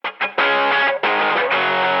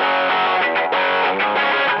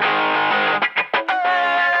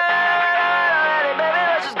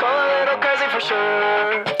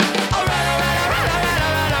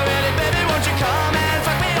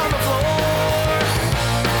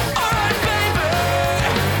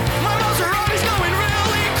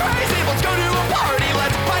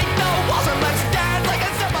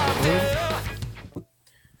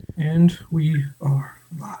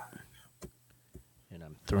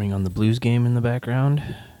Ring on the Blues game in the background.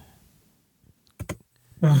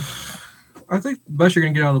 I think the best you're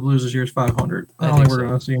going to get out of the Blues this year is 500. I don't think we're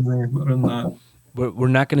going to see anything better than that. We're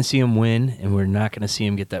not going to see him win, and we're not going to see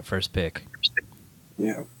him get that first pick.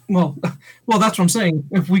 Yeah. Well, that's what I'm saying.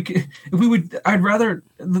 If we would, I'd rather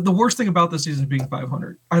the worst thing about this season is being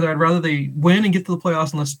 500. Either I'd rather they win and get to the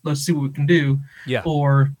playoffs and let's see what we can do,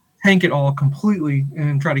 or tank it all completely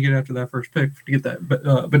and try to get after that first pick to get that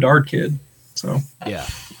Bedard kid. So yeah,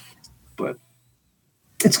 but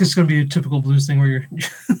it's just going to be a typical Blues thing where you're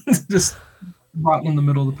just rotten in the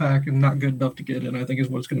middle of the pack and not good enough to get in. I think is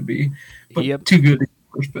what it's going to be, but too good to get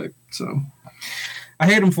the first pick. So I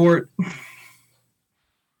hate him for it.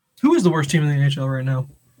 Who is the worst team in the NHL right now?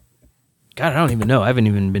 God, I don't even know. I haven't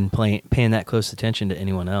even been paying that close attention to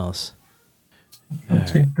anyone else.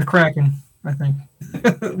 The Kraken, I think.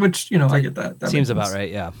 Which, I get that. That seems about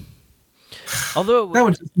right, yeah. Although that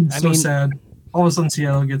would just be sad. All of a sudden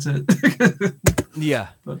Seattle gets it. Yeah.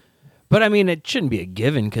 But I mean, it shouldn't be a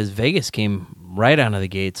given because Vegas came right out of the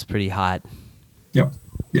gates pretty hot. Yep.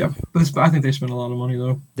 Yeah, I think they spent a lot of money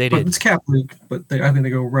though. They did. It's cap league, but I think they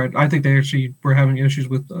go right. I think they actually were having issues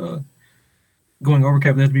with going over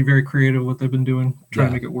cap. They have to be very creative with what they've been doing, trying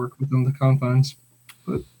to make it work within the confines.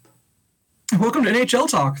 But welcome to NHL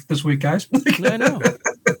talk this week, guys. I know.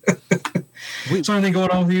 Is there anything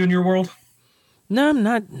going on with you in your world? No,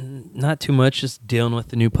 not too much. Just dealing with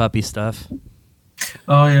the new puppy stuff.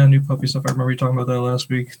 Oh yeah, new puppy stuff. I remember you talking about that last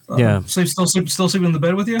week. Yeah. Still sleeping in the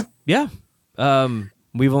bed with you? Yeah.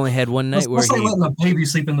 We've only had one night where letting a baby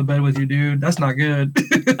sleep in the bed with you, dude. That's not good.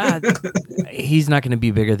 He's not going to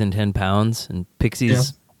be bigger than 10 pounds, and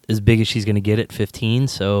Pixie's as big as she's going to get at 15,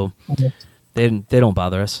 so they don't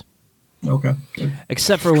bother us. Okay, good.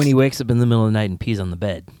 Except for when he wakes up in the middle of the night and pees on the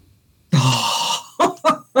bed.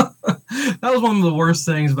 That was one of the worst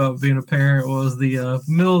things about being a parent was the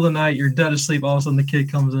middle of the night, you're dead asleep, all of a sudden the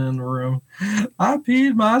kid comes in the room. I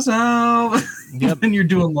peed myself. Yep. And you're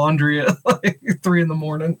doing laundry at like 3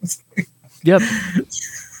 a.m. Yep.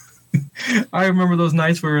 I remember those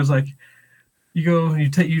nights where it was like, you go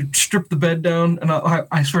and you strip the bed down, and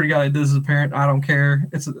I swear to God, I did this as a parent. I don't care.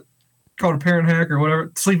 It's called a parent hack or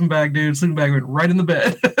whatever. Sleeping bag, dude. Sleeping bag went right in the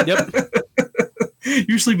bed. Yep.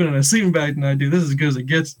 You're sleeping in a sleeping bag tonight, dude. This is as good as it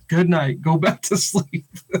gets. Good night. Go back to sleep.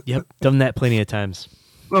 Yep. Done that plenty of times.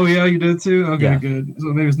 Oh, yeah, you did too? Okay, good. So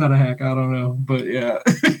maybe it's not a hack. I don't know. But yeah,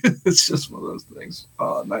 it's just one of those things.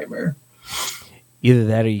 Oh, nightmare. Either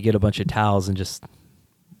that or you get a bunch of towels and just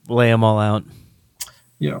lay them all out.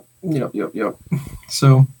 Yep.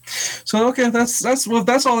 So okay, that's well, if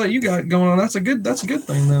that's all that you got going on, that's a good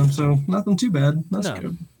thing then. So nothing too bad. That's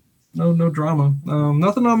good. No drama.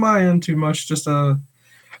 Nothing on my end too much. Just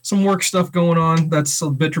some work stuff going on. That's a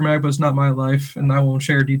bit dramatic, but it's not my life, and I won't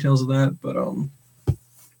share details of that. But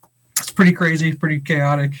it's pretty crazy, pretty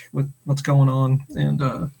chaotic with what's going on,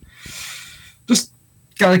 and just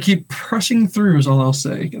gotta keep pressing through. Is all I'll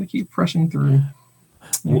say. Gotta keep pressing through.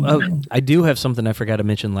 I do have something I forgot to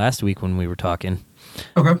mention last week when we were talking.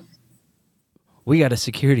 Okay. We got a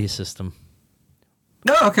security system.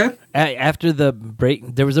 Oh, okay. After the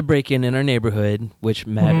break, there was a break-in in our neighborhood, which,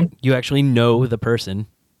 Matt, you actually know the person.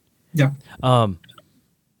 Yeah.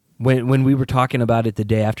 When we were talking about it the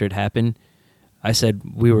day after it happened, I said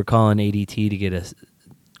we were calling ADT to get a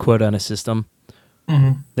quote on a system.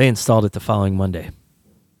 Mm-hmm. They installed it the following Monday.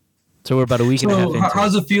 So we're about a week and a half into how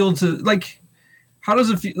does it feel to, like, how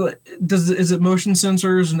does it feel? Is it motion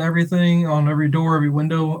sensors and everything on every door, every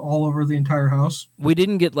window, all over the entire house? We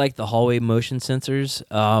didn't get like the hallway motion sensors.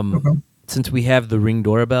 Okay. Since we have the Ring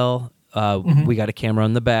doorbell, we got a camera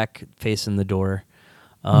on the back facing the door.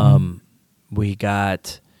 We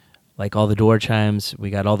got like all the door chimes.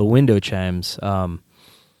 We got all the window chimes. On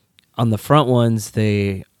the front ones,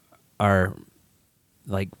 they are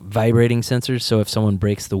like vibrating sensors. So if someone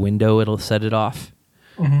breaks the window, it'll set it off.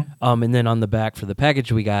 And then on the back for the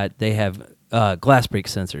package we got, they have glass break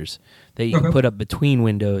sensors that you can put up between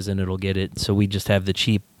windows and it'll get it. So we just have the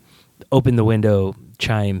cheap open the window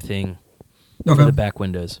chime thing for the back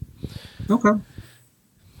windows. Okay.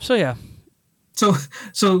 So yeah.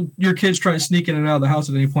 So your kids trying to sneak in and out of the house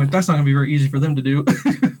at any point, that's not going to be very easy for them to do.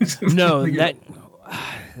 No,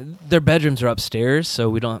 their bedrooms are upstairs, so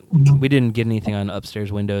we didn't get anything on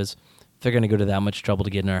upstairs windows. If they're going to go to that much trouble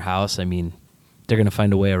to get in our house, I mean, they're going to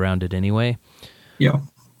find a way around it anyway. Yeah.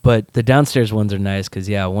 But the downstairs ones are nice because,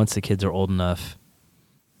 once the kids are old enough,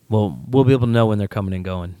 we'll be able to know when they're coming and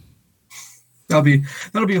going. That'll be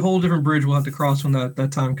a whole different bridge we'll have to cross when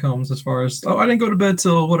that time comes as far as, I didn't go to bed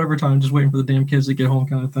till whatever time, just waiting for the damn kids to get home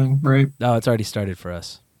kind of thing, right? No, it's already started for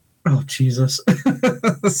us. Oh, Jesus.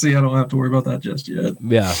 See, I don't have to worry about that just yet.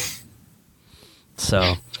 Yeah.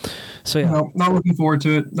 So yeah. No, not looking forward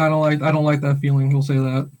to it. I don't like that feeling. We'll say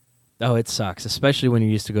that. Oh, it sucks, especially when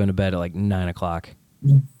you're used to going to bed at like 9 o'clock.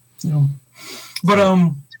 Yeah.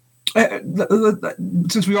 But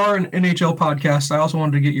since we are an NHL podcast, I also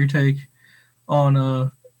wanted to get your take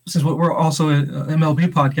on since we're also an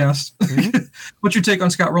MLB podcast. Mm-hmm. What's your take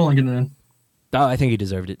on Scott Rowland getting in? Oh, I think he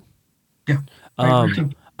deserved it. Yeah.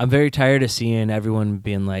 I'm very tired of seeing everyone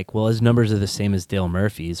being like, well, his numbers are the same as Dale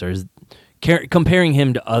Murphy's, or comparing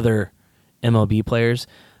him to other MLB players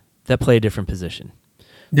that play a different position.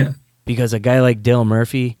 Yeah. Because a guy like Dale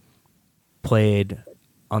Murphy played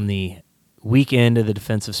on the weak end of the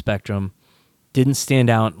defensive spectrum, didn't stand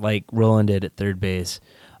out like Rowland did at third base.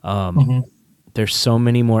 There's so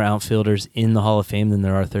many more outfielders in the Hall of Fame than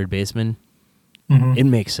there are third basemen. It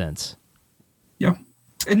makes sense. Yeah.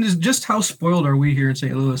 And just how spoiled are we here in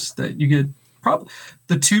St. Louis that you get probably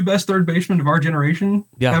the two best third basemen of our generation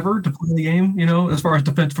ever to play the game, as far as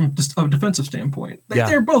from a defensive standpoint.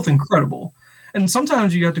 They're both incredible. And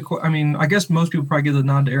sometimes you have to, I guess most people probably give the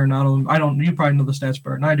nod to Arenado. You probably know the stats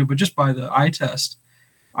better than I do, but just by the eye test,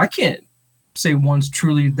 I can't say one's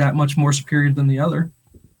truly that much more superior than the other.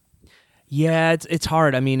 Yeah, it's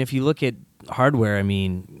hard. If you look at hardware,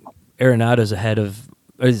 Arenado's ahead of...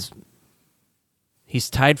 He's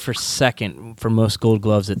tied for second for most Gold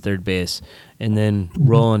Gloves at third base, and then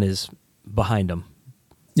Rowland is behind him.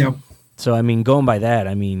 Yep. So going by that,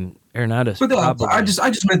 Arenado's. But I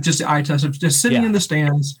just meant just the eye test of just sitting in the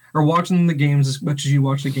stands or watching the games as much as you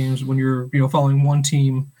watch the games when you're following one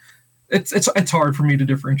team. It's hard for me to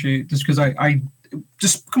differentiate just because I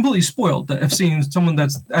just completely spoiled that I've seen someone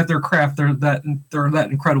that's at their craft. They're that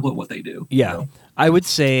incredible at what they do. Yeah. I would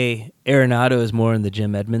say Arenado is more in the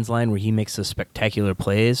Jim Edmonds line where he makes the spectacular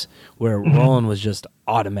plays, where Rowland was just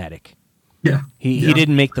automatic. Yeah. He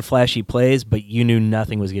didn't make the flashy plays, but you knew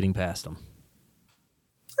nothing was getting past him.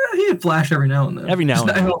 He had flash every now and then. I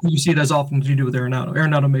don't think you see it as often as you do with Arenado.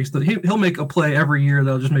 Arenado makes he'll make a play every year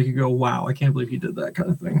that'll just make you go, wow, I can't believe he did that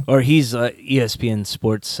kind of thing. Or he's ESPN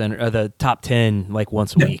Sports Center, the top 10 like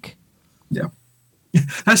once a week. Yeah.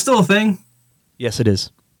 That's still a thing? Yes, it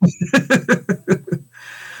is.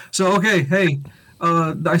 So, okay, hey,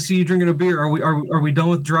 I see you drinking a beer. Are we done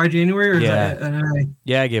with dry January? Or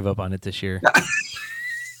I gave up on it this year.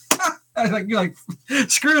 You're like,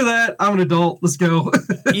 screw that. I'm an adult. Let's go.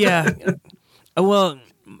 Yeah. Well,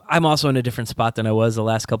 I'm also in a different spot than I was the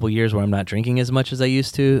last couple of years where I'm not drinking as much as I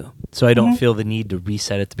used to. So I don't feel the need to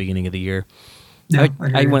reset at the beginning of the year. Yeah,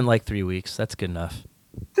 I went like 3 weeks. That's good enough.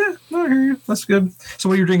 Yeah, I hear you. That's good. So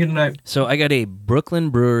what are you drinking tonight? So I got a Brooklyn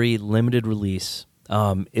Brewery limited release.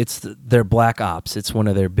 It's their Black Ops. It's one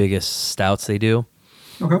of their biggest stouts they do.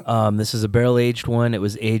 Okay. This is a barrel-aged one. It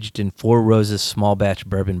was aged in Four Roses small batch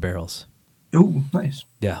bourbon barrels. Oh, nice.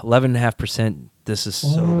 Yeah, 11.5%. This is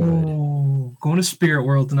so good. Going to Spirit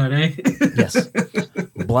World tonight, eh? Yes.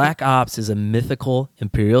 Black Ops is a mythical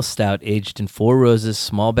imperial stout aged in Four Roses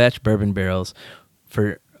small batch bourbon barrels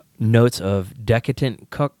for notes of decadent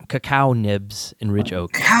cacao nibs and rich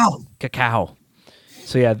oak. Cacao.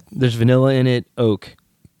 So yeah, there's vanilla in it, oak.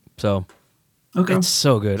 So it's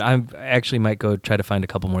so good. I actually might go try to find a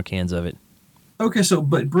couple more cans of it. Okay,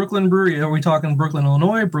 but Brooklyn Brewery, are we talking Brooklyn,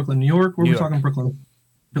 Illinois, Brooklyn, New York? Where are we talking Brooklyn?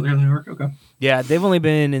 New York? Okay. Yeah, they've only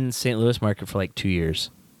been in the St. Louis market for like 2 years.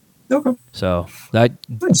 Okay. So that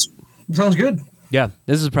sounds good. Yeah,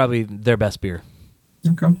 this is probably their best beer.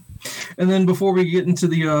 Okay. And then before we get into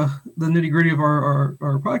the nitty-gritty of our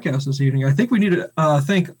podcast this evening, I think we need to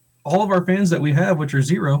thank all of our fans that we have, which are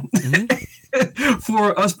zero,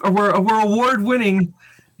 for us. We're award-winning.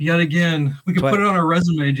 Yet again, we can put it on our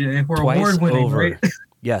resume, Jay. We're award-winning, right?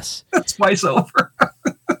 Yes. Twice over.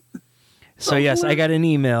 So, yes, I got an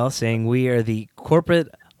email saying we are the Corporate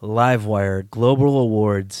Livewire Global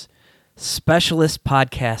Awards Specialist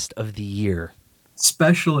Podcast of the Year.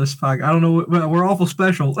 Specialist podcast. I don't know. We're awful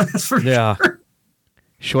special. That's for sure.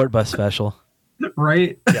 Short bus special.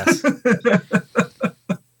 Right? Yes.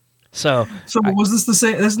 So was this the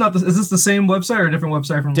same? Is this the same website or a different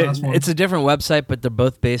website from the last one? It's a different website, but they're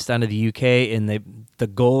both based out of the UK, and the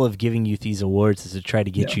goal of giving you these awards is to try to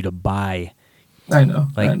get you to buy. I know.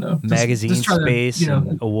 Magazine space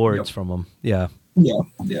and awards from them. Yeah.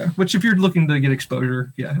 Yeah. Which, if you're looking to get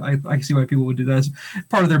exposure, I see why people would do that. It's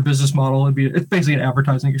part of their business model. It's basically an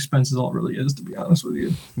advertising expense, is all it really is, to be honest with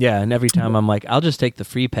you. Yeah, and every time I'm like, I'll just take the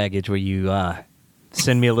free package where you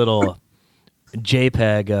send me a little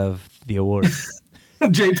JPEG of the award.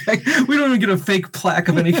 JPEG. We don't even get a fake plaque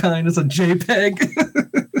of any kind. It's a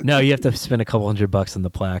JPEG. No, you have to spend a couple $100 on the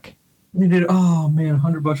plaque. We did. Oh man,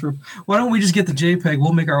 $100 for. Why don't we just get the JPEG?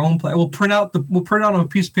 We'll make our own play. We'll print out on a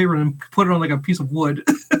piece of paper and put it on like a piece of wood,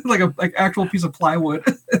 like actual piece of plywood.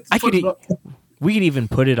 We could even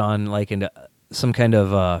put it on like into some kind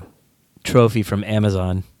of trophy from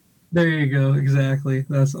Amazon. There you go. Exactly.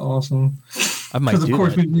 That's awesome. I might do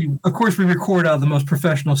that. Of course we record out of the most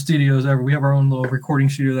professional studios ever. We have our own little recording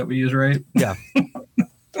studio that we use, right? Yeah.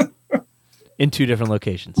 In 2 different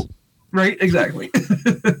locations. Right. Exactly.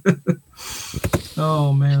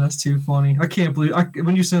 Oh man, that's too funny. I can't believe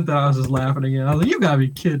when you sent that, I was just laughing again. I was like, "You gotta be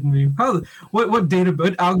kidding me! What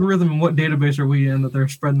algorithm and what database are we in that they're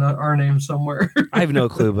spreading our name somewhere?" I have no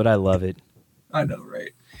clue, but I love it. I know,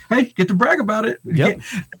 right? Hey, get to brag about it. Yep.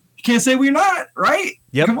 You can't say we're not, right?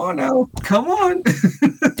 Yep. Come on now. Come on.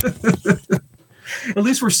 At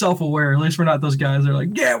least we're self-aware. At least we're not those guys that are like,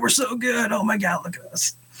 "Yeah, we're so good. Oh my God, look at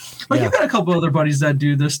us." Like you got a couple other buddies that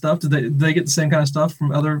do this stuff. Do they get the same kind of stuff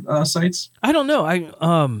from other sites? I don't know.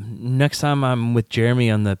 Next time I'm with Jeremy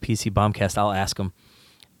on the PC Bombcast, I'll ask him,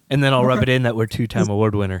 and then I'll rub it in that we're 2-time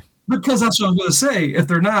award winner. Because that's what I'm going to say. If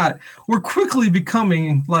they're not, we're quickly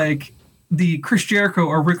becoming like the Chris Jericho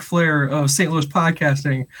or Ric Flair of St. Louis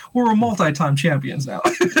podcasting. We're multi-time champions now.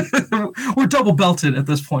 We're double belted at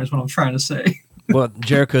this point. Is what I'm trying to say. Well,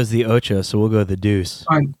 Jericho's the Ocho, so we'll go the Deuce.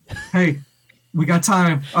 Hey. We got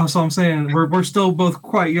time. That's all I'm saying. We're still both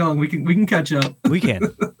quite young. We can catch up. We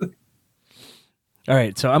can. All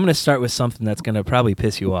right, so I'm going to start with something that's going to probably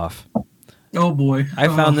piss you off. Oh boy! I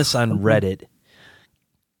found this on Reddit.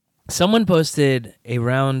 Someone posted a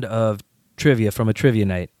round of trivia from a trivia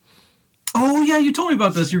night. Oh yeah, you told me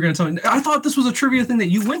about this. You were going to tell me. I thought this was a trivia thing that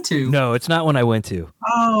you went to. No, it's not one I went to.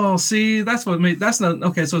 Oh, see, that's not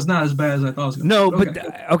okay. So it's not as bad as I thought it was going to be. No,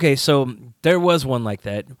 but okay. So there was one like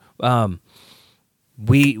that.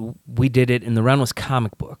 We did it, and the round was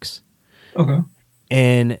comic books. Okay.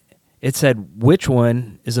 And it said, which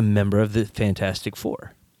one is a member of the Fantastic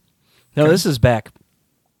Four? Now, this is back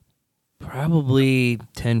probably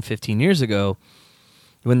 10, 15 years ago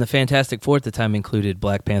when the Fantastic Four at the time included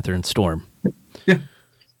Black Panther and Storm. Yeah.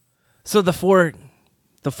 So the four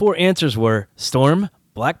answers were Storm,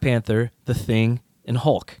 Black Panther, The Thing, and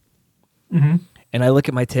Hulk. Mm-hmm. And I look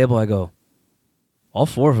at my table, I go, all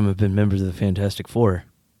 4 of them have been members of the Fantastic Four.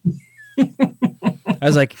 I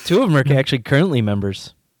was like, 2 of them are actually currently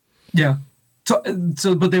members. Yeah.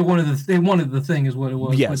 So, but they wanted the thing, is what it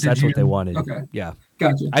was. Yes, that's what they wanted. Okay. Yeah.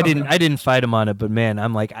 Gotcha. I didn't fight them on it, but man,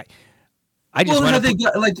 I'm like, I just want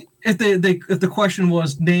to. If the question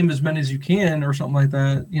was name as many as you can or something like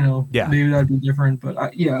that, maybe that'd be different. But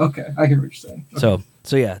okay, I get what you're saying. Okay.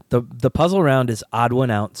 So yeah, the puzzle round is Odd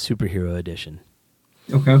One Out Superhero Edition.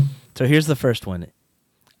 Okay. So here's the first one.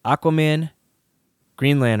 Aquaman,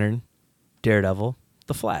 Green Lantern, Daredevil,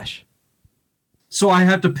 The Flash. So I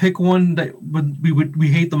have to pick one that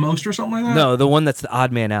we hate the most or something like that? No, the one that's the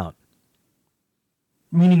odd man out.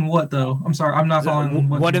 Meaning what, though? I'm sorry, I'm not following.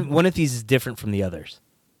 One of these is different from the others.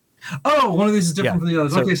 Oh, one of these is different from the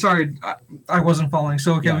others. Okay, sorry, I wasn't following.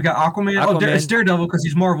 So, we got Aquaman. It's Daredevil because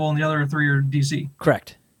he's Marvel, and the other 3 are DC.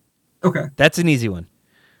 Correct. Okay. That's an easy one.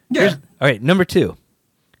 Yeah. All right, number 2.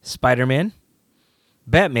 Spider-Man,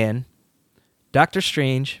 Batman, Doctor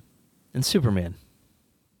Strange, and Superman.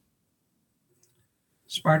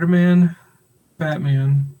 Spider-Man,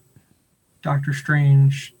 Batman, Doctor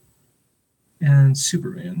Strange, and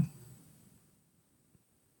Superman.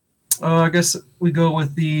 I guess we go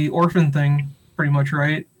with the orphan thing, pretty much,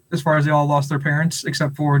 right? As far as they all lost their parents,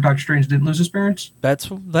 except for Doctor Strange didn't lose his parents. That's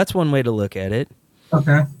one way to look at it.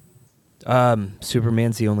 Okay.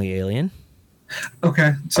 Superman's the only alien.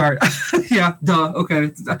 Okay, sorry. Yeah, duh.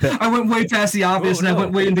 Okay, I went way past the obvious, and I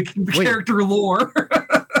went way into character lore.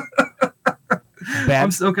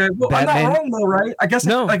 Okay, well, Batman, I'm not wrong though, right? I guess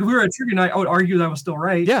if we were at trivia night, I would argue that I was still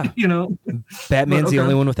right. Yeah, Batman's the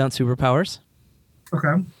only one without superpowers.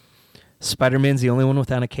 Okay. Spider-Man's the only one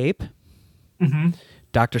without a cape. Mm-hmm.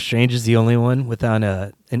 Doctor Strange is the only one without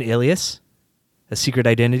an alias, a secret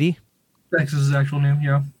identity. That's his actual name.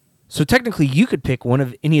 Yeah. So technically, you could pick one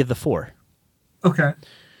of any of the 4. Okay. All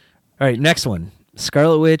right, next one.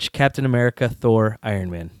 Scarlet Witch, Captain America, Thor, Iron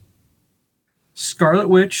Man. Scarlet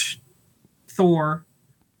Witch, Thor,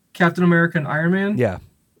 Captain America, and Iron Man? Yeah.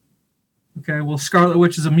 Okay, well, Scarlet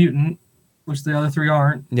Witch is a mutant, which the other 3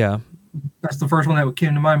 aren't. Yeah. That's the first one that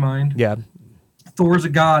came to my mind. Yeah. Thor's a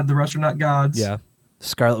god, the rest are not gods. Yeah.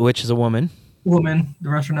 Scarlet Witch is a woman. Woman, the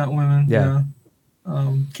rest are not women. Yeah.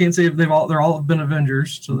 Can't say they're all been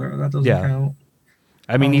Avengers, so that doesn't count.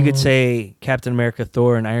 I mean, you could say Captain America,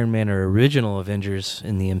 Thor, and Iron Man are original Avengers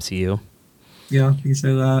in the MCU. Yeah, you can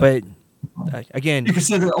say that. But Again, you could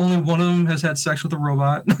say that only one of them has had sex with a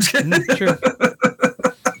robot. True.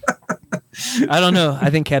 I don't know. I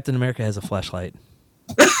think Captain America has a flashlight.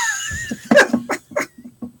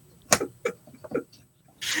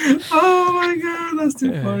 Oh my god, that's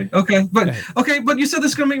too funny. Okay, but you said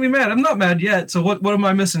this is gonna make me mad. I'm not mad yet. So what am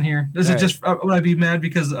I missing here? Is it just would I be mad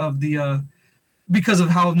because of the because of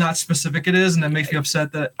how not specific it is, and that makes me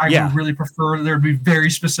upset that I would really prefer there to be very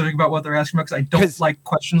specific about what they're asking about, because I don't like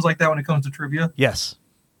questions like that when it comes to trivia. Yes.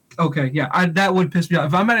 Okay, yeah, that would piss me off.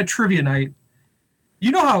 If I'm at a trivia night,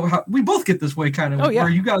 you know how we both get this way, kind of, where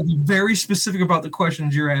you got to be very specific about the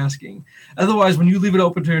questions you're asking. Otherwise, when you leave it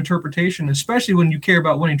open to interpretation, especially when you care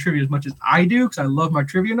about winning trivia as much as I do, because I love my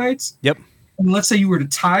trivia nights. Yep. And let's say you were to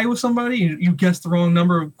tie with somebody, you guessed the wrong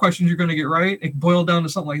number of questions you're going to get right, it boiled down to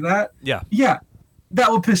something like that. Yeah. Yeah,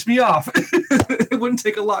 that would piss me off. It wouldn't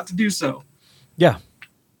take a lot to do so. Yeah.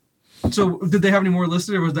 So, did they have any more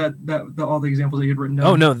listed, or was that all the examples that you had written down?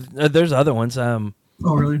 Oh no, there's other ones. Oh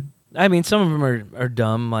really? I mean, some of them are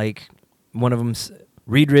dumb. Like one of them's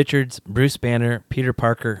Reed Richards, Bruce Banner, Peter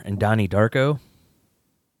Parker, and Donnie Darko.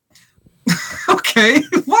 Okay,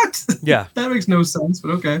 what? Yeah, that makes no sense.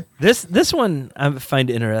 But okay. This one I find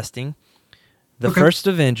interesting. The First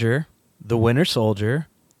Avenger, The Winter Soldier,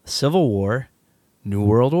 Civil War, New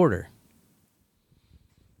World Order.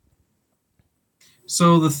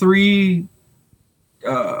 So the three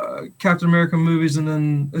Captain America movies, and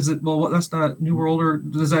then is it? Well, that's not New World Order.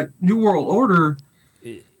 Does that New World Order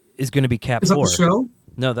is going to be Cap 4? Is that the show?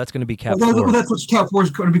 No, that's going to be Cap 4. Well, that's what Cap 4 is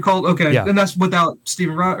going to be called. Okay, yeah. And that's without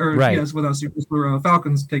Stephen right. Yes, without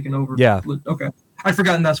Falcon's taking over. Yeah. Okay, I'd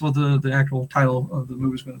forgotten that's what the actual title of the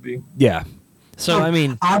movie is going to be. Yeah. So I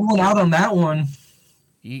mean, I went out on that one.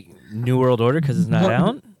 New World Order because it's not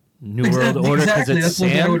out. New World Order because it's that's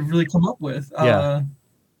Sam. What I would really come up with. Yeah.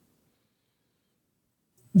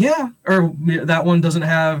 Yeah, or that one doesn't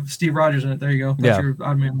have Steve Rogers in it. There you go. That's your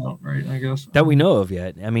odd man out, right? I guess that we know of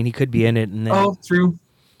yet. I mean, he could be in it, and then true.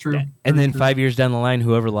 And then 5 years down the line,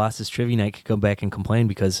 whoever lost his trivia night could go back and complain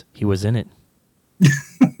because he was in it.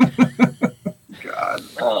 God,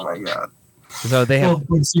 oh my God. So they have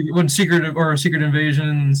when Secret Invasion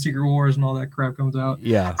and Secret Wars and all that crap comes out.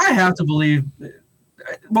 Yeah, I have to believe.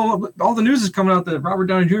 Well, all the news is coming out that Robert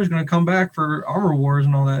Downey Jr. is going to come back for Armor Wars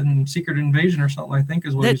and all that, and Secret Invasion or something, I think,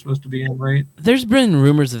 is what he's supposed to be in, right? There's been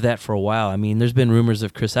rumors of that for a while. I mean, there's been rumors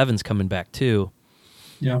of Chris Evans coming back, too.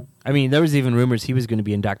 Yeah. I mean, there was even rumors he was going to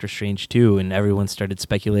be in Doctor Strange, too, and everyone started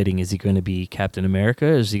speculating, is he going to be Captain America,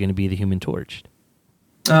 or is he going to be the Human Torch?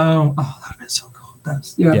 Oh, that would have been so cool.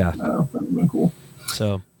 Yeah. Oh, that would have been cool.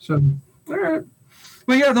 So, all right.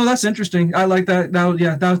 Well, yeah, no, that's interesting. I like that. Now,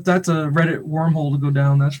 yeah, that's a Reddit wormhole to go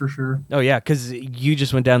down. That's for sure. Oh yeah, because you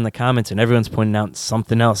just went down in the comments and everyone's pointing out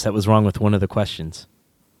something else that was wrong with one of the questions.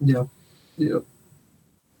 Yeah.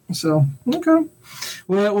 So okay.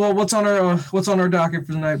 Well, what's on our docket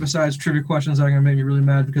for tonight besides trivia questions that are gonna make me really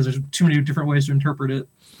mad because there's too many different ways to interpret it.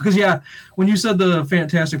 Because when you said the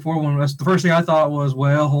Fantastic Four one, that's the first thing I thought was,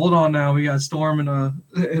 well, hold on now, we got Storm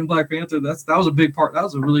and Black Panther. That was a big part. That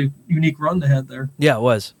was a really unique run they had there. Yeah, it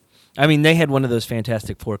was. I mean, they had one of those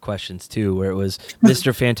Fantastic Four questions too, where it was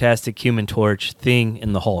Mr. Fantastic, Human Torch, Thing,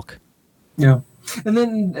 and the Hulk. Yeah, and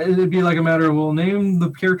then it'd be like a matter of, well, name the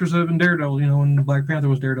characters that have been Daredevil. When Black Panther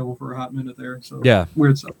was Daredevil for a hot minute there. So yeah,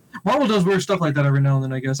 weird stuff. Marvel does weird stuff like that every now and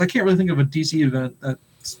then. I guess I can't really think of a DC event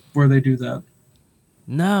that's where they do that.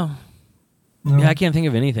 No. Yeah, I can't think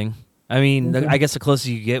of anything. I mean, I guess the closest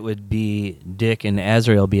you get would be Dick and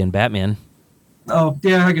Azrael being Batman. Oh,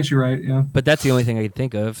 yeah, I guess you're right, yeah. But that's the only thing I could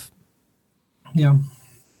think of. Yeah.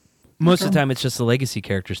 Most of the time, it's just the legacy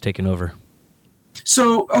characters taking over.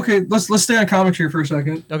 So, okay, let's stay on comics here for a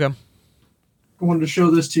second. Okay. I wanted to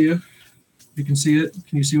show this to you. You can see it.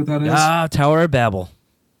 Can you see what that is? Tower of Babel.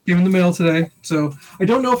 Came in the mail today. So, I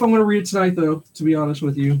don't know if I'm going to read it tonight, though, to be honest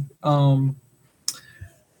with you.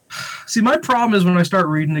 See, my problem is when I start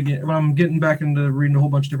reading again, when I'm getting back into reading a whole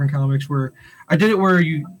bunch of different comics, where I did it where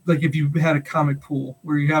you, like if you had a comic pool,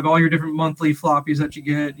 where you have all your different monthly floppies that you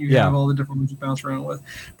get, you have all the different ones you bounce around with.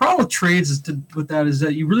 Problem with trades is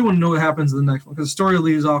that you really want to know what happens in the next one, because the story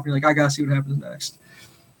leaves off, and you're like, I got to see what happens next.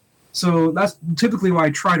 So that's typically why I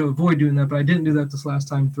try to avoid doing that, but I didn't do that this last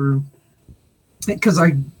time through. Because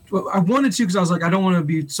I wanted to, because I was like, I don't want to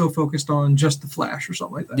be so focused on just the Flash or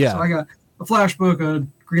something like that. Yeah. So I got a Flash book, a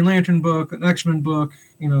Green Lantern book, an X-Men book,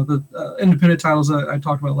 the independent titles that I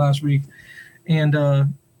talked about last week. And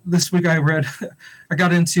this week I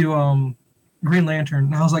got into Green Lantern,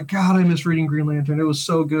 and I was like, God, I miss reading Green Lantern. It was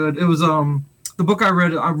so good. It was the book I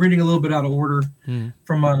read, I'm reading a little bit out of order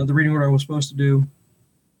from the reading order I was supposed to do.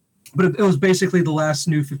 but it was basically the last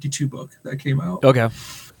New 52 book that came out. Okay.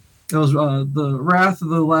 It was the Wrath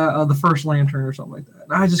of the First Lantern or something like that.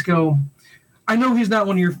 And I just go, I know he's not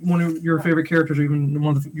one of your favorite characters, or even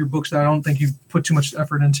one of your books that I don't think you put too much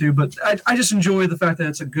effort into. But I just enjoy the fact that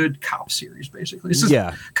it's a good cop series. Basically, it's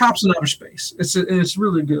just cops in outer space. It's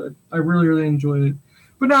really good. I really really enjoyed it.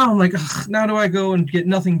 But now I'm like, now do I go and get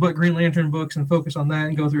nothing but Green Lantern books and focus on that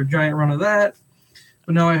and go through a giant run of that?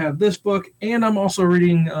 But now I have this book, and I'm also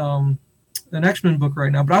reading an X-Men book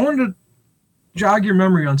right now. But I wanted to jog your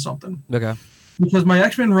memory on something. Okay. Because my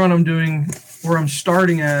X-Men run I'm doing, where I'm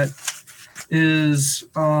starting at, is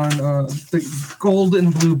on the gold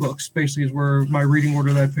and blue books, basically, is where my reading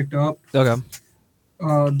order that I picked up. Okay.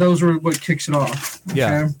 Those are what kicks it off. Okay?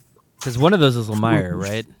 Yeah. Because one of those is Lemire,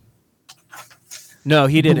 right? No,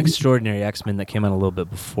 he did Extraordinary X-Men that came out a little bit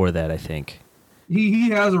before that, I think. He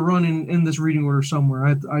has a run in this reading order somewhere.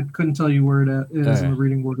 I couldn't tell you where it is in the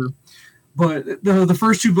reading order. But the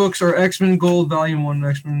first two books are X-Men Gold Volume 1 and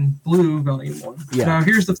X-Men Blue Volume 1. Yeah. Now,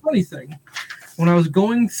 here's the funny thing. When I was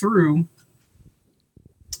going through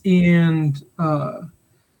and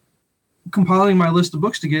compiling my list of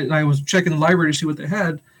books to get, and I was checking the library to see what they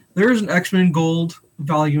had, there's an X-Men Gold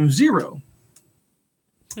Volume 0.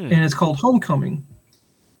 And it's called Homecoming.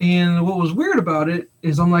 And what was weird about it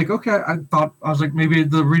is I'm like, okay, I was like, maybe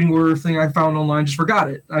the reading order thing I found online just forgot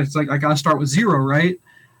it. I was like, I got to start with 0, right?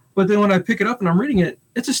 But then when I pick it up and I'm reading it,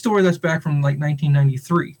 it's a story that's back from like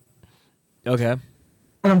 1993. Okay. And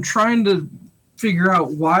I'm trying to figure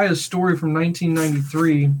out why a story from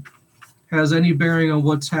 1993 has any bearing on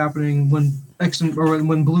what's happening when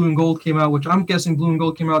when Blue and Gold came out, which I'm guessing Blue and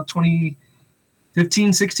Gold came out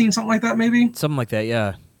 2015, 16, something like that, maybe? Something like that,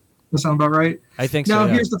 yeah. That sound about right? I think so. Now,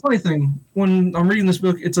 yeah. Here's the funny thing. When I'm reading this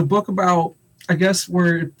book, it's a book about, I guess,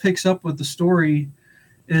 where it picks up with the story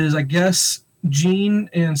is, I guess, Jean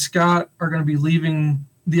and Scott are going to be leaving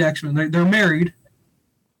the X-Men. They're married,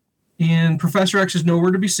 and Professor X is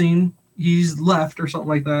nowhere to be seen. He's left or something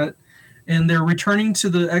like that, and they're returning to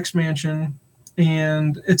the X-Mansion,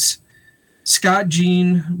 and it's Scott,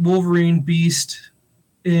 Jean, Wolverine, Beast,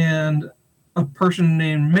 and a person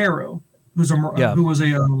named Marrow, who was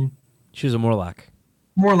a she was a Morlock.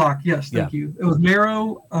 Morlock, yes, thank you. It was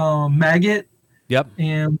Marrow, Maggot. Yep.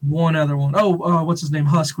 And one other one. Oh, what's his name?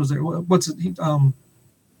 Husk was there. What's it?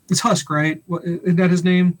 It's Husk, right? Is that his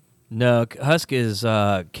name? No, Husk is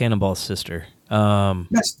Cannonball's sister.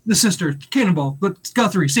 That's the sister, Cannonball. But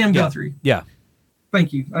Guthrie, Sam Guthrie. Yeah.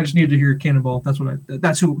 Thank you. I just needed to hear Cannonball.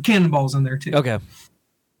 That's who Cannonball's in there too. Okay.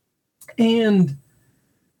 And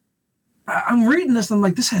I'm reading this, and I'm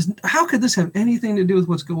like, how could this have anything to do with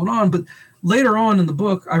what's going on? But later on in the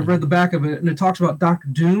book, I read the back of it, and it talks about Dr.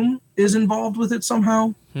 Doom is involved with it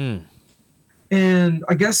somehow. And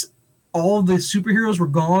I guess all of the superheroes were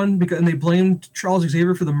gone and they blamed Charles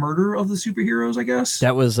Xavier for the murder of the superheroes, I guess.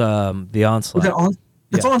 That was the Onslaught.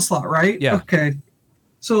 That's Onslaught, right? Yeah. Okay.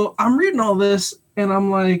 So I'm reading all this, and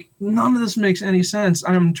I'm like, none of this makes any sense.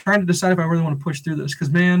 I'm trying to decide if I really want to push through this,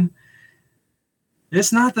 because, man,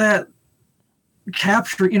 it's not that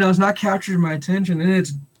it's not capturing my attention, and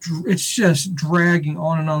it's just dragging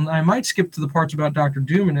on and on. I might skip to the parts about Dr.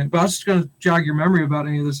 Doom in it, but I was just going to jog your memory about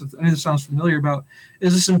any of this. If any of this sounds familiar, about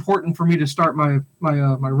is this important for me to start my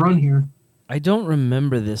run here? I don't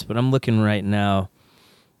remember this, but I'm looking right now.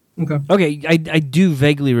 Okay, I do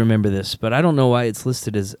vaguely remember this, but I don't know why it's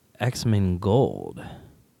listed as X-Men Gold.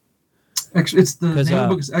 It's the name of the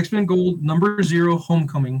book is X-Men Gold #0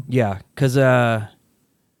 Homecoming. Yeah, because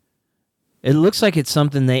it looks like it's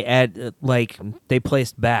something they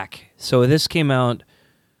placed back. So this came out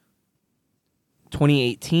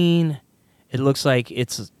 2018. It looks like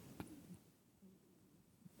it's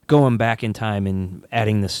going back in time and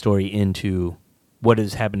adding the story into what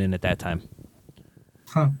is happening at that time.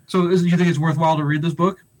 Huh. So you think it's worthwhile to read this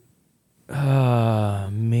book?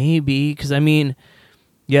 Maybe, because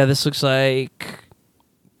this looks like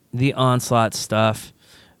the Onslaught stuff.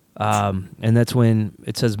 And that's when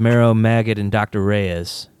it says Marrow, Maggot, and Dr.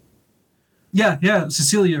 Reyes. Yeah,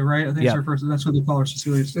 Cecilia, right? I think it's her first. That's what they call her,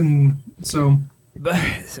 Cecilia. And so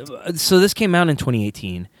this came out in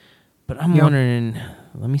 2018, but I'm wondering.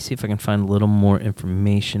 Let me see if I can find a little more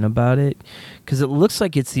information about it, because it looks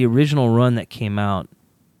like it's the original run that came out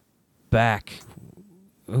back.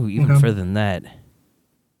 Oh, even further than that.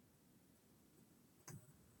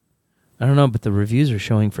 I don't know, but the reviews are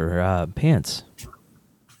showing for pants.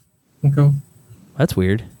 Okay. That's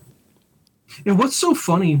weird. And what's so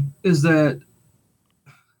funny is that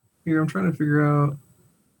here I'm trying to figure out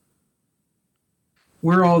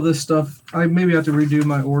where all this stuff. I maybe have to redo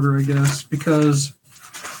my order, I guess, because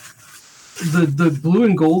the blue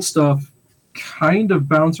and gold stuff kind of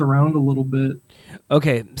bounce around a little bit.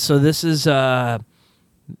 Okay, so this is X-Men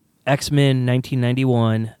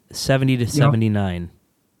 1991, 70 to 79.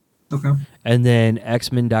 Okay. And then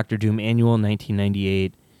X-Men Doctor Doom Annual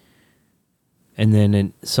 1998. And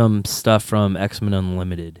then some stuff from X-Men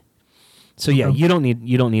Unlimited. So yeah, you don't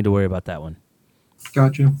need to worry about that one.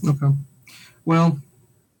 Gotcha. Okay. Well,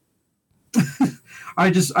 I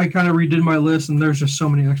kind of redid my list, and there's just so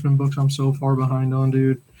many X-Men books I'm so far behind on,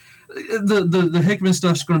 dude. The Hickman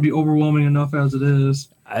stuff's going to be overwhelming enough as it is.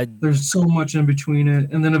 There's so much in between it,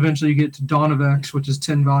 and then eventually you get to Dawn of X, which is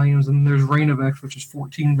 10 volumes, and there's Reign of X, which is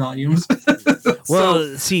 14 volumes.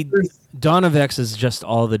 Well, see, Dawn of X is just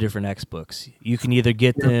all the different X books. You can either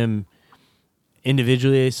get them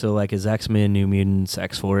individually, so like as X-Men, New Mutants,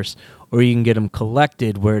 X-Force, or you can get them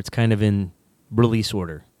collected where it's kind of in release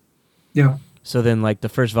order. Yeah. So then like the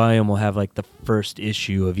first volume will have like the first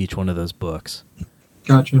issue of each one of those books.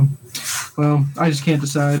 Gotcha. Well, I just can't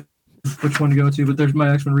decide which one to go to, but there's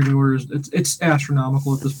my X-Men reading orders. It's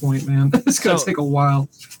astronomical at this point, man. It's going to take a while.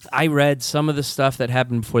 I read some of the stuff that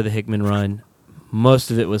happened before the Hickman run. Most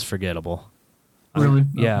of it was forgettable. Really?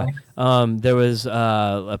 Yeah. There was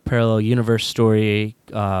a parallel universe story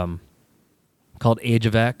called Age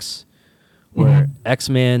of X, where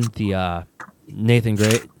X-Man, the Nathan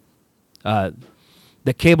Gray,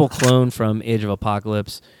 the Cable clone from Age of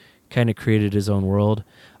Apocalypse, kind of created his own world.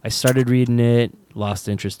 I started reading it, lost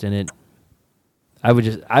interest in it. I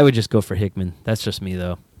would just go for Hickman. That's just me,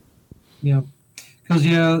 though. Yeah. Because,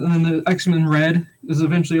 and then the X-Men Red is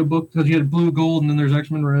eventually a book, because you had Blue, Gold, and then there's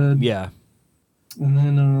X-Men Red. Yeah. And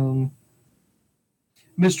then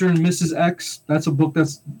Mr. and Mrs. X, that's a book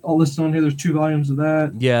that's all listed on here. There's 2 volumes of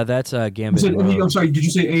that. Yeah, that's Gambit. I'm sorry, did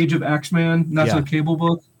you say Age of X-Man? That's a Cable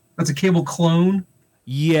book? That's a Cable clone?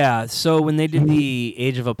 Yeah, so when they did the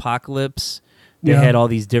Age of Apocalypse, they had all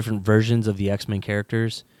these different versions of the X-Men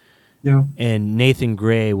characters. Yeah. And Nathan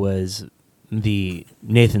Gray was the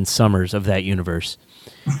Nathan Summers of that universe.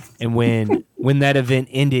 And when that event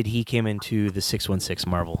ended, he came into the 616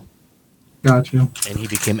 Marvel. Gotcha. And he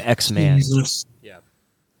became X-Man. Jesus. Yeah.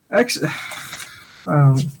 I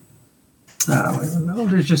don't even know.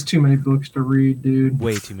 There's just too many books to read, dude.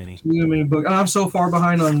 Way too many. Too many books. I'm so far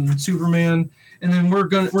behind on Superman, and then we're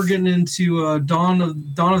getting into Dawn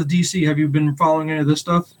of the DC. Have you been following any of this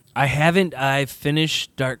stuff? I haven't. I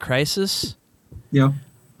finished Dark Crisis. Yeah.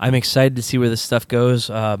 I'm excited to see where this stuff goes.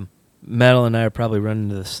 Metal and I are probably running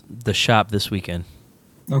to the shop this weekend.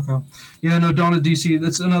 Okay. Yeah, no, Dawn of DC,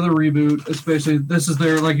 that's another reboot. It's basically, this is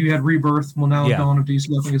their, like you had Rebirth. Well, now Dawn of DC,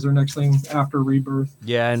 I think, is their next thing after Rebirth.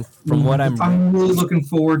 Yeah, and from what I'm really looking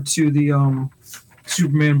forward to the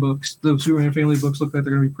Superman books. The Superman family books look like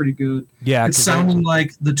they're going to be pretty good. Yeah. It's sounding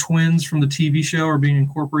like the twins from the TV show are being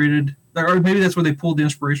incorporated. Or maybe that's where they pulled the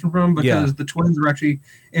inspiration from, because the twins are actually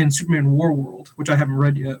in Superman War World, which I haven't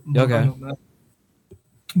read yet. Okay.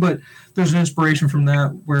 But there's an inspiration from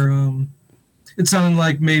that where it sounded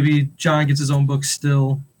like maybe John gets his own book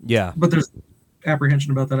still. Yeah. But there's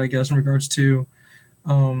apprehension about that, I guess, in regards to,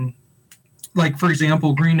 like, for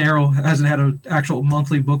example, Green Arrow hasn't had an actual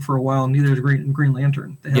monthly book for a while, and neither has Green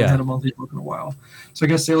Lantern. They haven't had a monthly book in a while. So I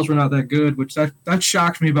guess sales were not that good, which that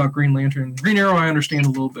shocked me about Green Lantern. Green Arrow, I understand a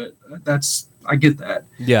little bit. I get that.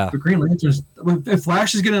 Yeah. But Green Lantern's, if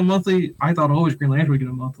Flash is getting a monthly, I thought always Green Lantern would get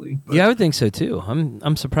a monthly. But, yeah, I would think so too.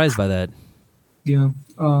 I'm surprised by that. Yeah.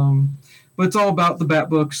 But it's all about the Bat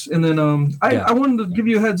books. And then I wanted to give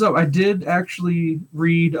you a heads up. I did actually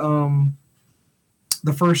read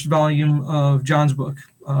the first volume of John's book,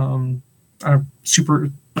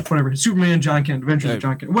 Superman, John Kent, Adventures of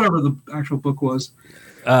John Kent, whatever the actual book was.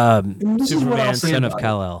 Superman, Son of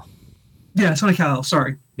Kal-El. Yeah, Son of Kal-El,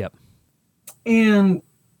 sorry. Yep. And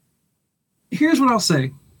here's what I'll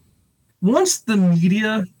say. Once the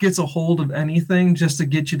media gets a hold of anything just to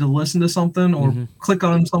get you to listen to something or click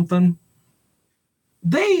on something,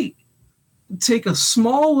 they take a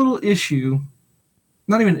small little issue,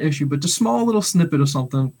 not even an issue, but just a small little snippet of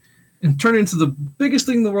something and turn it into the biggest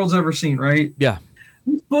thing the world's ever seen, right? Yeah.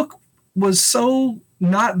 This book was so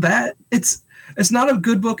not that. It's not a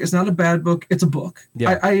good book. It's not a bad book. It's a book.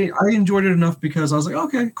 Yeah. I enjoyed it enough because I was like,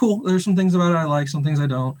 okay, cool. There's some things about it I like, some things I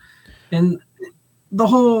don't. And the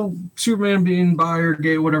whole Superman being bi or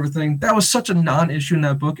gay, whatever thing, that was such a non-issue in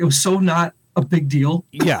that book. It was so not a big deal.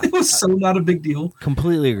 Yeah. It was so not a big deal.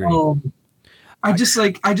 Completely agree.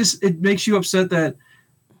 It makes you upset that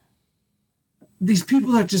these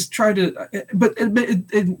people that just try to, but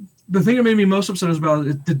the thing that made me most upset was about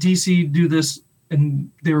the DC do this, and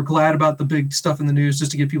they were glad about the big stuff in the news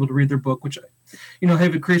just to get people to read their book, which, hey,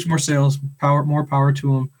 if it creates more sales, more power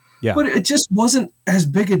to them. Yeah. But it just wasn't as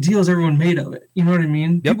big a deal as everyone made of it. You know what I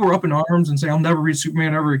mean? Yep. People were up in arms and say, I'll never read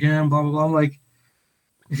Superman ever again, blah, blah, blah. I'm like,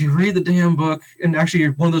 if you read the damn book, and actually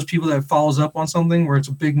you're one of those people that follows up on something where it's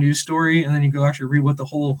a big news story, and then you go actually read what the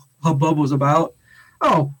whole hubbub was about.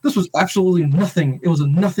 Oh, this was absolutely nothing. It was a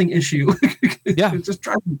nothing issue. Yeah. It just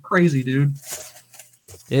drives me crazy, dude.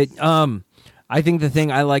 I think the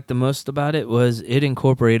thing I liked the most about it was it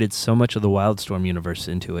incorporated so much of the Wildstorm universe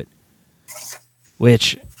into it.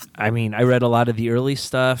 Which, I mean, I read a lot of the early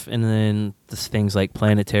stuff, and then things like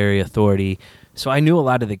Planetary Authority, so I knew a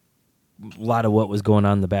lot of what was going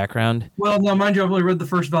on in the background. Well, now mind you, I've only read the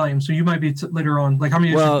first volume, so you might be later on. Like, how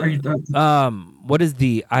many? Well, are you? What is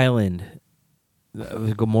the island?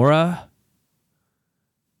 Gomorrah?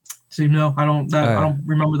 See, no, I don't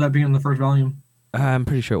remember that being in the first volume. I'm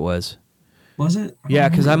pretty sure it was. Was it? Yeah,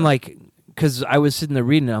 because because I was sitting there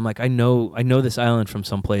reading it, I'm like, I know this island from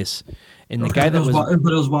someplace, and the guy that was, but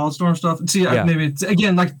it was Wildstorm stuff. See, maybe it's,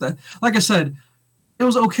 again, like I said, it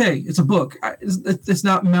was okay. It's a book. It's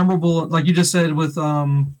not memorable, like you just said with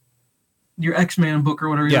your X-Man book or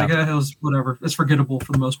whatever. You're like, it was whatever. It's forgettable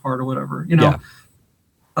for the most part or whatever. You know.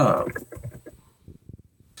 Yeah.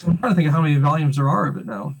 I'm trying to think of how many volumes there are of it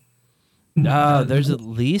now. There's at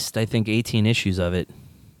least, I think, 18 issues of it.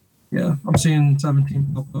 Yeah, I'm seeing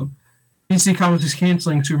 17 pop up. DC Comics is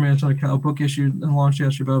canceling Superman's on a book issued and launched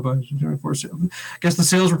yesterday by 24 sales. I guess the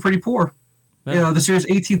sales were pretty poor. Yeah, the series'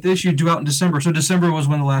 18th issue due out in December. So December was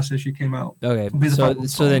when the last issue came out. Okay,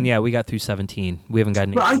 so then we got through 17. We haven't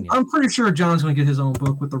gotten 18 yet. I'm pretty sure John's going to get his own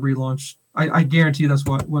book with the relaunch. I guarantee that's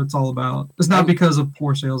what it's all about. It's not because of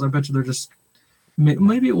poor sales. I bet you they're just,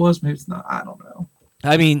 maybe it was, maybe it's not. I don't know.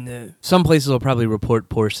 I mean, some places will probably report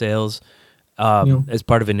poor sales as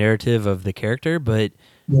part of a narrative of the character, but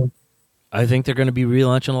I think they're going to be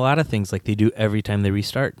relaunching a lot of things like they do every time they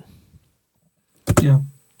restart. Yeah.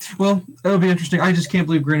 Well, that'll be interesting. I just can't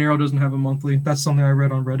believe Green Arrow doesn't have a monthly. That's something I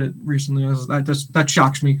read on Reddit recently. That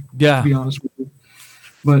shocks me, to be honest with you.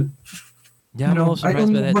 But, I'm a little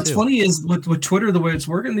surprised by that what's funny is with Twitter, the way it's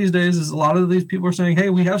working these days is a lot of these people are saying, hey,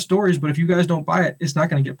 we have stories, but if you guys don't buy it, it's not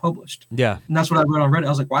going to get published. Yeah. And that's what I read on Reddit. I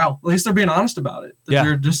was like, wow, at least they're being honest about it.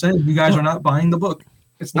 They're just saying, you guys are not buying the book.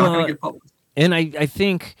 It's not going to get published. And I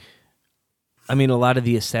think, a lot of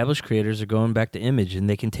the established creators are going back to Image, and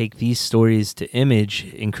they can take these stories to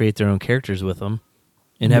Image and create their own characters with them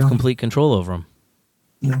and have complete control over them.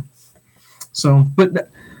 Yeah. So, but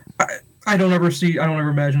I don't ever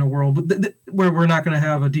imagine a world where we're not going to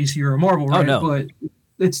have a DC or a Marvel, right? Oh, no. But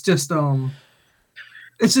it's just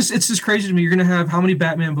it's just crazy to me. You're going to have how many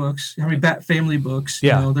Batman books, how many Bat Family books?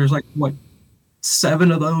 Yeah. You know, there's like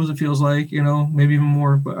 7 of those. It feels like, maybe even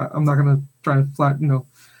more. But I'm not going to try and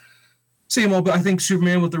see them all. But I think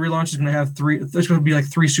Superman with the relaunch is going to have 3. There's going to be like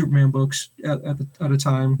 3 Superman books at a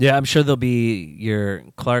time. Yeah, I'm sure there'll be your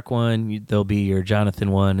Clark one, there'll be your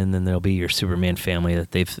Jonathan one, and then there'll be your Superman family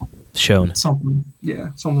that they've shown. Something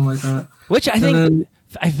like that. Which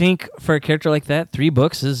I think for a character like that, 3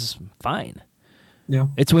 books is fine. Yeah.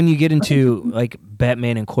 It's when you get into like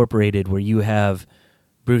Batman Incorporated where you have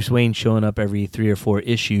Bruce Wayne showing up every 3 or 4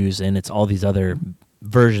 issues, and it's all these other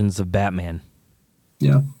versions of Batman.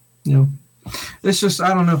 Yeah. Yeah. It's just,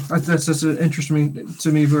 I don't know. That's just interesting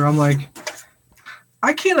to me where I'm like,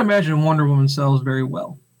 I can't imagine Wonder Woman sells very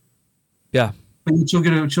well. Yeah. But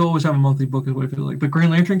she'll always have a monthly book is what I feel like. But Green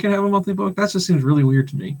Lantern can have a monthly book? That just seems really weird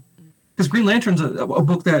to me. Because Green Lantern's a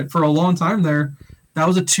book that for a long time there, that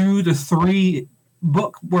was a 2 to 3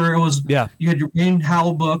 book where it was, you had your main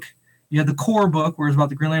Howl book, you had the core book where it was about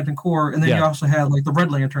the Green Lantern core, and then you also had like the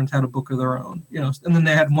Red Lanterns had a book of their own, and then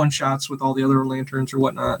they had one-shots with all the other lanterns or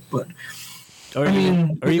whatnot. But as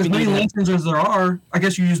many lanterns as there are, I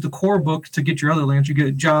guess you use the core book to get your other lanterns. You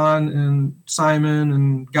get John and Simon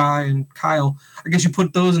and Guy and Kyle. I guess you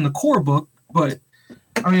put those in the core book, but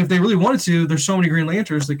if they really wanted to, there's so many Green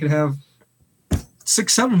Lanterns they could have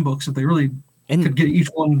 6, 7 books if they really could get each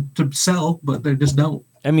one to sell, but they just don't.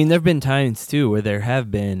 There have been times too where there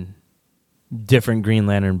have been different Green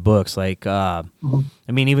Lantern books, like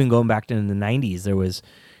even going back to in the 90s, there was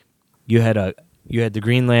you had the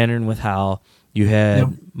Green Lantern with Hal. You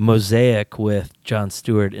had Mosaic with Jon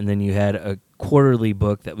Stewart, and then you had a quarterly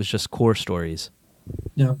book that was just core stories.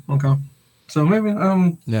 Yeah, okay. So maybe,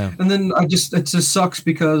 And then it just sucks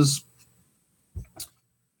because,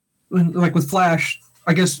 like with Flash,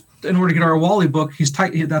 I guess in order to get our Wally book,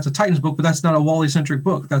 that's a Titans book, but that's not a Wally-centric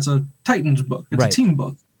book. That's a Titans book. It's a team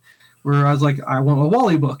book. Where I was like, I want a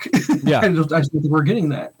Wally book. Yeah. I just think we're getting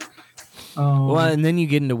that. And then you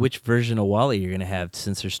get into which version of Wally you're going to have,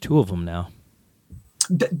 since there's 2 of them now.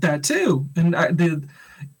 That too, and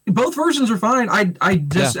both versions are fine. I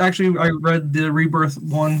just actually I read the Rebirth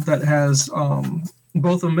one that has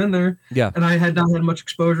both of them in there. Yeah. And I had not had much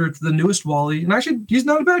exposure to the newest Wally, and actually he's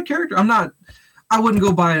not a bad character. I wouldn't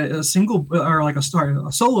go buy a single or like a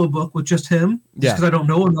solo book with just him, just because I don't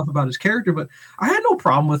know enough about his character. But I had no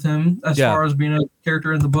problem with him as far as being a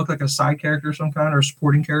character in the book, like a side character of some kind or a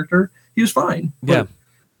supporting character. He was fine. But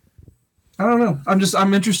I don't know.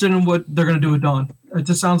 I'm interested in what they're going to do with Dawn. It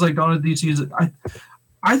just sounds like Dawn of DC is.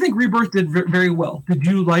 I think Rebirth did very well. Did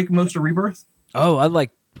you like most of Rebirth? Oh, I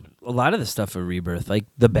like a lot of the stuff of Rebirth, like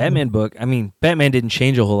the Batman book. I mean, Batman didn't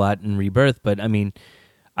change a whole lot in Rebirth, but I mean,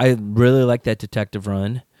 I really like that detective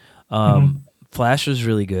run. Flash was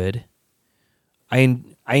really good. I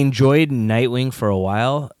enjoyed Nightwing for a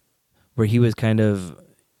while, where he was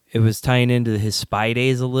it was tying into his spy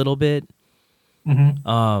days a little bit.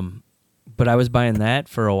 But I was buying that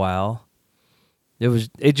for a while.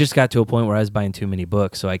 It just got to a point where I was buying too many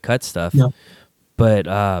books, so I cut stuff. Yeah. But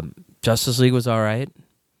Justice League was all right.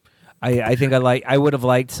 I think I would have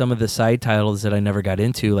liked some of the side titles that I never got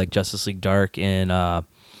into, like Justice League Dark and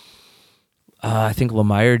I think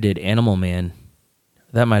Lemire did Animal Man.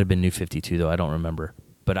 That might have been New 52, though. I don't remember.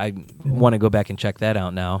 But I want to go back and check that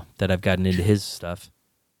out now that I've gotten into his stuff.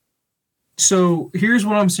 So here's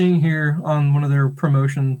what I'm seeing here on one of their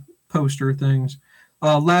promotion poster things.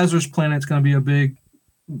 Lazarus Planet's going to be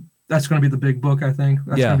that's going to be the big book, I think.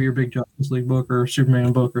 That's going to be your big Justice League book or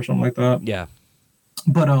Superman book or something like that. Yeah.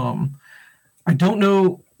 But I don't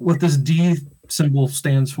know what this D symbol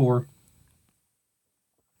stands for.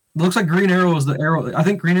 It looks like Green Arrow is the arrow. I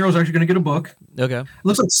think Green Arrow is actually going to get a book. Okay. It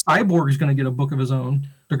looks like Cyborg is going to get a book of his own.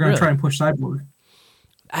 They're going to try and push Cyborg.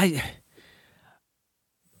 I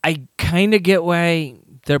kind of get why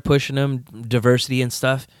they're pushing him, diversity and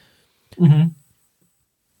stuff.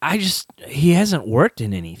 He hasn't worked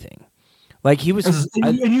in anything. Like he was.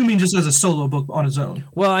 And you mean just as a solo book on his own?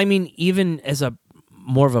 Well, I mean even as a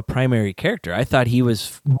more of a primary character. I thought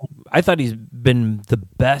he's been the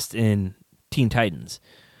best in Teen Titans.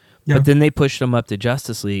 Yeah. But then they pushed him up to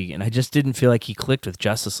Justice League, and I just didn't feel like he clicked with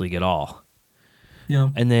Justice League at all. Yeah.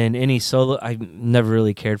 And then any solo, I never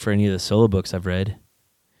really cared for any of the solo books I've read.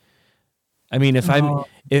 I mean,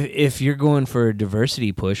 if you're going for a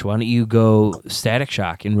diversity push, why don't you go Static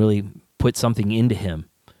Shock and really put something into him?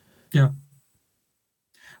 Yeah.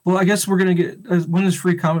 Well, I guess we're gonna get when is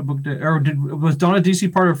Free Comic Book Day, or was Dawn of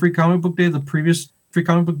DC part of Free Comic Book Day? The previous Free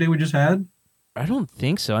Comic Book Day we just had. I don't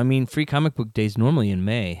think so. I mean, Free Comic Book Day is normally in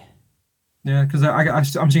May. Yeah, because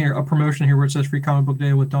I'm seeing a promotion here where it says Free Comic Book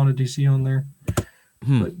Day with Dawn of DC on there.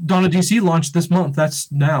 But Dawn of DC launched this month.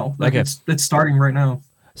 That's now. Like it's starting right now.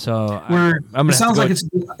 So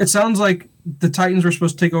it sounds like the Titans were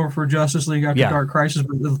supposed to take over for Justice League after Dark Crisis,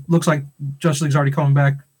 but it looks like Justice League's already coming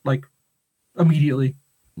back like immediately.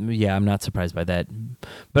 Yeah, I'm not surprised by that.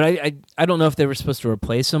 But I don't know if they were supposed to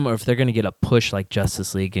replace them or if they're going to get a push like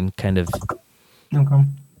Justice League and kind of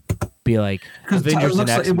be like Avengers and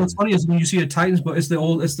X-Men. What's funny is when you see a Titans book, it's the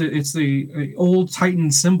old Titan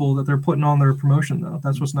symbol that they're putting on their promotion though.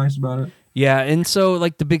 That's what's nice about it. Yeah, and so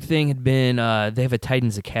like the big thing had been they have a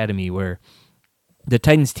Titans Academy where the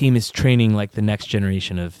Titans team is training like the next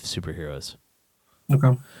generation of superheroes.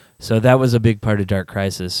 Okay. So that was a big part of Dark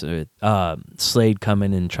Crisis. Slade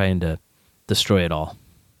coming and trying to destroy it all.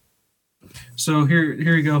 So here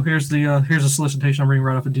you go. Here's a solicitation I'm reading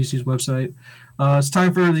right off of DC's website. It's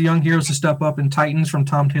time for the young heroes to step up in Titans from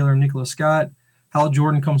Tom Taylor and Nicholas Scott. Hal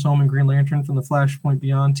Jordan comes home in Green Lantern from the Flashpoint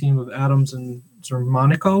Beyond team of Adams and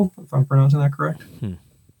Zermanico, if I'm pronouncing that correct.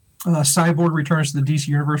 Cyborg returns to the DC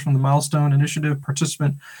Universe from the Milestone Initiative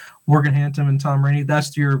participant Morgan Hampton and Tom Rainey.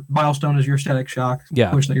 That's your Milestone is your Static Shock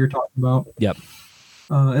push that you're talking about. Yep.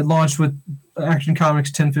 It launched with Action Comics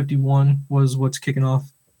 1051 was what's kicking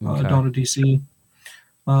off Dawn of DC.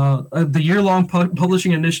 The year-long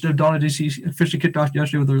publishing initiative Dawn of DC officially kicked off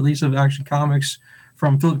yesterday with the release of Action Comics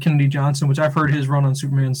from Philip Kennedy Johnson, which I've heard his run on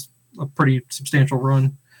Superman's a pretty substantial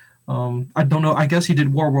run. I don't know. I guess he did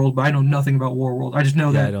Warworld, but I know nothing about Warworld. I just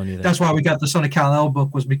know that that's why we got the Son of Kal-El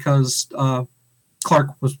book was because Clark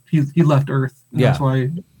he left Earth. And that's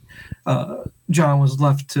why John was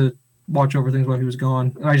left to watch over things while he was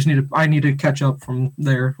gone. And I need to catch up from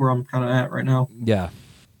there where I'm kind of at right now. Yeah.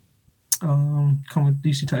 Come with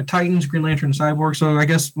DC Titans, Green Lantern, Cyborg. So I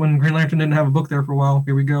guess when Green Lantern didn't have a book there for a while,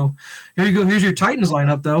 here we go. Here's your Titans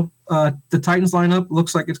lineup, though. The Titans lineup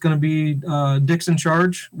looks like it's going to be Dick's in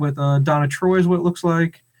charge with Donna Troy is what it looks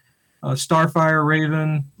like. Starfire,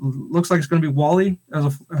 Raven. Looks like it's going to be Wally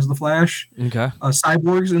as the Flash. Okay.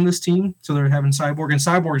 Cyborg's in this team, so they're having Cyborg, and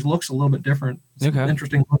Cyborg's looks a little bit different. It's an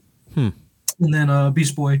interesting look. And then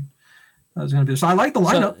Beast Boy is going to be. So I like the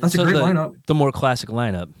lineup. That's a great lineup. The more classic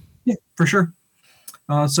lineup. Yeah, for sure.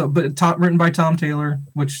 Written by Tom Taylor,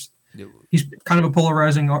 which he's kind of a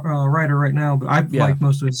polarizing writer right now, but I like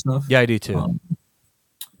most of his stuff. Yeah, I do too.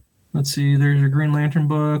 Let's see. There's a Green Lantern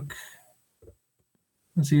book.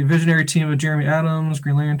 Let's see. Visionary Team of Jeremy Adams,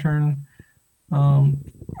 Green Lantern.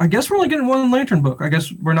 I guess we're only getting one Lantern book. I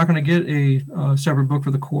guess we're not going to get a separate book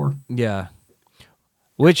for the Corps. Yeah.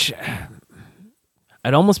 Which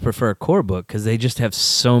I'd almost prefer a Corps book because they just have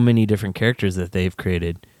so many different characters that they've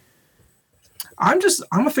created. I'm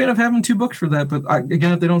a fan of having two books for that, but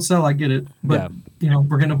again, if they don't sell, I get it. But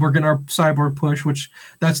we're gonna our Cyborg push, which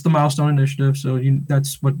that's the Milestone Initiative. So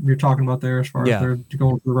that's what you're talking about there, as far as they're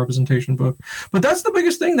going for the representation book. But that's the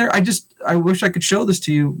biggest thing there. I wish I could show this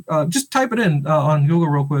to you. Just type it in on Google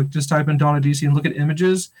real quick. Just type in Dawn of DC and look at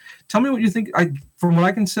images. Tell me what you think. From what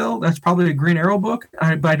I can tell, that's probably a Green Arrow book.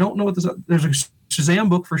 But I don't know what this. There's a Shazam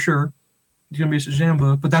book for sure. It's gonna be a Shazam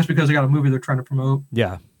book, but that's because they got a movie they're trying to promote.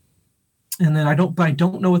 Yeah. And then I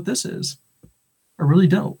don't know what this is. I really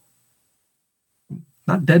don't.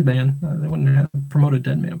 Not Deadman. They wouldn't have promoted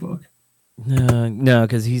Deadman book. No,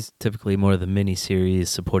 because he's typically more of the miniseries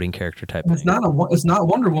supporting character type. It's not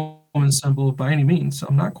Wonder Woman symbol by any means. So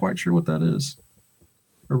I'm not quite sure what that is.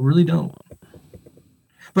 I really don't.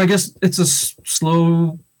 But I guess it's a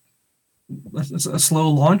slow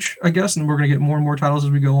launch, I guess, and we're gonna get more and more titles as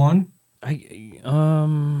we go on.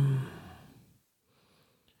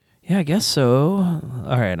 Yeah, I guess so.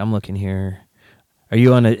 All right, I'm looking here. Are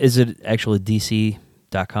you on is it actually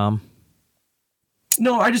DC.com?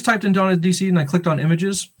 No, I just typed in Dawn of DC and I clicked on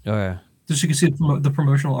images. Oh, yeah. Just so you can see the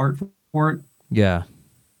promotional art for it. Yeah.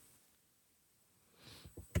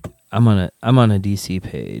 I'm on a DC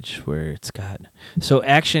page where it's got... So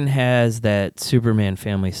Action has that Superman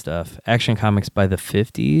family stuff. Action Comics by the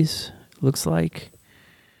 50s, looks like.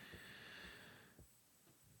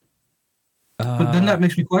 But then that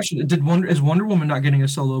makes me question: is Wonder Woman not getting a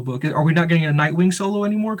solo book? Are we not getting a Nightwing solo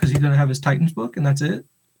anymore because he's going to have his Titans book and that's it?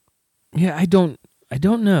 Yeah, I don't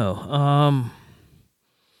know.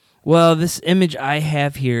 Well, this image I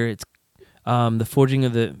have here, it's the Forging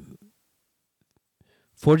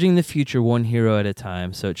the Future, one hero at a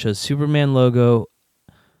time. So it shows Superman logo,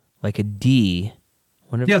 like a D.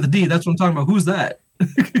 The D. That's what I'm talking about. Who's that?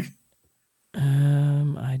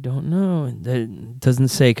 I don't know. It doesn't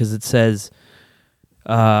say because it says.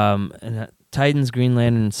 And Titans, Green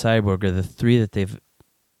Lantern, and Cyborg are the three that they've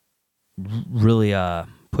really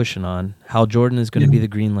pushing on. Hal Jordan is going to be the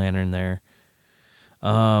Green Lantern there.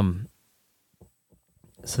 So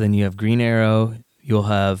then you have Green Arrow, you'll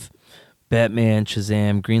have Batman,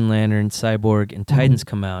 Shazam, Green Lantern, Cyborg, and Titans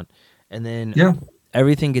come out. And then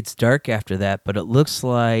everything gets dark after that, but it looks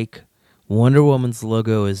like Wonder Woman's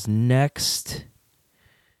logo is next,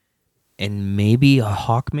 and maybe a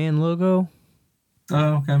Hawkman logo.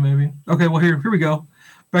 Oh, okay, maybe. Okay, well, here we go.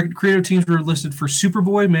 Back creative teams were listed for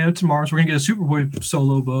Superboy, Man of Tomorrow. So we're going to get a Superboy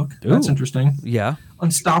solo book. Ooh, that's interesting. Yeah.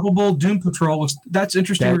 Unstoppable Doom Patrol. That's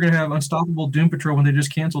interesting. We're going to have Unstoppable Doom Patrol when they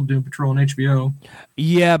just canceled Doom Patrol on HBO.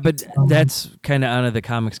 Yeah, but that's kind of out of the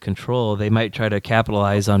comics' control. They might try to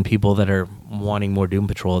capitalize on people that are wanting more Doom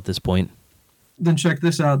Patrol at this point. Then check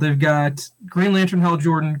this out. They've got Green Lantern Hal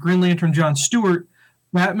Jordan, Green Lantern John Stewart,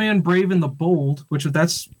 Batman Brave and the Bold, which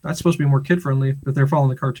that's supposed to be more kid-friendly if they're following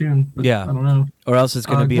the cartoon. But I don't know. Or else it's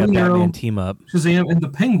going to be a Batman team-up. Shazam and the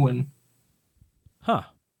Penguin. Huh.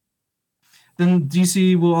 Then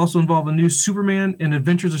DC will also involve a new Superman and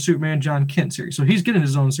Adventures of Superman John Kent series. So he's getting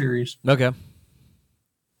his own series. Okay.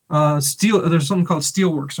 There's something called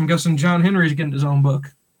Steelworks. I'm guessing John Henry's getting his own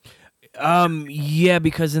book. Yeah,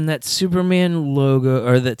 because in that Superman logo,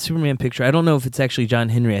 or that Superman picture, I don't know if it's actually John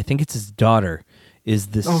Henry. I think it's his daughter. Is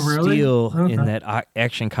the Steel in that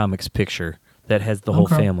Action Comics picture that has the whole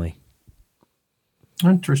family.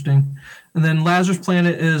 Interesting. And then Lazarus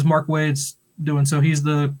Planet is Mark Waid's doing, so he's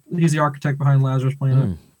the architect behind Lazarus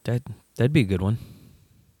Planet. That'd be a good one.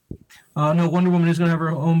 No, Wonder Woman is going to have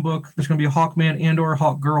her own book. There's going to be a Hawkman and or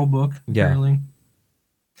Hawkgirl book, apparently.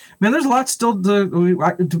 Man, there's a lot still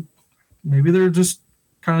to maybe they're just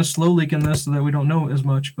kind of slow leaking this so that we don't know as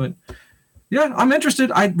much, but yeah, I'm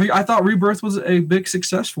interested. I thought Rebirth was a big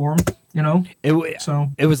success for him,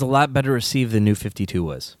 It was a lot better received than New 52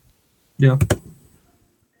 was. Yeah.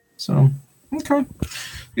 So, okay.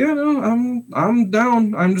 Yeah, no, I'm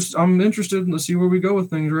down. I'm interested. Let's see where we go with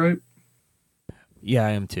things, right? Yeah, I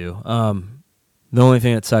am too. The only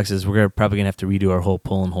thing that sucks is we're probably going to have to redo our whole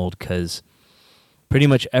pull and hold because pretty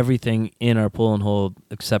much everything in our pull and hold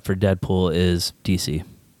except for Deadpool is DC.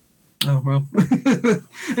 Oh well.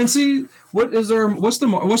 And see, what's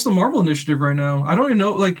the Marvel initiative right now? I don't even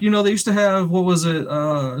know. Like, they used to have, what was it?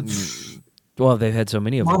 Well, they've had so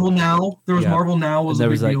many of Marvel them. Now. There was Marvel Now was and there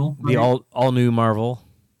a big was like deal. the Right? all new Marvel.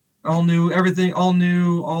 All new everything. All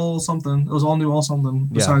new. All something. It was all new. All something.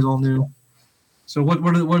 Besides all new. So what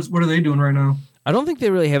are they doing right now? I don't think they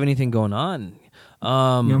really have anything going on.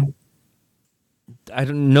 Yeah. I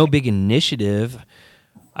don't no big initiative.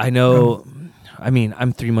 I know. I mean,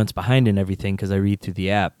 I'm 3 months behind in everything because I read through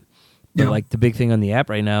the app. But like the big thing on the app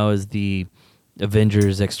right now is the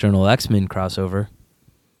Avengers External X-Men crossover.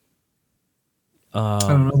 I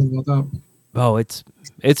don't know about that. Oh, it's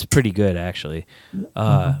pretty good actually.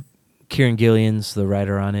 Kieran Gillian's the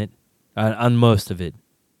writer on it, on most of it.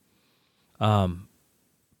 But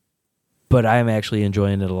I'm actually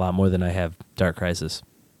enjoying it a lot more than I have Dark Crisis.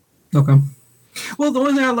 Okay. Well, the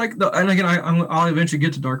only thing I like, and again, I'll eventually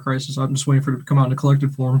get to Dark Crisis. I'm just waiting for it to come out in a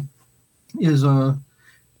collected form. Is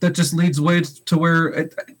that just leads way to where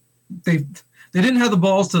they didn't have the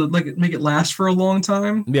balls to make it last for a long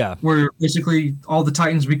time. Yeah. Where basically all the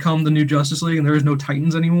Titans become the new Justice League, and there is no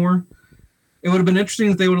Titans anymore. It would have been interesting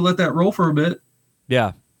if they would have let that roll for a bit.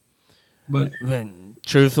 Yeah. But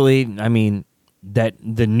truthfully, I mean, that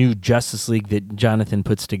the new Justice League that Jonathan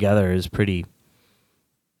puts together is pretty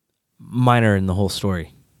minor in the whole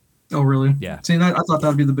story. Oh, really? Yeah. See, I thought that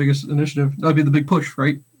would be the biggest initiative. That would be the big push,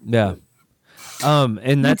 right? Yeah.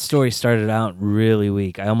 And that story started out really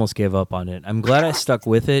weak. I almost gave up on it. I'm glad I stuck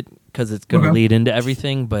with it because it's going to lead into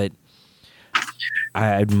everything, but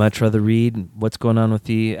I'd much rather read what's going on with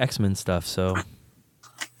the X-Men stuff. So,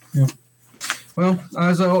 yeah. Well,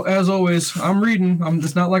 as always, I'm reading.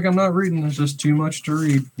 It's not like I'm not reading. There's just too much to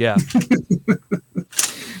read. Yeah.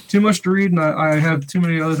 Too much to read, and I have too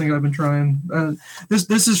many other things I've been trying.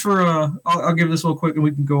 This is for I'll give this real quick, and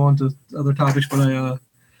we can go on to other topics. But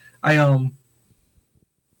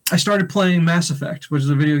I started playing Mass Effect, which is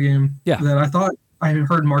a video game that I thought I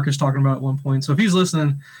heard Marcus talking about at one point. So if he's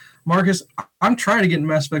listening, Marcus, I'm trying to get in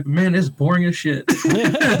Mass Effect, but man, it's boring as shit.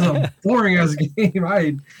 It's a boring ass game.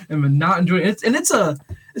 I am not enjoying it. And it's going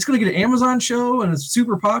to get an Amazon show, and it's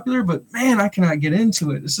super popular, but man, I cannot get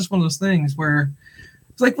into it. It's just one of those things where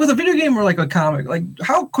it's like with a video game or like a comic, like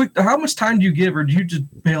how much time do you give, or do you just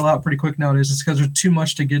bail out pretty quick nowadays? It's because there's too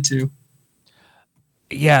much to get to.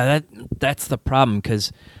 Yeah, that's the problem,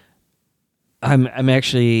 because I'm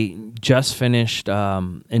actually just finished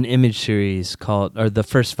an image series or the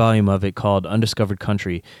first volume of it, called Undiscovered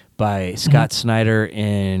Country by Scott Snyder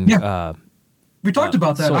and we talked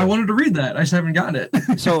about that. Soul. I wanted to read that. I just haven't gotten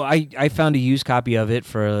it. So I found a used copy of it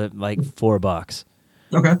for like $4.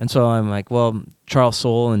 Okay. And so I'm like, well, Charles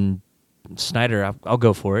Soule and Snyder, I'll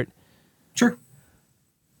go for it. Sure.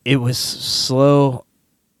 It was slow.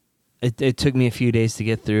 It took me a few days to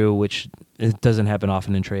get through, which it doesn't happen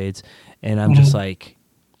often in trades. And I'm just like,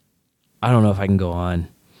 I don't know if I can go on.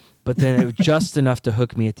 But then it was just enough to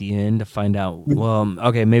hook me at the end to find out, well,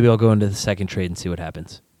 okay, maybe I'll go into the second trade and see what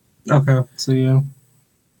happens. Okay. So, yeah.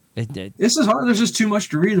 This is hard. There's just too much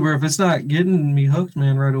to read, where if it's not getting me hooked,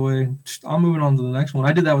 man, right away, I'm moving on to the next one.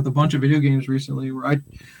 I did that with a bunch of video games recently, where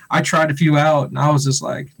I tried a few out, and I was just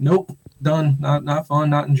like, nope, done. Not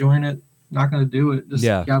fun, not enjoying it, not going to do it. Just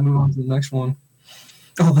gotta move on to the next one.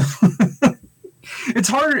 It's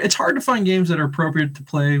hard to find games that are appropriate to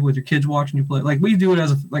play with your kids watching you play. Like, we do it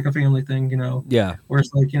as a family thing, Yeah. Where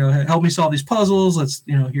it's like, help me solve these puzzles. Let's,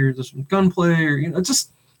 here's some gunplay, or,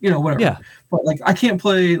 just, whatever. Yeah. But like, I can't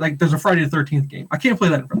play, like, there's a Friday the 13th game. I can't play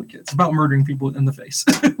that in front of the kids. It's about murdering people in the face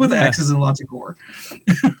with axes and lots of gore.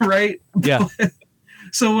 Right? Yeah.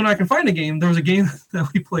 So when I can find a game, there was a game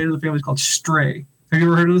that we played with the family called Stray. Have you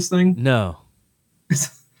ever heard of this thing? No.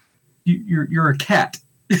 You're a cat.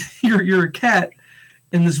 You're a cat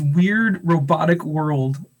in this weird robotic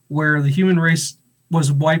world where the human race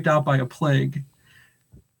was wiped out by a plague.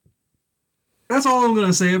 That's all I'm going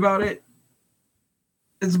to say about it.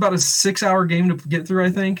 It's about a 6-hour game to get through,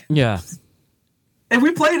 I think. Yeah. And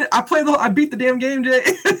we played it. I beat the damn game, Jay.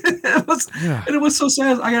 And it was so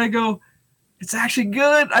sad. I got to go, it's actually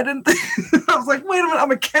good. I didn't think, I was like, wait a minute,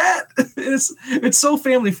 I'm a cat. It's so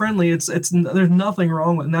family friendly. There's nothing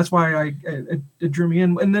wrong with it. And that's why it drew me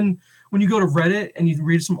in. And then when you go to Reddit and you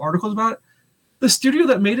read some articles about it, the studio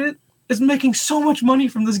that made it is making so much money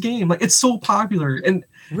from this game. Like, it's so popular. And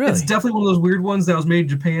it's definitely one of those weird ones that was made in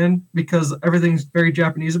Japan because everything's very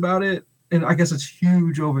Japanese about it. And I guess it's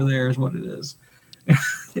huge over there is what it is.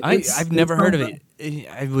 I've never heard of it.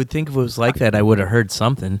 I would think if it was like that, I would have heard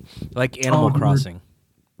something like Animal Crossing.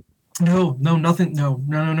 No, nothing. No,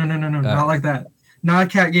 not like that. Not a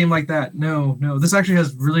cat game like that. No. This actually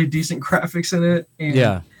has really decent graphics in it.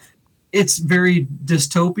 And it's very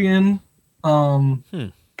dystopian.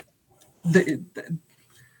 I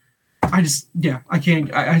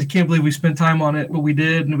can't believe we spent time on it, but we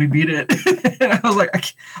did, and we beat it. And I was like,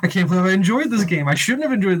 I can't believe I enjoyed this game. I shouldn't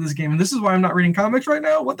have enjoyed this game, and this is why I'm not reading comics right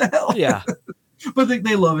now. What the hell? Yeah. But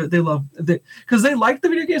they love it. They love it because they like the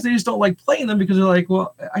video games. They just don't like playing them because they're like,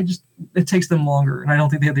 well, it takes them longer, and I don't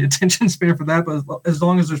think they have the attention span for that. But as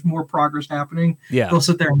long as there's more progress happening, they'll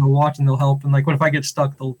sit there and they'll watch and they'll help. And like, if I get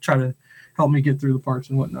stuck, they'll try to help me get through the parts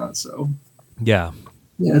and whatnot. So yeah,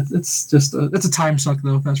 it's just it's a time suck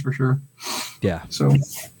though, that's for sure. Yeah. So,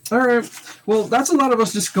 all right. Well, that's a lot of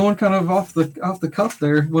us just going kind of off the cuff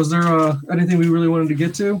there. Was there anything we really wanted to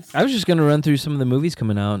get to? I was just going to run through some of the movies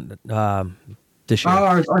coming out this year.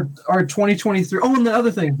 Our 2023. Oh, and the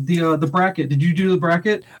other thing, the bracket. Did you do the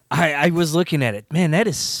bracket? I was looking at it. Man, that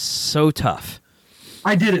is so tough.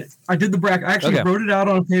 I did it. I did the bracket. I actually wrote it out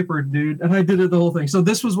on paper, dude, and I did it the whole thing. So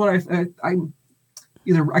this was what I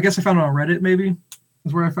guess I found it on Reddit. Maybe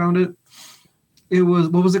is where I found it. It was,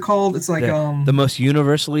 what was it called? It's like the most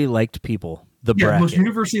universally liked people. The bracket. Most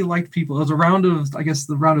universally liked people. It was a round of, I guess,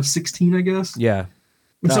 the round of 16. I guess. Yeah.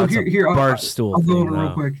 And so here I'll go over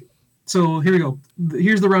real quick. So here we go.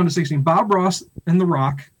 Here's the round of 16. Bob Ross and The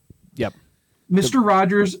Rock. Yep. Mr.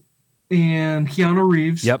 Rogers and Keanu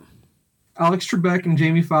Reeves. Yep. Alex Trebek and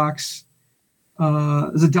Jamie Foxx.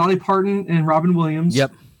 Is it Dolly Parton and Robin Williams?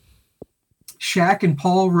 Yep. Shaq and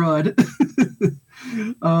Paul Rudd.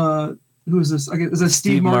 Who is this? Is that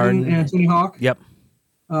Steve Martin and Tony Hawk? Yep.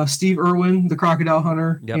 Steve Irwin, the Crocodile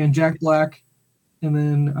Hunter, and Jack Black. And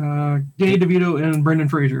then Danny DeVito and Brendan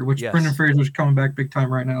Fraser, which Brendan Fraser is coming back big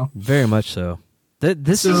time right now. Very much so.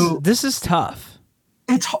 This is tough.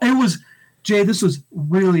 This was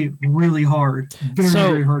really, really hard.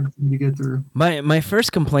 Very hard for me to get through. My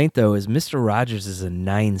first complaint, though, is Mr. Rogers is a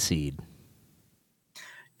 9 seed.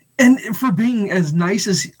 And for being as nice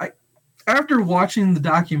as... After watching the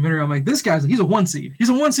documentary, I'm like, he's a 1 seed. He's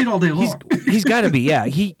a 1 seed all day long. He's got to be, yeah.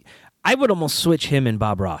 I would almost switch him and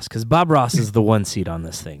Bob Ross, because Bob Ross is the 1 seed on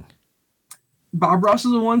this thing. Bob Ross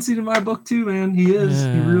is a 1 seed in my book, too, man. He is.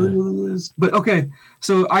 He really, really is. But, okay,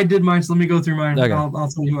 so I did mine, so let me go through mine. Okay. I'll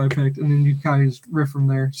tell you who I picked, and then you kind of just riff from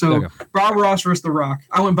there. So, Bob Ross versus The Rock.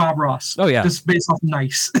 I went Bob Ross. Oh, yeah. Just based off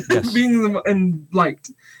nice. Yes. And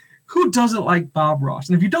liked. Who doesn't like Bob Ross?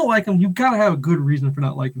 And if you don't like him, you've got to have a good reason for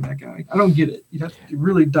not liking that guy. I don't get it. You have to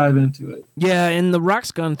really dive into it. Yeah, and The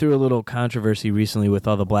Rock's gone through a little controversy recently with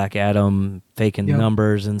all the Black Adam faking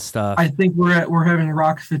numbers and stuff. I think we're having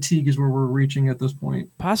Rock fatigue is where we're reaching at this point.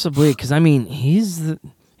 Possibly, because I mean he's the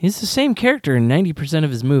same character in 90% of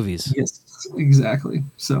his movies. Yes, exactly.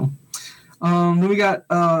 So, then we got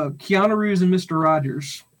Keanu Reeves and Mr.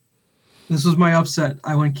 Rogers. This was my upset.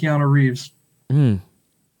 I went Keanu Reeves.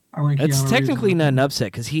 It's technically not an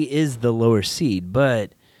upset because he is the lower seed,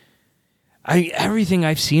 but everything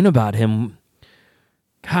I've seen about him,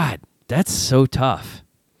 God, that's so tough.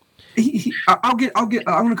 I'm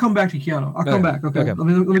gonna come back to Keanu. I'll come back. Okay. Let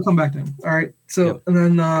me come back to him. All right. So and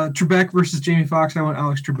then Trebek versus Jamie Foxx. I went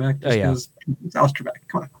Alex Trebek. It's Alex Trebek.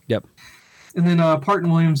 Come on. Yep. And then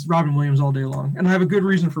Robin Williams all day long, and I have a good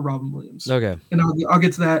reason for Robin Williams. Okay. And I'll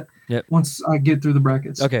get to that. Once I get through the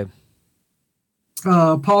brackets. Okay.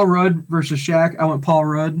 Paul Rudd versus Shaq. I went Paul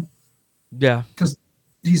Rudd. Yeah. Because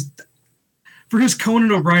for his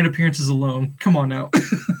Conan O'Brien appearances alone. Come on now.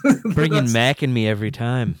 Bringing Mac and me every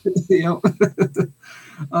time. Yep.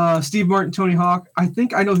 Steve Martin, Tony Hawk. I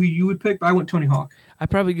think I know who you would pick, but I went Tony Hawk.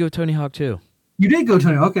 I'd probably go Tony Hawk too. You did go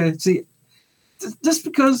Tony Hawk. Okay. See, just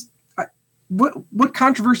because what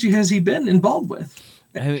controversy has he been involved with?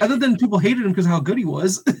 Other than people hated him because of how good he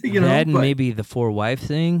was, That and maybe the 4-wife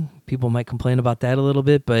thing. People might complain about that a little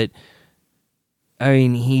bit, but I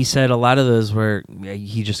mean, he said a lot of those were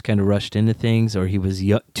he just kind of rushed into things, or he was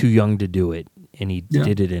too young to do it, and he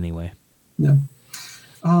did it anyway. Yeah.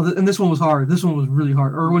 And this one was hard. This one was really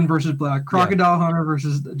hard. Irwin versus Black. Crocodile Hunter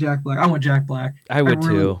versus Jack Black. I went Jack Black. I would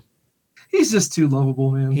too. He's just too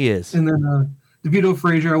lovable, man. He is. And then DeVito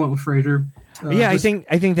Frazier. I went with Frazier. I think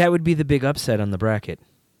that would be the big upset on the bracket.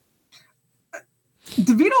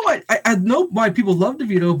 DeVito, I know why people love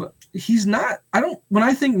DeVito, but he's not. When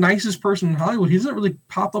I think nicest person in Hollywood, he doesn't really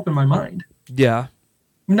pop up in my mind. Yeah,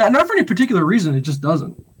 not for any particular reason. It just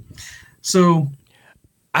doesn't. So,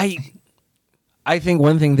 I think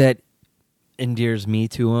one thing that endears me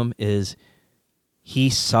to him is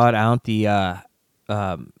he sought out the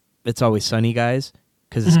It's Always Sunny guys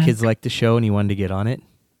because his kids liked the show and he wanted to get on it.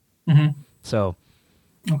 Mm-hmm. So,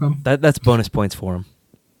 that's bonus points for him.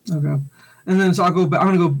 Okay, and then so I'll go back. I'm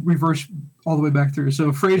going to go reverse all the way back through.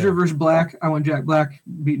 So Frazier versus Black, I went Jack Black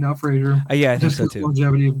beating out Frazier. Yeah, I think so too.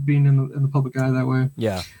 Longevity of being in the public eye that way.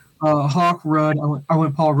 Yeah. Hawk Rudd, I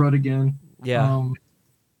went Paul Rudd again. Yeah.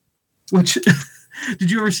 Which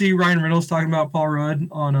did you ever see Ryan Reynolds talking about Paul Rudd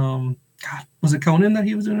on God, was it Conan that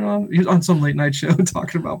he was doing it on? He was on some late night show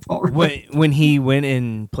talking about Paul Rudd. When he went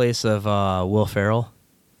in place of Will Ferrell?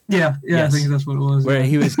 Yeah, yes. I think that's what it was. Where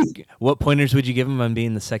he was, what pointers would you give him on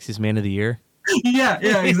being the sexiest man of the year? Yeah,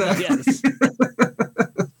 exactly. Yes.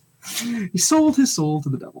 He sold his soul to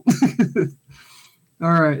the devil.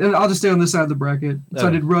 All right, and I'll just stay on this side of the bracket. So I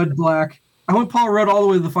did Rudd, Black. I went Paul Rudd all the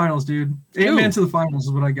way to the finals, dude. Ant-Man to the finals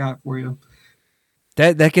is what I got for you.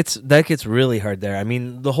 That gets really hard there. I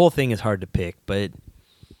mean, the whole thing is hard to pick, but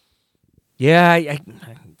yeah, I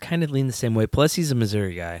kind of lean the same way. Plus, he's a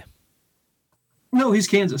Missouri guy. No, he's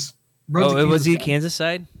Kansas. Was he Kansas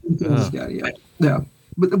side? Kansas guy, yeah.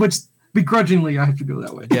 But begrudgingly, I have to go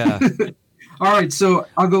that way. Yeah. All right, so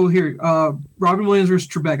I'll go here. Robin Williams versus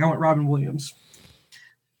Trebek. I went Robin Williams.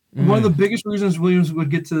 One of the biggest reasons Williams would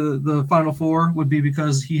get to the Final Four would be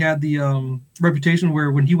because he had the reputation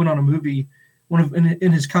where when he went on a movie,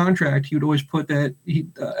 in his contract, he would always put that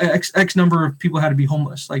X number of people had to be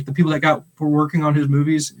homeless. Like the people that were working on his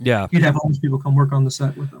movies, he'd have homeless people come work on the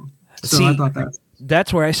set with him. So I thought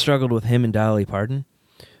that's where I struggled with him and Dolly Parton,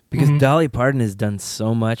 because Dolly Parton has done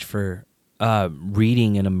so much for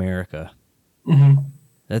reading in America. Mm-hmm.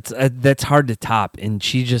 That's hard to top, and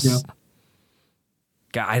she just,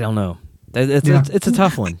 I don't know. It's a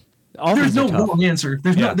tough one. There's no wrong answer.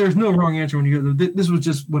 There's no wrong answer when you go. This was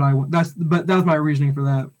just what I want. That was my reasoning for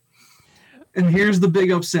that. And here's the big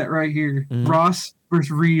upset right here: Ross versus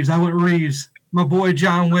Reeves. I went Reeves. My boy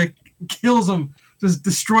John Wick kills him. Just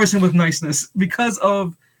destroys him with niceness because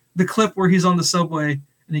of the clip where he's on the subway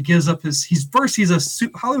and he gives up his. He's a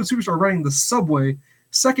Hollywood superstar riding the subway.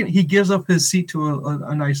 Second, he gives up his seat to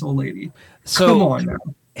a nice old lady. So, come on now.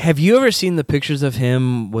 Have you ever seen the pictures of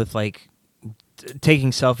him with like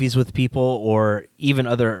taking selfies with people or even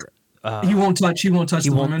other? He won't touch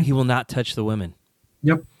the women. He will not touch the women.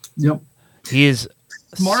 Yep. He is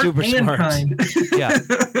smart super and smart. Kind. Yeah.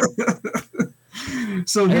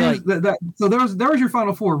 So here's So there was your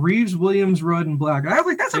Final Four: Reeves, Williams, Rudd, and Black. I was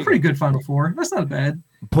like, that's a pretty good Final Four. That's not bad.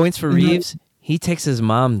 Points for Reeves. He takes his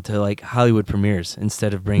mom to like Hollywood premieres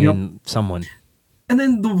instead of bringing someone. And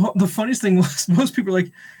then the funniest thing was most people are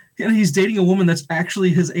like, and he's dating a woman that's actually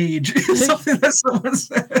his age. Something that someone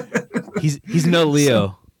said. He's no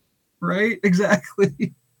Leo. Right?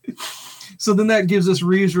 Exactly. So then that gives us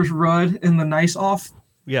Reeves versus Rudd in the nice off.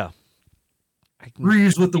 Yeah.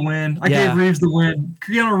 Reeves with the win. I gave Reeves the win.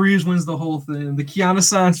 Keanu Reeves wins the whole thing. The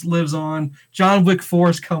Keanu-sance lives on. John Wick 4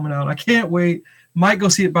 is coming out. I can't wait. Might go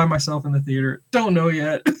see it by myself in the theater. Don't know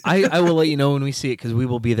yet. I will let you know when we see it because we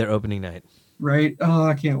will be there opening night. Right? Oh,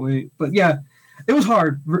 I can't wait. But yeah, it was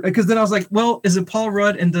hard because then I was like, well, is it Paul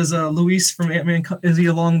Rudd and does Luis from Ant-Man, is he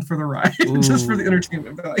along for the ride? Just for the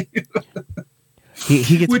entertainment value.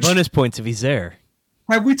 he gets bonus points if he's there.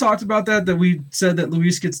 Have we talked about that we said that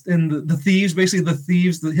Luis gets in the Thieves, basically the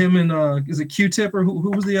Thieves, him and is it Q-Tip or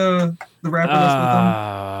who was the rapper that's with them?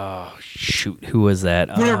 Oh, shoot. Who was that?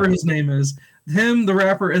 Whatever his name is. Him, the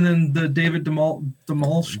rapper, and then the David Demolshin.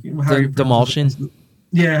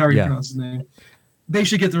 Yeah, how are you pronounce his name? They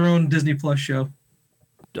should get their own Disney Plus show.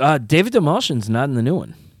 David Demolshin's not in the new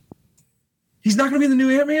one. He's not going to be in the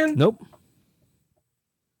new Ant-Man? Nope.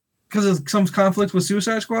 Because of some conflict with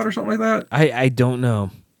Suicide Squad or something like that? I don't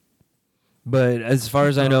know. But as far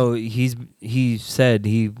as I know, he said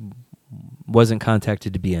he wasn't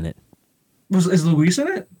contacted to be in it. Is Luis in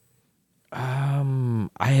it? I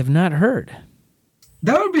have not heard.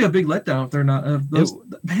 That would be a big letdown if they're not.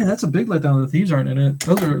 Man, that's a big letdown. The Thieves aren't in it.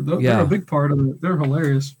 They're a big part of it. They're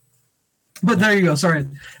hilarious. But there you go. Sorry,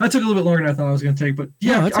 that took a little bit longer than I thought I was going to take. But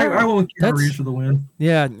yeah, I went with Keanu Reeves for the win.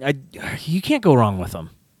 Yeah, you can't go wrong with them.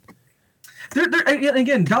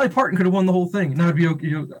 Again, Dolly Parton could have won the whole thing, and I'd be like,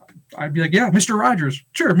 yeah, Mr. Rogers.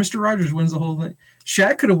 Sure, Mr. Rogers wins the whole thing.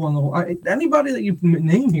 Shaq could have won the whole. Anybody that you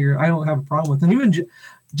name here, I don't have a problem with. And even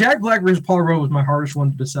Jack Black versus Paul Rudd was my hardest one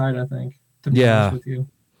to decide, I think. To be honest with you.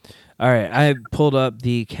 All right, I pulled up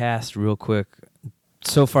the cast real quick.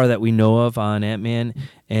 So far that we know of on Ant-Man,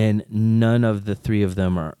 and none of the three of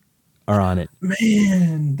them are on it.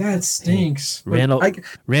 Man, that stinks.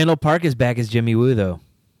 Randall Park is back as Jimmy Woo, though.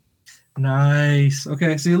 Nice.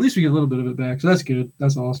 Okay, so at least we get a little bit of it back, so that's good.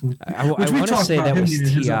 That's awesome. I want to say that was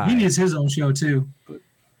T.I. He needs his own show, too. But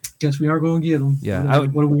guess we are going to get him. Yeah.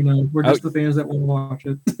 What do we know? We're just the fans that want to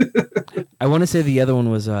watch it. I want to say the other one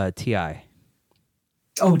was T.I.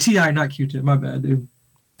 Oh, T.I., not Q-Tip. My bad, dude.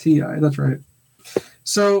 T.I., that's right.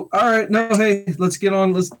 So, all right, no, hey, let's get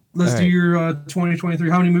on. Let's do your 2023.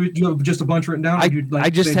 How many movies? Do you have just a bunch written down? I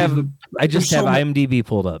just have IMDb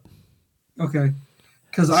pulled up. Okay,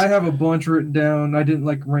 because I have a bunch written down. I didn't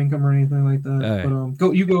rank them or anything like that. Right. But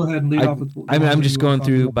go ahead and lead off with. I'm just going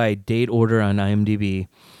through by date order on IMDb.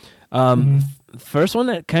 First one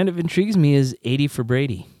that kind of intrigues me is 80 for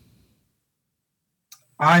Brady.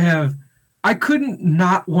 I couldn't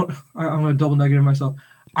not want. I'm going to double negative myself.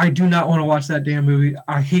 I do not want to watch that damn movie.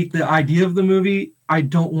 I hate the idea of the movie. I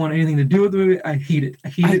don't want anything to do with the movie. I hate it. I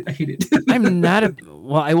hate it. I'm not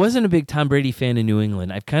I wasn't a big Tom Brady fan in New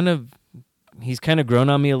England. He's kind of grown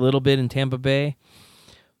on me a little bit in Tampa Bay.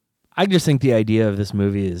 I just think the idea of this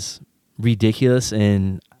movie is ridiculous,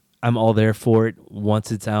 and I'm all there for it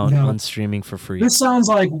once it's out on streaming for free. This sounds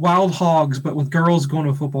like Wild Hogs, but with girls going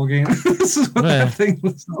to a football game. This is what that thing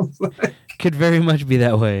sounds like. Could very much be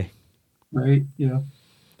that way. Right, yeah.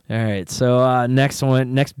 All right, so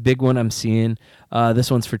next big one I'm seeing.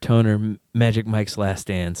 This one's for Toner, Magic Mike's Last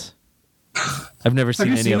Dance. I've never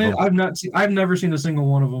seen any of them. I've never seen a single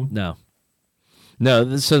one of them.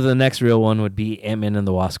 No. So the next real one would be Ant-Man and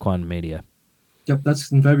the Wasp: Quantumania. Yep,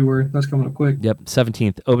 that's in February. That's coming up quick. Yep,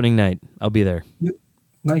 17th, opening night. I'll be there. Yep,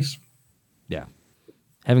 nice. Yeah,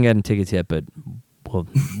 haven't gotten tickets yet, but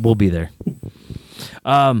we'll be there.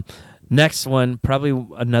 Next one, probably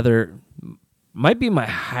another. Might be my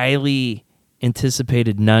highly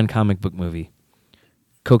anticipated non-comic book movie,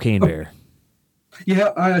 Cocaine Bear.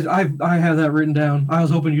 Yeah, I have that written down. I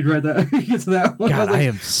was hoping you'd read that. Get to that one. God, I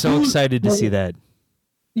am so excited to see that.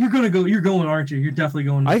 You're gonna go. You're going, aren't you? You're definitely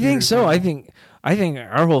going. I think so. I think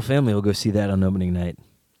our whole family will go see that on opening night.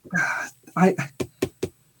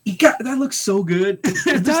 That looks so good.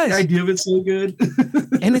 It does. The idea of it's so good,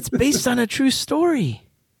 and it's based on a true story.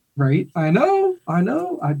 Right, I know.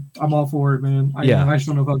 I'm all for it, man. I just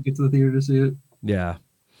don't know if I'll get to the theater to see it. Yeah,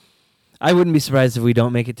 I wouldn't be surprised if we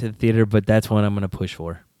don't make it to the theater, but that's one I'm going to push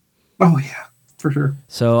for. Oh yeah, for sure.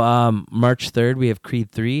 So March 3rd, we have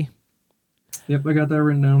Creed 3. Yep, I got that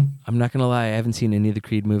written down. I'm not going to lie, I haven't seen any of the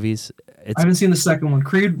Creed movies. I haven't seen the second one.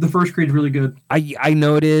 The first Creed's really good. I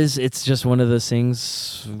know it is. It's just one of those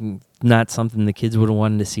things, not something the kids would have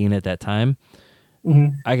wanted to see at that time.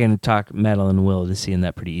 Mm-hmm. I can talk Madeline and Will to seeing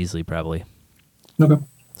that pretty easily, probably. Okay.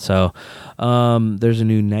 So, there's a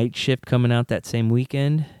new Night Shift coming out that same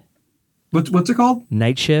weekend. What's it called?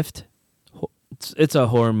 Night Shift. It's a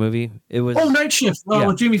horror movie. It was Night Shift.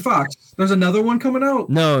 With Jamie Foxx. There's another one coming out.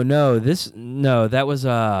 No. That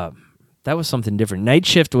was something different. Night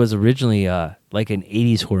Shift was originally like an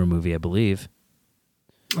 80s horror movie, I believe.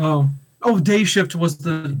 Oh, Day Shift was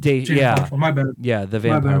the Day. Jamie Foxx one. My bad. Yeah, the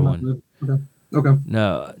vampire one. Okay.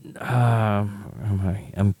 No,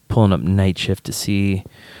 I'm pulling up Night Shift to see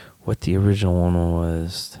what the original one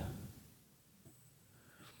was.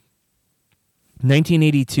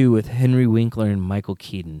 1982 with Henry Winkler and Michael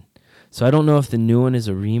Keaton. So I don't know if the new one is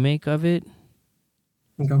a remake of it.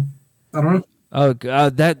 Okay. I don't know. Oh,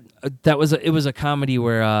 that was a comedy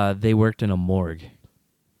where they worked in a morgue.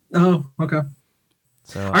 Oh, okay.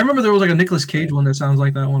 So I remember there was like a Nicolas Cage one that sounds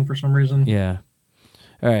like that one for some reason. Yeah.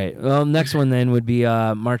 All right. Well, next one then would be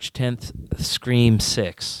March 10th, Scream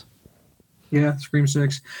 6. Yeah, Scream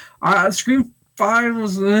 6. Scream 5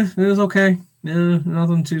 was okay. Yeah,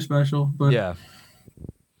 nothing too special, but yeah,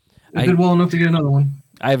 it did well enough to get another one.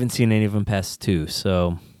 I haven't seen any of them past 2,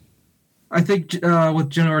 so I think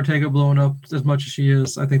with Jenna Ortega blowing up as much as she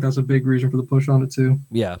is, I think that's a big reason for the push on it too.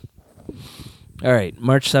 Yeah. All right,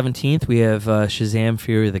 March 17th, we have Shazam: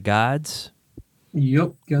 Fury of the Gods.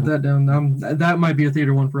 Yep, got that down. That might be a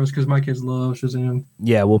theater one for us because my kids love Shazam.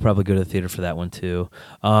 Yeah, we'll probably go to the theater for that one too.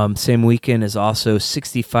 Same weekend is also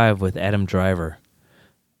 65 with Adam Driver.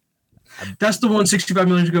 That's the one 65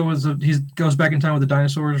 million ago he goes back in time with the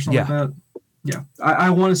dinosaurs or something like that. Yeah,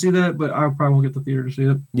 I want to see that, but I probably won't get the theater to see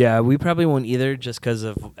it. Yeah, we probably won't either just because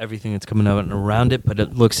of everything that's coming out and around it, but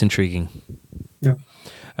it looks intriguing. Yeah.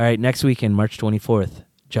 All right, next weekend, March 24th,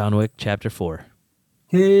 John Wick Chapter 4.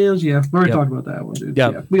 Hells yeah. We already talked about that one, dude.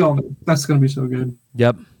 Yep. Yeah, we all know. That's going to be so good.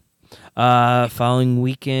 Yep. Following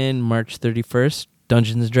weekend, March 31st,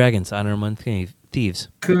 Dungeons & Dragons, Honor Among Thieves.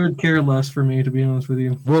 Could care less for me, to be honest with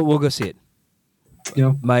you. We'll go see it.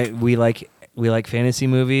 Yeah. We like fantasy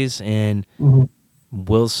movies, and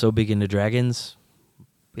Will's so big into dragons.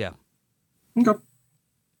 Yeah. Okay.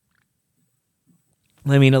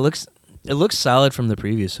 I mean, it looks solid from the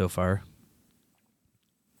previews so far.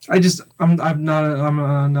 I'm not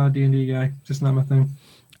a D&D guy. Just not my thing.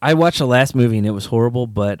 I watched the last movie and it was horrible,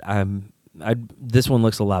 but this one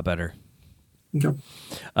looks a lot better. Okay.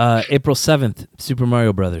 April 7th, Super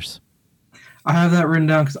Mario Brothers. I have that written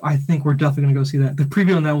down because I think we're definitely going to go see that. The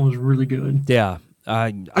preview on that one was really good. Yeah.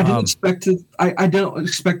 I didn't expect to. I didn't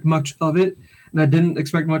expect much of it, and I didn't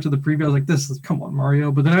expect much of the preview. I was like, "This is come on,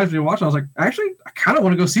 Mario." But then after you watch it, I was like, "Actually, I kind of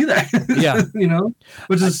want to go see that." Yeah,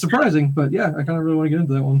 which is surprising, but yeah, I kind of really want to get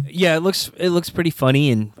into that one. Yeah, it looks pretty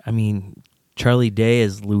funny, and I mean, Charlie Day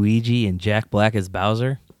as Luigi and Jack Black as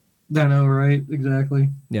Bowser. I know, right? Exactly.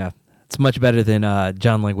 Yeah, it's much better than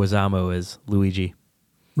John Leguizamo as Luigi.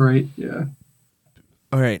 Right. Yeah.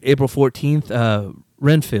 All right, April 14th,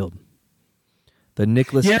 Renfield. The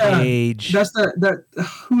Nicolas Cage. That's that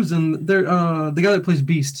who's in there? The guy that plays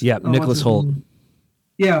Beast. Yeah, Nicholas Hoult.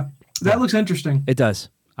 Yeah, that looks interesting. It does.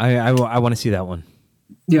 I want to see that one.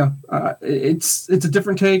 Yeah, it's a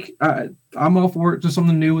different take. I'm all for it. Just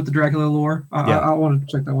something new with the Dracula lore. I want to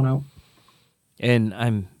check that one out. And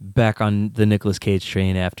I'm back on the Nicolas Cage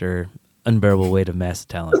train after Unbearable Weight of Massive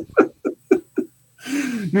Talent. I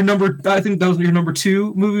think that was your number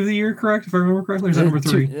 2 movie of the year, correct? If I remember correctly, or is that number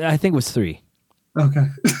 3? I think it was 3. Okay.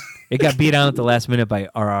 It got beat out at the last minute by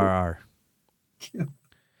RRR. Yeah.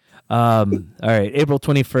 All right, April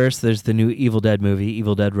 21st. There's the new Evil Dead movie,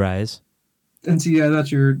 Evil Dead Rise. And see, yeah,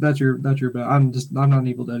 that's your bet. I'm not an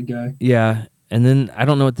Evil Dead guy. Yeah, and then I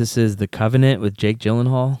don't know what this is. The Covenant with Jake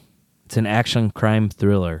Gyllenhaal. It's an action crime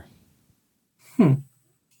thriller. I'm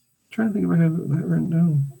trying to think if I have that written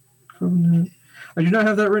down. Covenant. I do not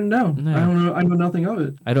have that written down. No. I don't know. I know nothing of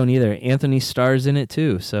it. I don't either. Anthony Starr's in it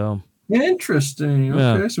too. So interesting.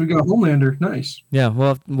 Okay, so we got Homelander. Nice. Yeah,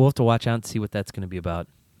 we'll have to watch out and see what that's going to be about.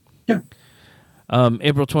 Yeah.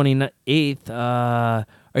 April 28th. Are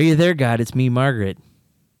you there, God? It's me, Margaret.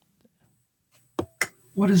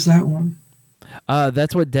 What is that one?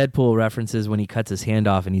 That's what Deadpool references when he cuts his hand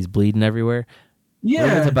off and he's bleeding everywhere.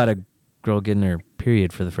 Yeah. It's about a girl getting her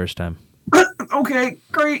period for the first time. Okay,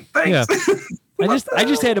 great. Thanks. Yeah. I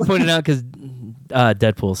just had to point it out because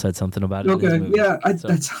Deadpool said something about it. Okay, yeah,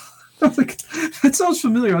 that sounds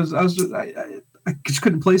familiar. I just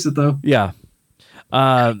couldn't place it though. Yeah.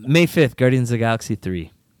 May 5th, Guardians of the Galaxy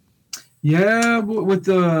 3. Yeah, with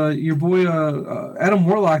your boy Adam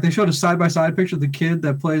Warlock. They showed a side-by-side picture of the kid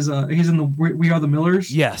that plays. He's in the We Are the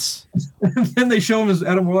Millers. Yes. And then they show him as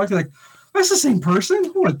Adam Warlock. They're like, that's the same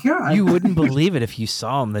person? Oh my god! You wouldn't believe it if you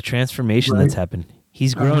saw him. The transformation that's happened.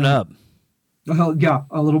 He's grown up. Yeah,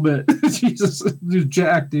 a little bit. Jesus, dude,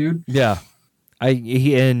 Jack, dude. Yeah,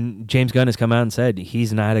 and James Gunn has come out and said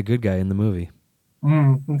he's not a good guy in the movie.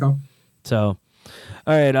 Okay. So,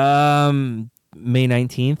 all right. May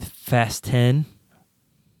 19th, Fast 10.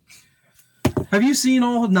 Have you seen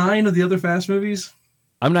all 9 of the other Fast movies?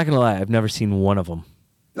 I'm not gonna lie. I've never seen one of them.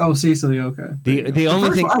 Oh, see, so okay. The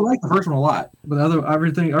only thing I like the first one a lot, but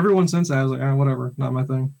everyone since that I was like, whatever, not my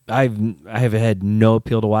thing. I have had no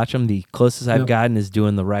appeal to watch them. The closest I've gotten is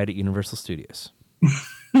doing the ride at Universal Studios.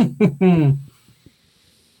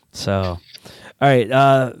 So, all right,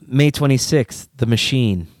 May 26th, The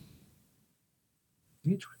Machine.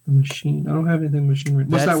 The Machine. I don't have anything Machine written.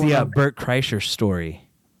 That's the Bert Kreischer story.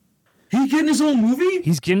 He's getting his own movie?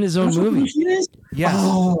 He's getting his own movie. Yeah.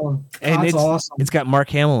 Oh, and that's awesome. It's got Mark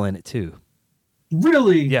Hamill in it too.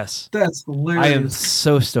 Really? Yes. That's hilarious. I am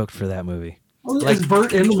so stoked for that movie. Is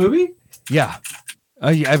Bert in the movie? Yeah.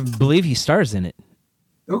 I believe he stars in it.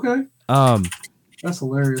 Okay. That's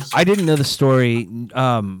hilarious. I didn't know the story.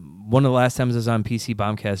 One of the last times I was on PC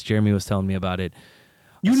Bombcast, Jeremy was telling me about it.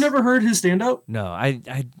 You never heard his stand-up? No, I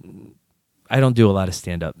don't do a lot of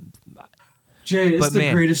stand-up. Jay, it's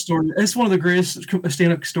the greatest story. It's one of the greatest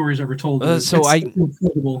stand-up stories ever told.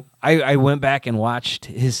 Incredible. I went back and watched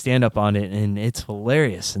his stand-up on it, and it's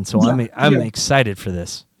hilarious. And so I'm excited for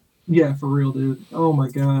this. Yeah, for real, dude. Oh my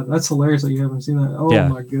god, that's hilarious that you haven't seen that. Oh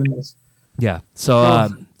my goodness. Yeah. So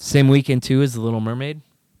same weekend too as The Little Mermaid.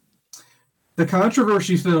 The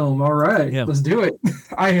controversy film. All right, let's do it.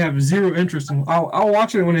 I have zero interest in. I'll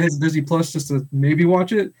watch it when it hits Disney Plus just to maybe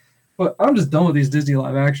watch it. But I'm just done with these Disney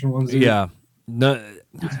live action ones. Dude. Yeah. No,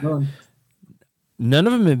 none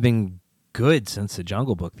of them have been good since The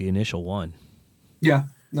Jungle Book, the initial one. Yeah,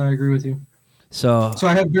 no, I agree with you. So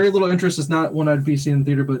I have very little interest. It's not one I'd be seeing in the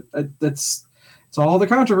theater, but it's all the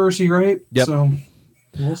controversy, right? Yep. So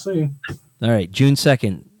we'll see. All right, June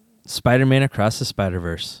 2nd, Spider-Man Across the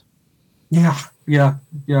Spider-Verse. Yeah.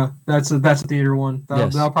 That's a theater one.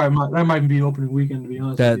 That might be opening weekend, to be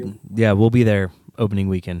honest with you. Yeah, we'll be there opening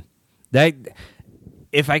weekend. That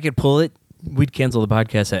if I could pull it, we'd cancel the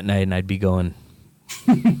podcast at night and I'd be going.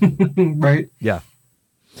 Right? Yeah.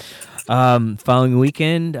 Following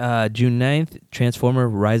weekend, June 9th, Transformer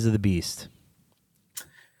Rise of the Beast.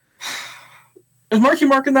 Is Marky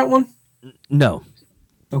Mark in that one? No.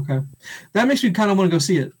 Okay. That makes me kind of want to go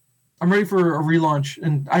see it. I'm ready for a relaunch,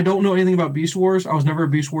 and I don't know anything about Beast Wars. I was never a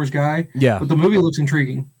Beast Wars guy. Yeah. But the movie looks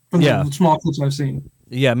intriguing from the small clips I've seen.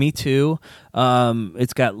 Yeah, me too.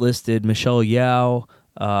 It's got listed Michelle Yeoh,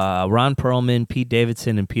 Ron Perlman, Pete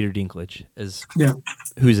Davidson, and Peter Dinklage as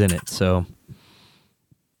who's in it. So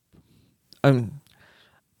I'm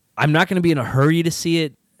not going to be in a hurry to see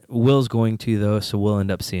it. Will's going to, though, so we'll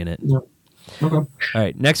end up seeing it. Yep. Okay. All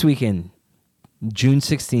right, next weekend, June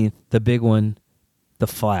 16th, the big one, The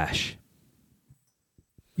Flash.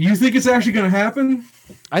 You think it's actually going to happen?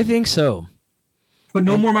 I think so. But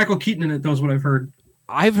no more Michael Keaton in it, though, is what I've heard.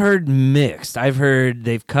 I've heard mixed. I've heard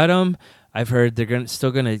they've cut him. I've heard they're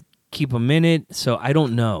still going to keep him in it, so I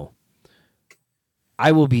don't know.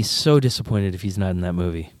 I will be so disappointed if he's not in that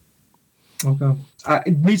movie. Okay.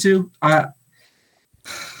 Me too.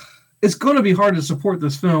 It's going to be hard to support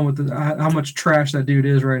this film with how much trash that dude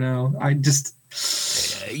is right now. Much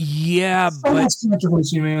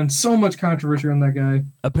controversy, man. So much controversy on that guy.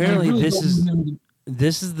 Apparently, this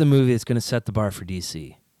is the movie that's going to set the bar for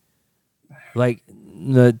DC. Like,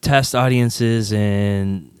 the test audiences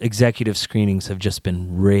and executive screenings have just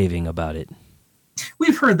been raving about it.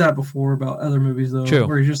 We've heard that before about other movies, though. True.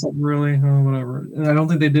 Where you're just like, really, whatever. And I don't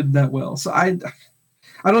think they did that well. So I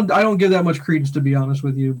don't give that much credence, to be honest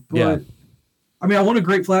with you. But I mean, I want a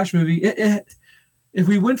great Flash movie. If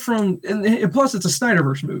we went from and plus it's a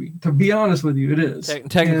Snyderverse movie. To be honest with you, it is.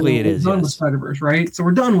 Technically, it is. We're done with Snyderverse, right? So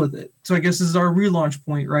we're done with it. So I guess this is our relaunch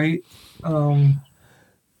point, right?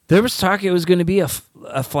 There was talk it was going to be a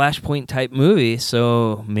Flashpoint type movie,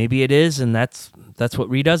 so maybe it is, and that's what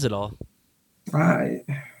redoes it all. Right.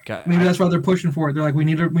 Maybe that's why they're pushing for it. They're like, we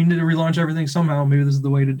need to relaunch everything somehow. Maybe this is the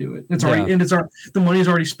way to do it. It's already and the money's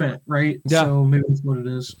already spent, right? Yeah. So maybe that's what it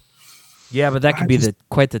is. Yeah, but that could be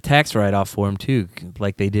quite the tax write-off for him too,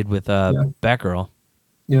 like they did with Batgirl.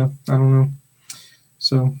 Yeah, I don't know.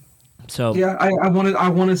 So yeah, I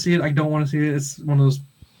want to see it. I don't want to see it. It's one of those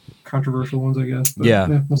controversial ones, I guess. But,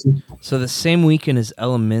 we'll see. So the same weekend as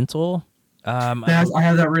Elemental. I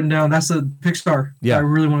have that written down. That's the Pixar. Yeah, I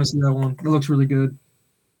really want to see that one. It looks really good.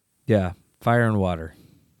 Yeah, Fire and Water.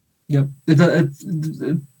 Yep.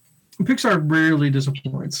 Pixar rarely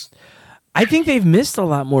disappoints. I think they've missed a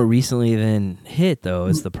lot more recently than Hit, though,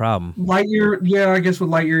 is the problem. Lightyear, yeah, I guess with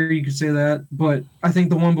Lightyear you could say that. But I think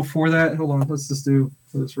the one before that, hold on, let's just do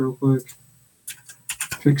this real quick.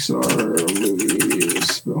 Pixar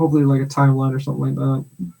movies. Hopefully like a timeline or something like that.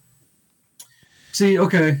 See,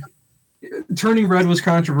 okay. Turning Red was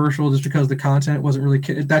controversial just because the content wasn't really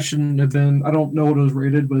that shouldn't have been. I don't know what it was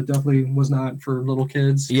rated, but it definitely was not for little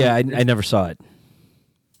kids. Yeah, I never saw it.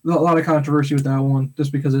 A lot of controversy with that one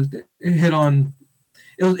just because it hit on.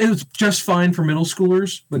 It was just fine for middle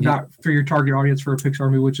schoolers, but not for your target audience for a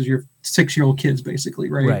Pixar movie, which is your 6-year-old kids, basically,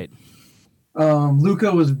 right? Right.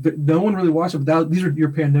 Luca was no one really watched it, but these are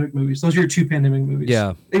your pandemic movies. Those are your 2 pandemic movies.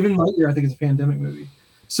 Yeah. Even Lightyear, I think, is a pandemic movie.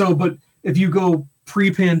 So, but if you go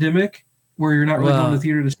pre-pandemic, where you're not really going to the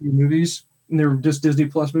theater to see movies, and they're just Disney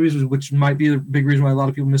Plus movies, which might be the big reason why a lot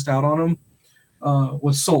of people missed out on them,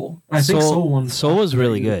 was Soul. And I think Soul was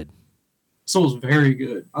really good. Soul was very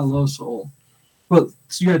good. I love Soul. But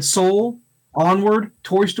so you had Soul, Onward,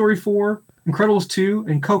 Toy Story 4, Incredibles 2,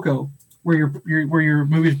 and Coco, where your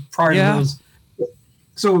movies prior to those.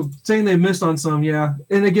 So saying they missed on some, yeah.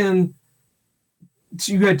 And again,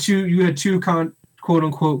 you had two quote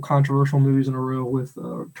unquote controversial movies in a row with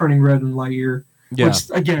Turning Red and Lightyear. Yeah. Which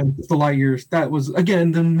again, the Lightyears, that was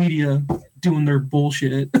again the media doing their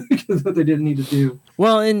bullshit that they didn't need to do.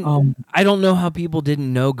 Well, and I don't know how people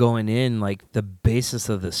didn't know going in like the basis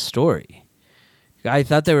of the story. I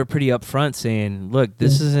thought they were pretty upfront saying, "Look,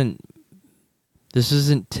 this isn't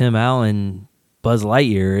Tim Allen, Buzz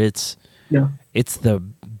Lightyear. It's the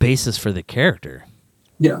basis for the character."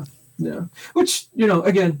 Yeah. Yeah, which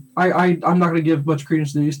again, I'm not going to give much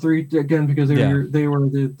credence to these 3 again because they were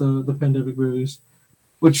the pandemic movies,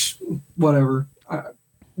 which whatever.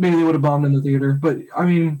 Maybe they would have bombed in the theater, but I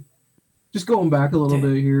mean, just going back a little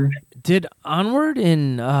bit here. Did Onward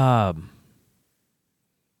and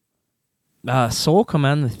Soul come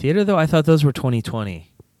out in the theater though? I thought those were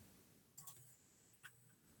 2020.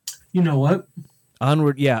 You know what?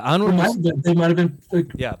 Onward. They might have been.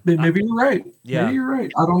 Maybe you're right. Yeah, maybe you're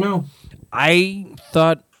right. I don't know. I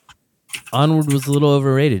thought Onward was a little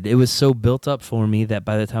overrated. It was so built up for me that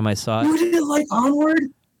by the time I saw it, you didn't like Onward?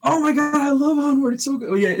 Oh my god, I love Onward. It's so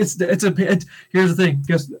good. Oh, yeah, here's the thing.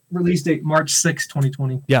 Guess release date March 6,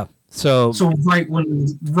 2020. Yeah. So right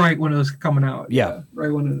when it was coming out. Yeah.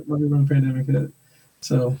 Right when the pandemic hit.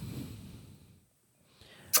 So.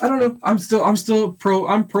 I don't know. I'm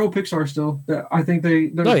pro Pixar still. I think they're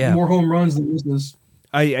more home runs than misses.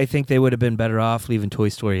 I think they would have been better off leaving Toy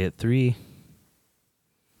Story at 3.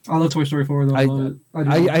 I love Toy Story 4, though. I love it.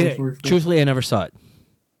 I truthfully, I never saw it.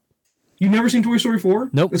 You've never seen Toy Story 4?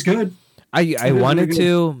 Nope. It's good. I wanted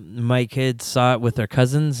to. My kids saw it with their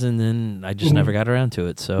cousins, and then I just never got around to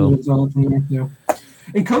it. So, yeah.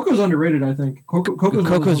 And Coco's underrated, I think.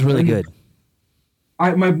 Coco's really good.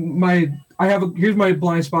 Here's my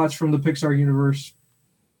blind spots from the Pixar universe.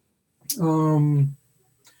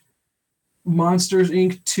 Monsters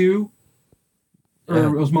Inc. 2. Or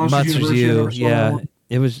it was Monsters U. Yeah,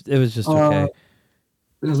 it was just okay.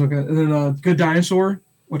 It was okay. And then Good Dinosaur,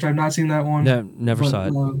 which I've not seen that one. No, never saw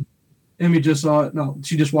it. Emmy just saw it. No,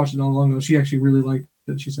 she just watched it not long ago. She actually really liked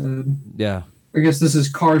it, she said. Yeah. I guess this is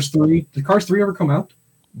Cars 3. Did Cars 3 ever come out?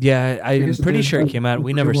 Yeah, I'm pretty sure it came out.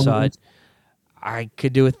 We never saw it. I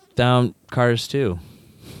could do without Cars 2.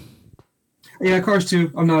 Yeah, Cars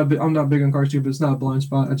 2. I'm not big on Cars 2, but it's not a blind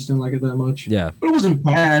spot. I just didn't like it that much. Yeah. But it wasn't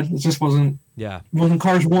bad. It just wasn't. Yeah. It wasn't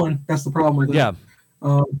Cars 1. That's the problem with it. Yeah.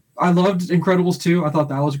 I loved Incredibles 2. I thought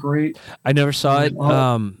that was great. I never saw it.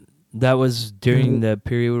 That was during the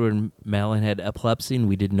period when Madeline had epilepsy and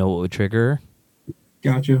we didn't know what would trigger her.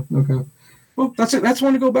 Gotcha. Okay. Well, that's it. That's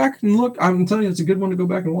one to go back and look. I'm telling you, it's a good one to go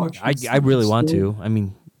back and watch. I really want to. I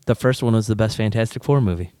mean, the first one was the best Fantastic Four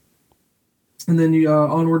movie. And then you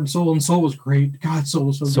Onward and Soul was great. God, Soul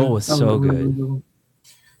was so good. Soul was so good. Really good.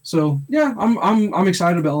 So yeah, I'm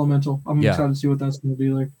excited about Elemental. I'm excited to see what that's going to be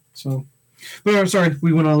like. So, but sorry,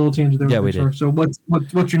 we went on a little tangent there. Yeah, we did. So what's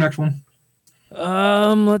your next one?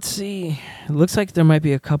 Let's see. It looks like there might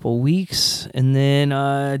be a couple weeks, and then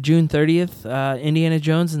June 30th, Indiana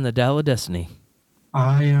Jones and the Dial of Destiny.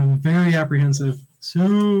 I am very apprehensive,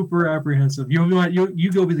 super apprehensive. You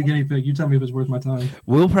go be the guinea pig. You tell me if it's worth my time.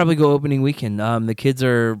 We'll probably go opening weekend. The kids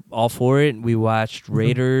are all for it. We watched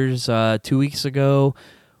Raiders 2 weeks ago.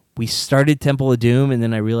 We started Temple of Doom, and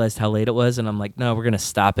then I realized how late it was, and I'm like, no, we're gonna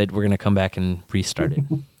stop it. We're gonna come back and restart it.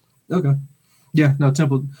 Okay. Yeah. No,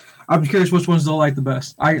 Temple. I'm curious which ones they'll like the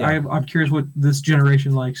best. I'm curious what this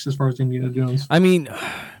generation likes as far as Indiana Jones. I mean,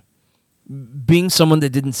 being someone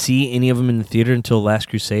that didn't see any of them in the theater until Last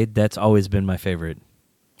Crusade, that's always been my favorite.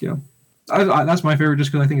 Yeah, that's my favorite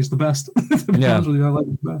just because I think it's the best. To be honest with you, I like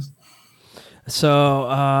it the best. So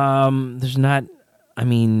there's not,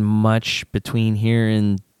 much between here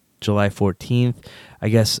and July 14th. I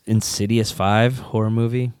guess Insidious 5 horror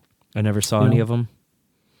movie. I never saw any of them.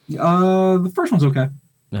 The first one's okay.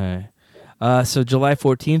 All right. So July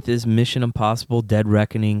 14th is Mission Impossible Dead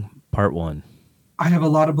Reckoning Part 1. I have a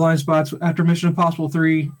lot of blind spots after Mission Impossible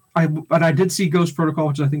 3. But I did see Ghost Protocol,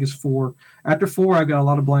 which I think is 4. After 4, I've got a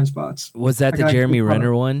lot of blind spots. Was that the Jeremy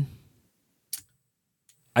Renner one?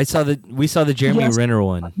 We saw the Jeremy Renner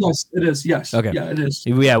one. Yes, it is. Yes. Okay. Yeah, it is.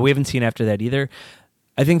 Yeah, we haven't seen after that either.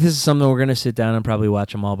 I think this is something we're going to sit down and probably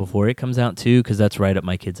watch them all before it comes out too, because that's right up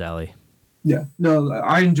my kid's alley. Yeah. No,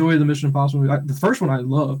 I enjoy the Mission Impossible movie. The first one I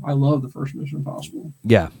love. I love the first Mission Impossible.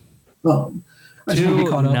 Yeah. I just want to get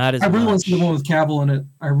caught up. I really want to see the one with Cavill in it.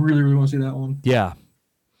 I really, really want to see that one. Yeah.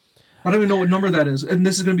 I don't even know what number that is. And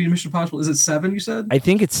this is going to be Mission Impossible. Is it 7, you said? I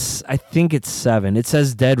think it's 7. It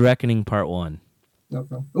says Dead Reckoning Part 1.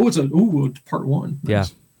 Okay. Oh, it's Part 1.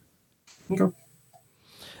 Nice. Yeah. Okay.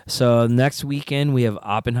 So next weekend we have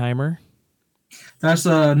Oppenheimer. That's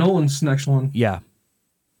Nolan's next one. Yeah.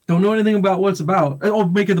 Don't know anything about what it's about. Oh,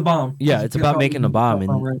 Making the Bomb. Yeah, it's about making the bomb.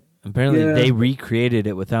 And apparently they recreated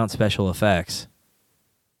it without special effects.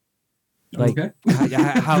 Like, okay.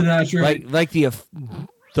 how like the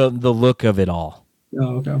look of it all.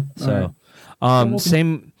 Oh, okay. So, right.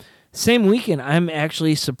 same weekend. I'm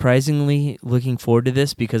actually surprisingly looking forward to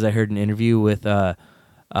this because I heard an interview with Shang-Chi,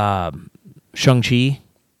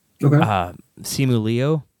 Simu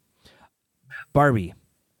Liu, Barbie.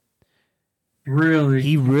 Really?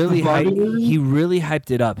 He really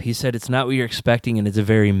hyped it up. He said it's not what you're expecting, and it's a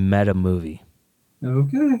very meta movie.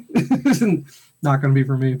 Okay. Not going to be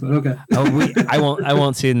for me, but okay. I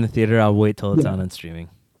won't see it in the theater. I'll wait till it's on streaming.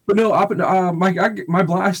 But no, I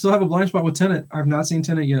still have a blind spot with Tenet. I've not seen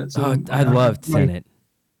Tenet yet. So I loved Tenet.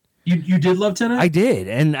 You did love Tenet? I did,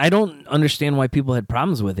 and I don't understand why people had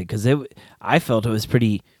problems with it because I felt it was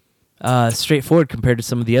pretty straightforward compared to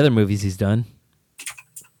some of the other movies he's done.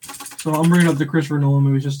 So I'm bringing up the Christopher Nolan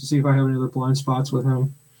movies just to see if I have any other blind spots with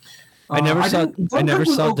him. I never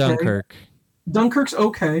saw Dunkirk. Dunkirk's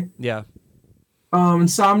okay. Yeah.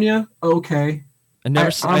 Insomnia, okay. I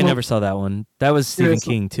never saw that one. That was Stephen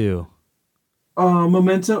King too.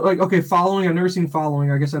 Memento, Following. I've never seen Following.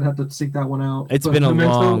 I guess I'd have to seek that one out. It's been a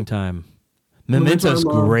long time. Memento's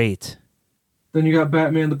great. Then you got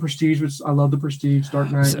Batman, The Prestige, which I love. The Prestige, Dark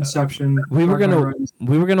Knight, Inception. We were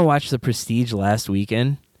gonna watch The Prestige last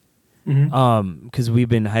weekend, because we've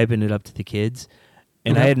been hyping it up to the kids,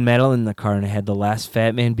 and I had metal in the car, and I had The Last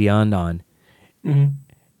Fat Man Beyond on,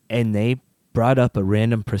 and they brought up a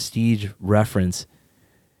random Prestige reference,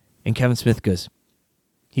 and Kevin Smith goes,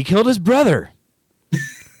 "He killed his brother."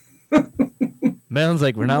 Melon's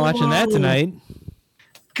like, "We're not watching that tonight."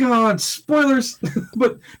 God, spoilers!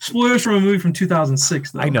 But spoilers from a movie from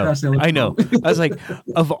 2006, though. I know. I was like,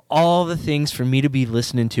 of all the things for me to be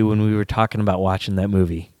listening to when we were talking about watching that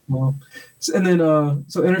movie. Well, and then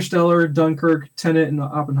so Interstellar, Dunkirk, Tenet, and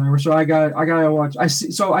Oppenheimer. So I gotta watch. I've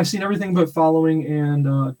seen everything but Following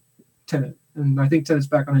and Tenet, and I think Tenet's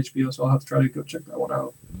back on HBO, so I'll have to try to go check that one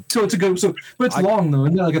out. So it's a good. But it's long though.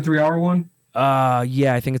 Isn't it like a 3-hour one?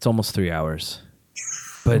 Yeah, I think it's almost 3 hours.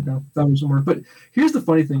 But okay, that was somewhere. But here's the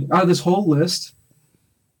funny thing: out of this whole list,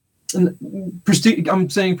 and Prestige,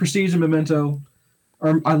 I'm saying Prestige and Memento,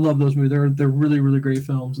 I love those movies. They're really really great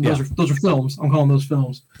films. And those are films. I'm calling those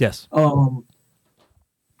films. Yes. I'm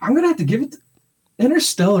gonna have to give it.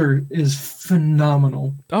 Interstellar is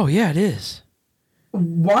phenomenal. Oh yeah, it is.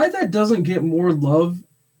 Why that doesn't get more love,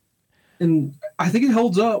 and I think it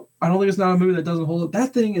holds up. I don't think it's not a movie that doesn't hold up.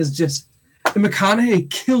 That thing is just. And McConaughey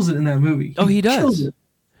kills it in that movie. He does. Kills it.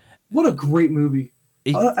 What a great movie.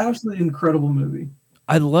 Absolutely incredible movie.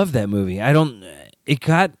 I love that movie. It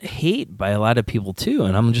got hate by a lot of people too,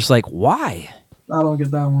 and I'm just like, why? I don't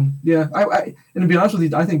get that one. Yeah, and to be honest with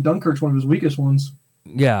you, I think Dunkirk's one of his weakest ones.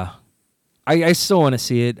 Yeah. I still want to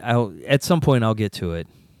see it. At some point I'll get to it.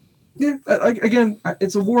 Yeah, again,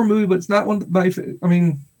 it's a war movie, but it's not one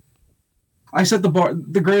I set the bar.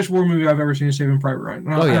 The greatest war movie I've ever seen is Saving Private Ryan.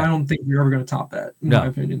 I don't think you're ever going to top that, in my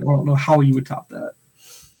opinion. I don't know how you would top that.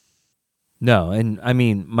 No, and I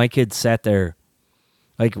mean, my kids sat there,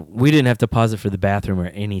 like, we didn't have to pause it for the bathroom or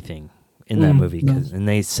anything in that movie, and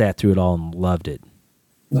they sat through it all and loved it.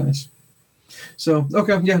 Nice. So,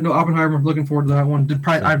 okay, yeah, no, Oppenheimer, looking forward to that one.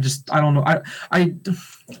 I don't know. I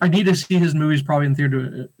need to see his movies probably in theater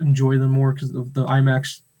to enjoy them more because of the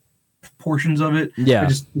IMAX portions of it. Yeah, I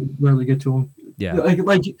just rarely get to them. Yeah, like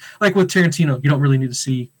with Tarantino, you don't really need to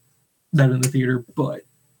see that in the theater, but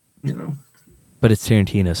But it's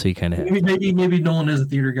Tarantino, so you kind of maybe Nolan is a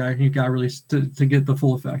theater guy. You got really to get the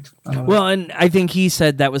full effect. Well, and I think he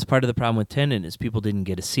said that was part of the problem with Tenet is people didn't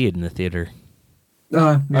get to see it in the theater.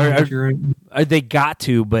 You're right. They got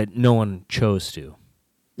to, but no one chose to.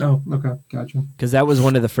 Oh, okay, gotcha. Because that was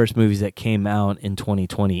one of the first movies that came out in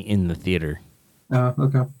 2020 in the theater.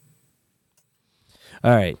 Okay.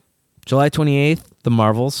 All right. July 28th, The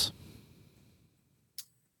Marvels.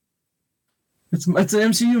 It's an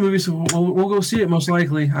MCU movie, so we'll go see it most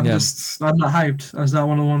likely. I'm not hyped. That's not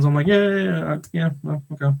one of the ones I'm like, okay.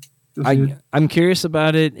 I'm curious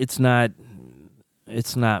about it. It's not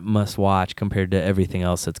must watch compared to everything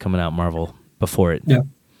else that's coming out Marvel before it. Yeah.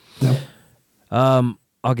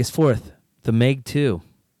 August 4th, The Meg 2.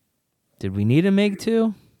 Did we need a Meg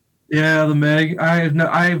 2? Yeah, The Meg.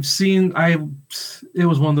 It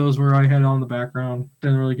was one of those where I had it on the background.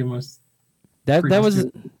 Didn't really give much.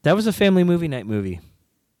 That was a family movie night movie.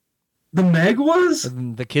 The Meg was?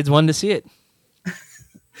 The kids wanted to see it.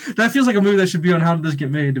 That feels like a movie that should be on How Did This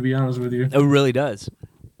Get Made, to be honest with you. It really does.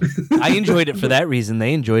 I enjoyed it for that reason.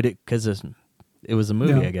 They enjoyed it because it was a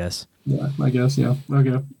movie, I guess. Yeah, I guess, yeah.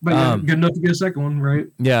 Okay. But good enough to get a second one, right?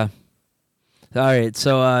 Yeah. All right,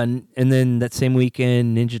 so and then that same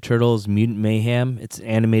weekend, Ninja Turtles Mutant Mayhem. It's an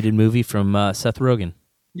animated movie from Seth Rogen.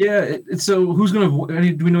 Yeah, so who's going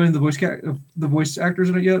to... Do we know any of the voice actors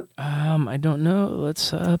in it yet? I don't know.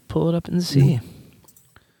 Let's pull it up and see.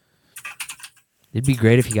 It'd be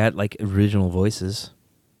great if you got, like, original voices.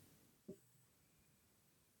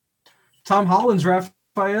 Tom Holland's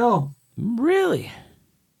Raphael. Really?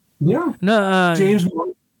 Yeah. No.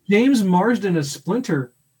 James Marsden is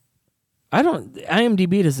Splinter.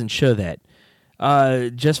 IMDb doesn't show that.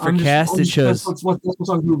 Just for cast, it shows. That's what's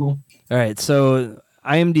on Google. All right, so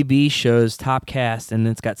IMDb shows top cast, and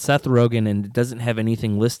it's got Seth Rogen, and it doesn't have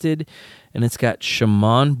anything listed, and it's got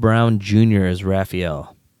Shamon Brown Jr. as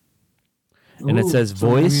Raphael. And it says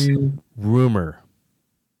voice, rumor.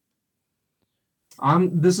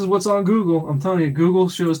 This is what's on Google. I'm telling you, Google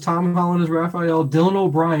shows Tom Holland as Raphael, Dylan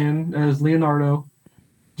O'Brien as Leonardo,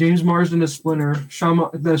 James Marsden as Splinter,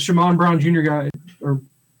 the Shamon Brown Jr. guy, or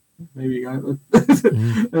maybe a guy,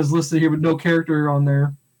 is listed here, but no character on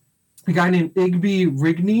there. A guy named Igby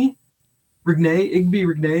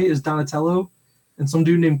Rigney is Donatello, and some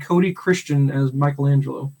dude named Cody Christian as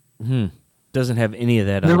Michelangelo. Doesn't have any of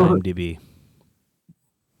that on IMDb.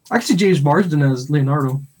 I can see James Marsden as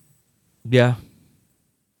Leonardo. Yeah.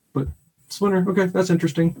 But Splinter, okay, that's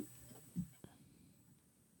interesting.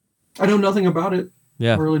 I know nothing about it.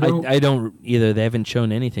 Yeah, I really don't. I don't either. They haven't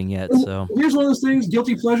shown anything yet. So here's one of those things,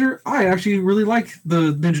 guilty pleasure. I actually really like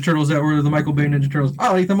the Ninja Turtles that were the Michael Bay Ninja Turtles.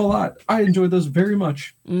 I like them a lot. I enjoyed those very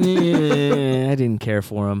much. Yeah, I didn't care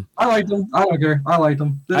for them. I liked them. I don't care. I liked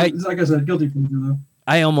them. Like I said, guilty pleasure though.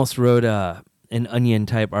 I almost wrote an Onion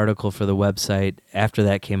type article for the website after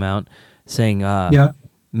that came out, saying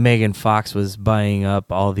Megan Fox was buying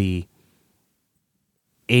up all the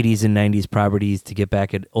 80s and 90s properties to get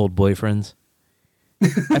back at old boyfriends.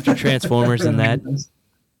 After Transformers and that.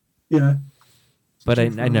 Yeah. But I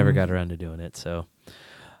never got around to doing it, so.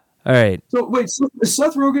 All right. So, wait, is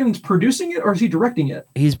Seth Rogen producing it, or is he directing it?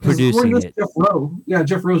 He's producing it. Jeff Rowe. Yeah,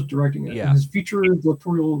 Jeff Rowe's directing it. Yeah. His feature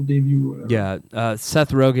directorial debut or whatever. Yeah. Seth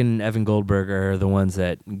Rogen and Evan Goldberg are the ones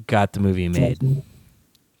that got the movie made.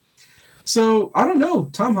 So, I don't know.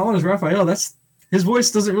 Tom Holland is Raphael. His voice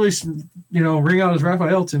doesn't really, ring out as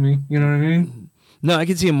Raphael to me. You know what I mean? No, I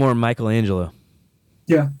can see him more Michelangelo.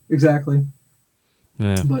 Yeah, exactly.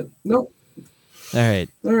 Yeah. But nope. All right.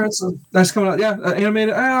 So that's coming out. Yeah,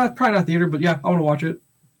 animated. Probably not theater, but yeah, I want to watch it.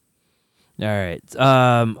 All right.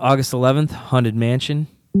 August 11th, Haunted Mansion.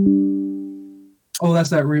 Oh, that's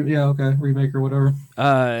that. Remake or whatever.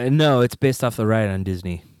 No, it's based off the ride on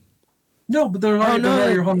Disney. No, but they're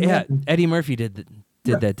already Haunted Mansion. Eddie Murphy did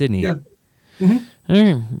that, didn't he? Yeah.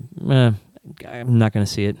 Mm-hmm. I'm not going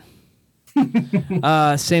to see it.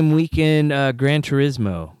 Same weekend, Gran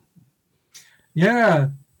Turismo. Yeah,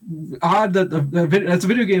 odd that that's a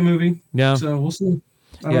video game movie. Yeah, so we'll see.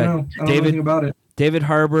 I don't know. I don't know anything about it. David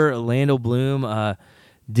Harbour, Orlando Bloom,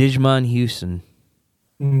 Digimon Houston.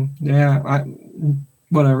 Yeah,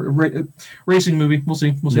 whatever. Racing movie. We'll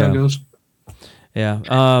see. We'll see how it goes.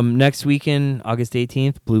 Yeah. Next weekend, August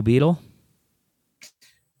 18th, Blue Beetle.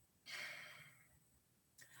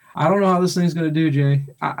 I don't know how this thing's going to do, Jay.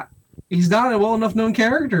 He's not a well enough known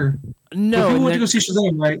character. No, people went to go see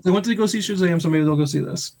Shazam, right? They went to go see Shazam, so maybe they'll go see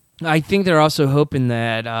this. I think they're also hoping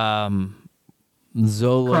that Zolo,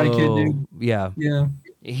 Karate Kid dude. Yeah,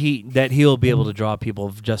 he'll be able to draw people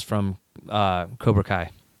just from Cobra Kai.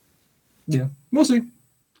 Yeah, we'll see.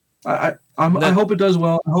 I hope it does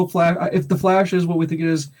well. I hope if the Flash is what we think it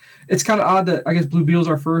is, it's kind of odd that I guess Blue Beetle's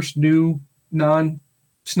our first new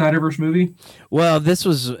non-Snyderverse movie. Well, this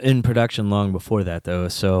was in production long before that, though.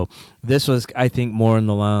 So this was, I think, more in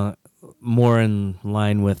line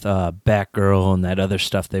with Batgirl and that other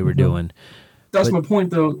stuff they were doing. That's my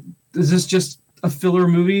point, though. Is this just a filler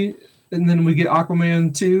movie, and then we get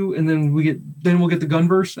Aquaman 2, and then we'll get the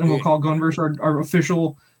Gunverse, and we'll call Gunverse our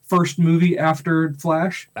official first movie after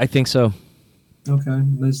Flash? I think so. Okay,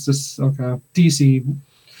 that's just okay. DC,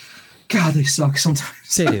 God, they suck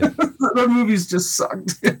sometimes. They do. Their movies just suck.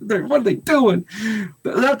 What are they doing?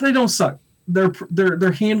 They don't suck.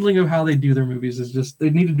 Their handling of how they do their movies is just, they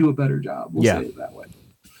need to do a better job. We'll say it that way.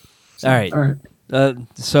 So, all right.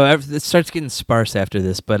 So it starts getting sparse after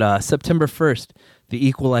this, but September 1st, The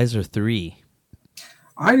Equalizer 3.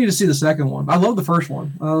 I need to see the second one. I love the first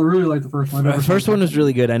one. I really like the first one. The first one was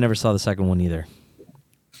really good. I never saw the second one either.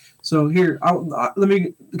 So here, let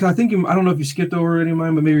me. I think I don't know if you skipped over any of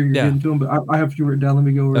mine, but maybe you're getting to them. But I have a few written down. Let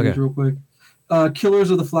me go over these real quick.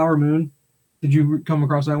 Killers of the Flower Moon. Did you come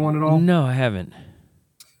across that one at all? No, I haven't.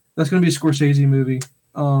 That's going to be a Scorsese movie.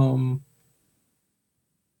 I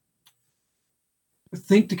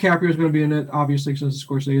think DiCaprio is going to be in it, obviously, since it's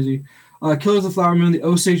Scorsese. Killers of the Flower Moon, The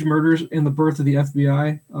Osage Murders, and the Birth of the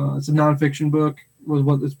FBI. It's a nonfiction book, was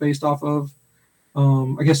what it's based off of.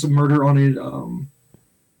 I guess a murder on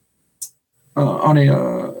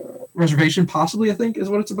a reservation, possibly, I think, is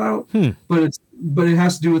what it's about. But it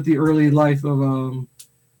has to do with the early life of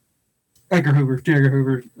J. Edgar Hoover,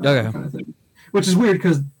 kind of thing. Which is weird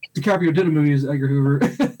because DiCaprio did a movie as Edgar Hoover,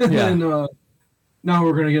 and now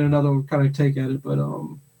we're going to get another kind of take at it. But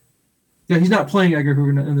he's not playing Edgar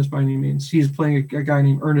Hoover in this by any means. He's playing a guy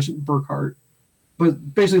named Ernest Burkhart.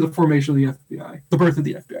 But basically, the formation of the FBI, the birth of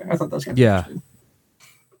the FBI. I thought that was kind of interesting.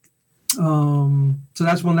 So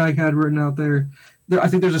that's one that I had written out there. I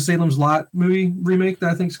think there's a Salem's Lot movie remake that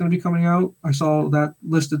I think is going to be coming out. I saw that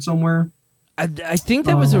listed somewhere. I think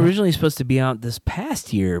that was originally supposed to be out this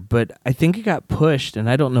past year, but I think it got pushed, and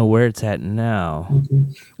I don't know where it's at now.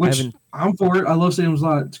 Which I'm for it. I love Salem's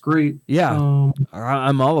Lot. It's great. Yeah,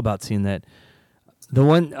 I'm all about seeing that. The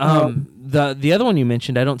one, the other one you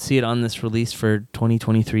mentioned, I don't see it on this release for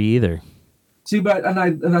 2023 either. See, but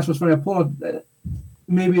and that's what's funny. I pulled up.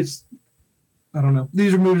 Maybe it's, I don't know.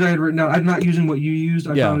 These are movies I had written down. I'm not using what you used.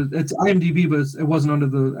 I found it's IMDb, but it wasn't under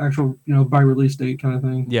the actual by release date kind of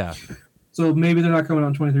thing. Yeah. So maybe they're not coming out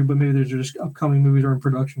in 23, but maybe there's just upcoming movies or in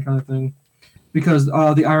production kind of thing. Because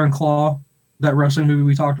the Iron Claw, that wrestling movie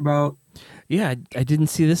we talked about. Yeah, I didn't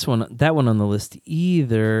see that one on the list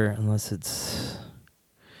either, unless it's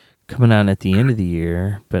coming out at the end of the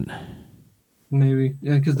year. But maybe,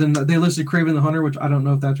 yeah, because then they listed Kraven the Hunter, which I don't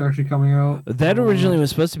know if that's actually coming out. That originally was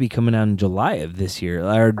supposed to be coming out in July of this year,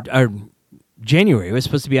 or January. It was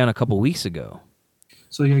supposed to be on a couple weeks ago.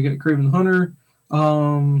 So you get Kraven the Hunter.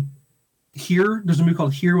 Here, there's a movie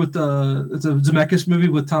called Here with it's a Zemeckis movie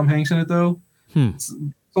with Tom Hanks in it though. It's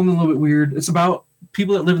something a little bit weird. It's about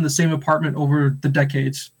people that live in the same apartment over the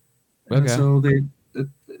decades. Okay. And so it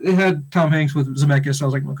had Tom Hanks with Zemeckis. So I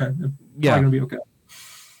was like, okay, it's probably gonna be okay.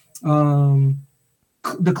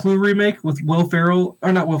 The Clue remake with Will Ferrell,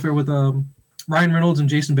 or not Will Ferrell, with Ryan Reynolds and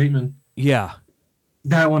Jason Bateman. Yeah,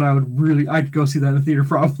 that one I'd go see that in the theater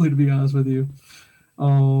probably, to be honest with you.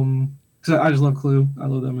 Because I just love Clue. I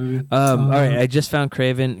love that movie. All right, I just found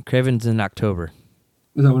Kraven. Kraven's in October.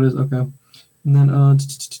 Is that what it is? Okay. And then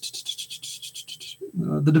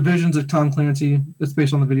The Division's of Tom Clancy. It's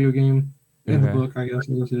based on the video game and the book, I guess.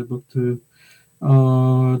 I'll go see the book too.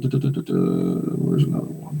 Where's another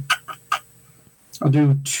one? I'll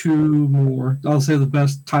do two more. I'll say the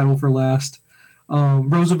best title for last.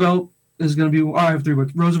 Roosevelt is going to be... I have three, but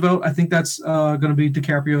Roosevelt, I think that's going to be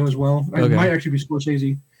DiCaprio as well. Okay. It might actually be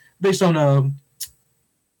Scorsese. Based on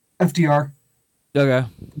FDR. Okay.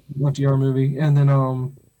 FDR movie. And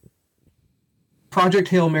then Project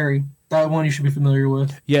Hail Mary. That one you should be familiar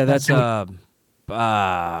with. Yeah, that's what's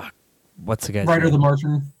the guy's Writer name? The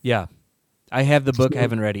Martian. Yeah. I have the book. I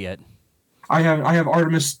haven't read it yet. I have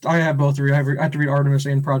Artemis. I have both three. I have to read Artemis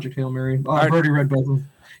and Project Hail Mary. I've already read both of them.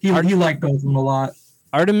 He liked both of them a lot.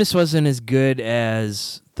 Artemis wasn't as good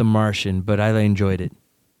as The Martian, but I enjoyed it.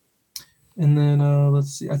 And then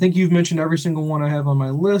let's see. I think you've mentioned every single one I have on my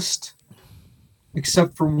list,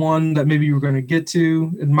 except for one that maybe you were going to get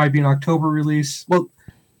to. It might be an October release. Well,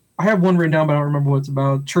 I have one written down, but I don't remember what it's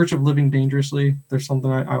about. Church of Living Dangerously. There's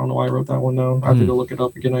something I don't know why I wrote that one down. I have to go look it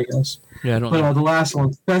up again, I guess. Yeah, I don't know. But the last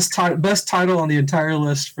one, best title on the entire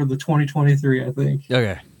list for the 2023, I think.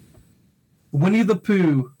 Okay. Winnie the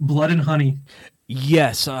Pooh, Blood and Honey.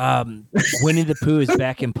 Yes, Winnie the Pooh is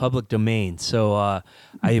back in public domain, so I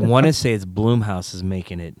want to say it's Blumhouse is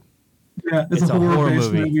making it. Yeah, it's a horror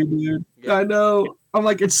movie, dude. Yeah. I know. I'm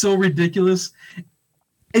like, it's so ridiculous.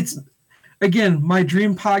 It's... Again, my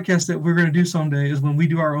dream podcast that we're going to do someday is when we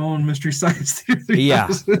do our own Mystery Science Theater. Yeah.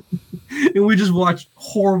 And we just watch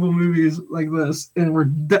horrible movies like this.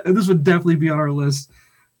 And this would definitely be on our list.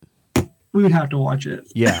 We would have to watch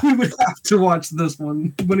it. Yeah. We would have to watch this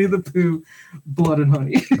one. Winnie the Pooh, Blood and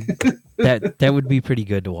Honey. that would be pretty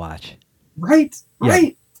good to watch. Right? Yeah.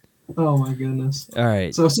 Right? Oh, my goodness. All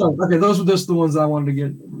right. So okay, those were just the ones I wanted to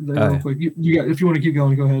get real quick. You got, if you want to keep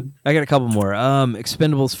going, go ahead. I got a couple more.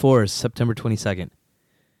 Expendables 4 is September 22nd.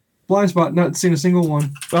 Blind Spot, not seen a single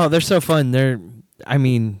one. Oh, they're so fun. They're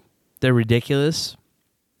ridiculous.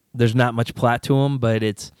 There's not much plot to them, but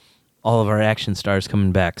it's all of our action stars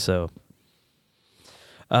coming back. So,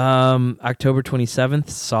 October 27th,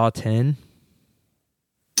 Saw 10.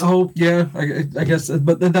 Oh, yeah, I guess.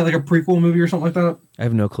 But isn't that like a prequel movie or something like that? I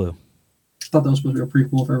have no clue. I thought that was supposed to be a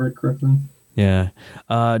prequel, if I read correctly. Yeah.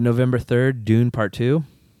 November 3rd, Dune Part 2.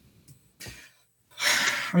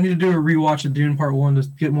 I need to do a rewatch of Dune Part 1 to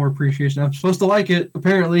get more appreciation. I'm supposed to like it.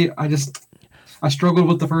 Apparently, I struggled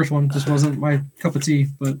with the first one. Just wasn't my cup of tea,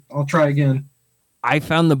 but I'll try again. I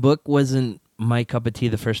found the book wasn't my cup of tea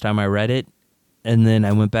the first time I read it, and then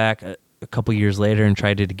I went back a couple years later and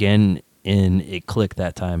tried it again, and it clicked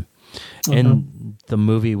that time. Okay. And the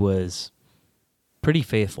movie was pretty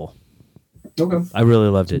faithful. Okay. I really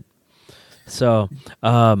loved it. So,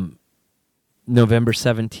 November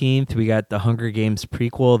 17th, we got the Hunger Games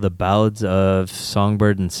prequel, The Ballads of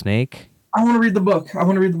Songbird and Snake. I want to read the book. I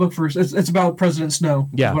want to read the book first. It's about President Snow.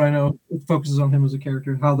 Yeah. What I know. It focuses on him as a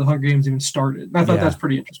character and how the Hunger Games even started. And I thought that's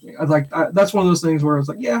pretty interesting. That's one of those things where I was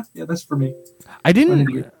like, yeah, that's for me.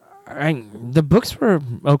 The books were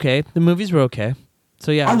okay. The movies were okay.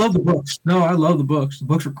 So yeah. I love the books. No, I love the books. The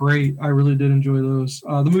books are great. I really did enjoy those.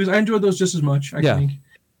 The movies, I enjoyed those just as much, I think.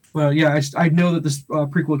 Well, yeah, I know that this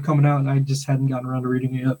prequel had coming out, and I just hadn't gotten around to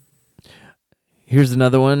reading it yet. Here's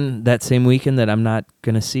another one that same weekend that I'm not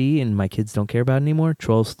going to see and my kids don't care about anymore.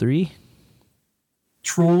 Trolls 3.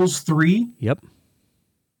 Trolls 3? Yep.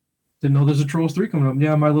 Didn't know there's a Trolls 3 coming up.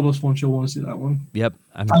 Yeah, my littlest one, she'll want to see that one. Yep.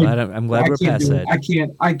 I'm glad we're past that.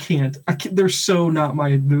 I can't. They're so not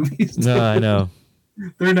my movies. No, I know.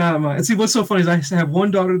 They're not mine. And see, what's so funny is I have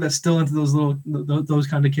one daughter that's still into those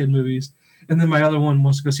kind of kid movies. And then my other one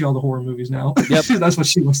wants to go see all the horror movies now. Yep. That's what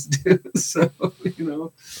she wants to do. So,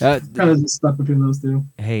 kind of just stuck between those two.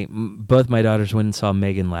 Hey, both my daughters went and saw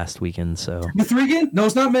Megan last weekend, so. Mithrigan? No,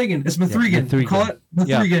 it's not Megan. It's Mithrigan. Yeah, call it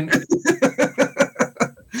Mithrigan.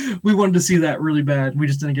 Yeah. We wanted to see that really bad. We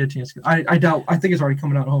just didn't get a chance. I think it's already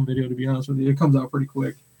coming out home video, to be honest with you. It comes out pretty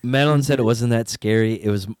quick. Madeline said it wasn't that scary. It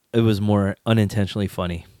was more unintentionally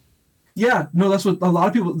funny. Yeah, no, that's what a lot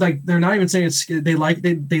of people like. They're not even saying it's they like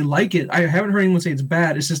it. I haven't heard anyone say it's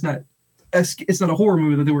bad. It's just not. It's not a horror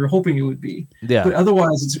movie that they were hoping it would be. Yeah. But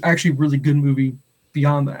otherwise, it's actually a really good movie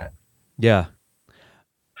beyond that. Yeah.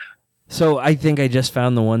 So I think I just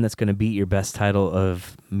found the one that's going to beat your best title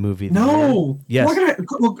of movie. No. Yes.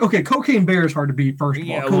 Okay, Cocaine Bear is hard to beat. First of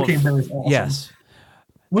all, Cocaine Bear is awesome. Yes.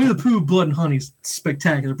 Winnie the Pooh, Blood and Honey is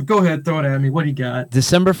spectacular. But go ahead, throw it at me. What do you got?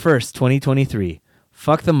 December 1st, 2023.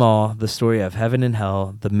 Fuck Them All, the story of heaven and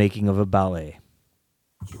hell, the making of a ballet.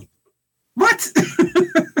 What?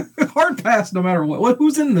 Hard pass no matter what.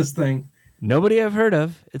 Who's in this thing? Nobody I've heard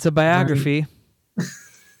of. It's a biography.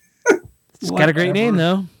 It's got a great name,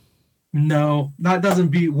 though. No, that doesn't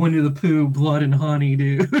beat Winnie the Pooh, Blood and Honey,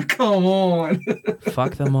 dude. Come on.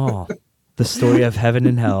 Fuck Them All, the story of heaven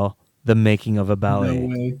and hell, the making of a ballet.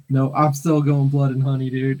 No way. No, I'm still going Blood and Honey,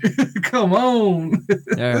 dude. Come on.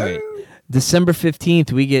 All right. December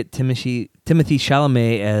 15th, we get Timothée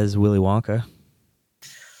Chalamet as Willy Wonka.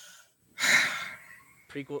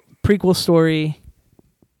 Prequel story.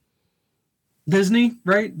 Disney,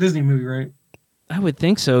 right? Disney movie, right? I would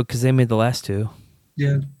think so, because they made the last two.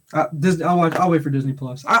 Yeah. Disney. I'll wait for Disney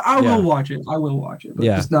Plus. I will watch it. I will watch it. But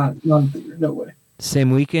it's not on theater. No way.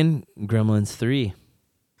 Same weekend, Gremlins 3.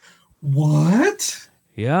 What?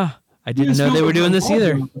 Yeah. I didn't know they were doing this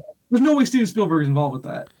either. There's no way Steven Spielberg is involved with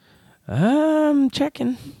that.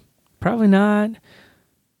 Checking. Probably not.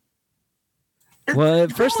 Well,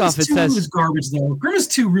 first off, it says is garbage though.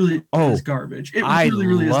 Gremlins 2 really is garbage. It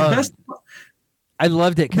really is the best. I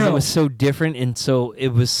loved it because it was so different, and so it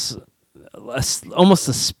was almost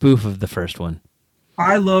a spoof of the first one.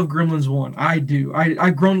 I love Gremlins 1. I do. I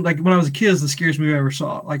grown like when I was a kid, it's the scariest movie I ever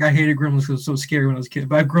saw. Like I hated Gremlins because it was so scary when I was a kid,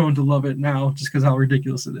 but I've grown to love it now just because how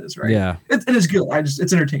ridiculous it is. Right? Yeah, it is good.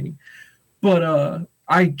 It's entertaining, but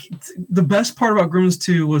the best part about Gremlins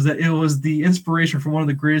 2 was that it was the inspiration for one of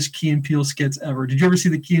the greatest Key and Peele skits ever. Did you ever see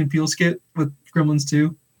the Key and Peele skit with Gremlins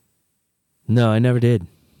 2? No, I never did.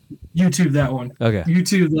 YouTube that one. Okay.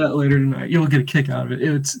 YouTube that later tonight. You'll get a kick out of it.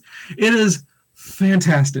 It is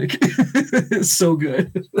fantastic. It's so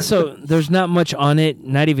good. So there's not much on it,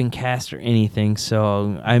 not even cast or anything.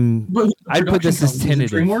 So I'd put this as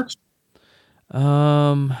tentative. DreamWorks?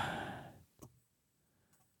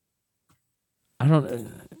 I don't.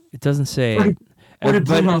 It doesn't say. Or did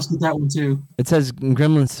Blumhouse get that one too? It says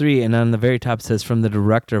Gremlins 3, and on the very top it says from the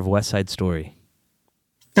director of West Side Story.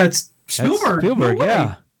 That's Spielberg. Spielberg, no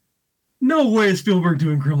yeah. No way is Spielberg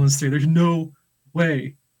doing Gremlins 3. There's no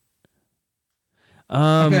way.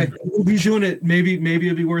 Okay, he's doing it. Maybe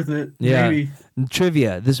it'll be worth it. Yeah. Maybe.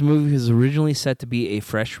 Trivia: this movie was originally set to be a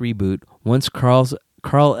fresh reboot. Once Carl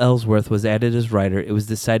Ellsworth was added as writer, it was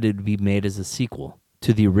decided to be made as a sequel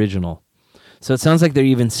to the original. So it sounds like they're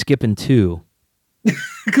even skipping 2.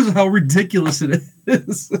 Because of how ridiculous it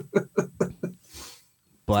is.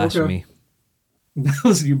 Blasphemy.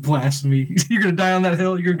 Listen, you blasphemy. You're going to die on that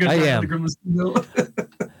hill? You're going to die on the Gremlins hill?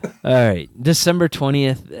 All right. December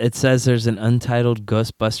 20th, it says there's an untitled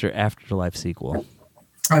Ghostbuster Afterlife sequel.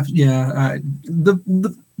 It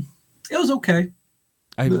was okay.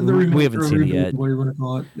 We haven't seen it yet. What do you want to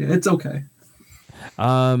call it? Yeah, it's okay.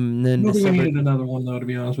 Then we needed another one though, to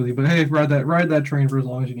be honest with you. But hey, ride that train for as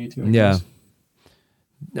long as you need to. Yeah.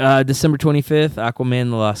 December 25th,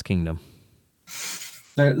 Aquaman: The Lost Kingdom.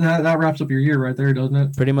 That wraps up your year right there, doesn't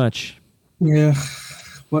it? Pretty much. Yeah.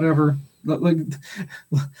 Whatever.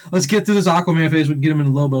 Let's get through this Aquaman phase. We can get him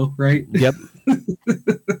in Lobo, right? Yep.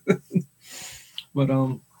 But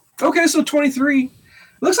okay, so 23.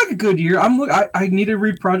 Looks like a good year. I need to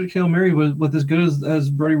read Project Hail Mary with as good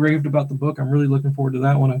as Brody raved about the book. I'm really looking forward to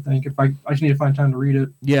that one. I think I just need to find time to read it.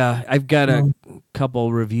 Yeah, I've got a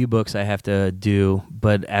couple review books I have to do,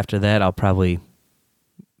 but after that, I'll probably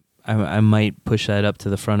I might push that up to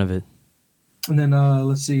the front of it. And then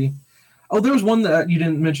let's see. Oh, there was one that you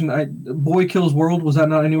didn't mention. Boy Kills World. Was that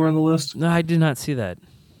not anywhere on the list? No, I did not see that.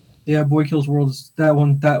 Yeah, Boy Kills World is that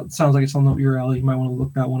one. That sounds like it's on your alley. You might want to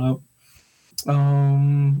look that one up.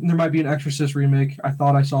 There might be an Exorcist remake. I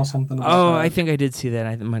thought I saw something about that. I think I did see that.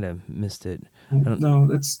 I might have missed it.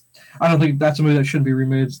 No, I don't think that's a movie that should be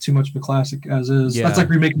remade. It's too much of a classic as is. Yeah. That's like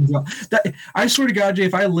remaking Jaws. I swear to God, Jay,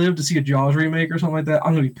 if I live to see a Jaws remake or something like that,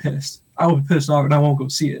 I'm gonna be pissed. I will be pissed off and I won't go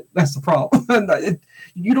see it. That's the problem.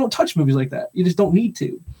 You don't touch movies like that. You just don't need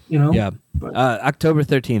to. Yeah. But, October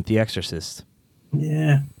 13th, The Exorcist.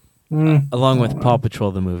 Yeah. Along with Paw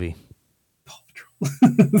Patrol the movie. Paw Patrol.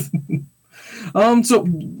 So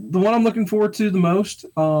the one I'm looking forward to the most,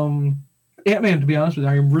 Ant-Man, to be honest with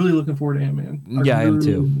you, I am really looking forward to Ant-Man. I am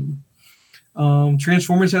too.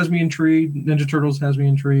 Transformers has me intrigued. Ninja Turtles has me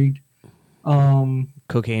intrigued.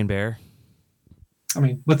 Cocaine Bear.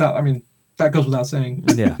 That goes without saying.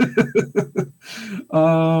 Yeah.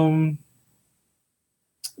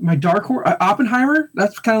 My dark horse, Oppenheimer.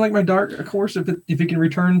 That's kind of like my dark horse. If it can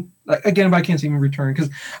return, again, if I can't see him return, because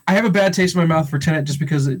I have a bad taste in my mouth for Tenet just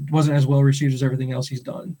because it wasn't as well received as everything else he's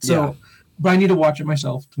done. So, but I need to watch it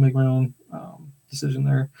myself to make my own decision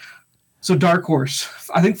there. So dark horse,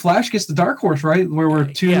 I think Flash gets the dark horse, right? Where we're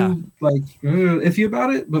too iffy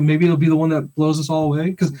about it, but maybe it'll be the one that blows us all away.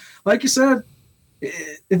 Because, like you said,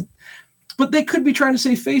 but they could be trying to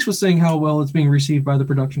save face with saying how well it's being received by the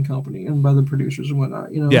production company and by the producers and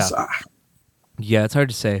whatnot. Yeah, it's hard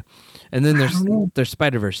to say. And then there's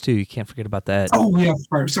Spider-Verse too. You can't forget about that. Oh yeah,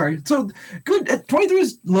 sorry. So good. 23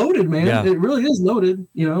 is loaded, man. Yeah. It really is loaded.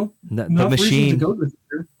 The machine. To go to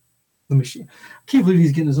the machine. I can't believe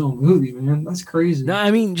he's getting his own movie, man. That's crazy. No,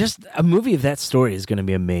 I mean, just a movie of that story is going to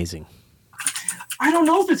be amazing. I don't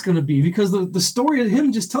know if it's going to be, because the story of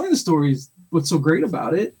him just telling the story is what's so great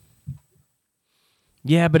about it.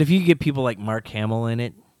 Yeah, but if you get people like Mark Hamill in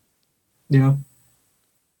it. Yeah.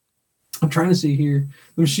 I'm trying to see here.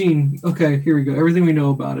 The Machine. Okay, here we go. Everything we know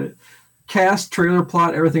about it. Cast, trailer,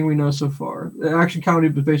 plot, everything we know so far. The action comedy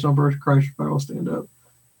was based on Bert Kreischer's final stand-up.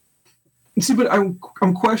 See, but I'm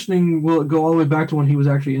questioning, will it go all the way back to when he was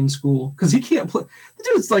actually in school? Because he can't play. The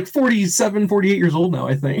dude's like 47, 48 years old now,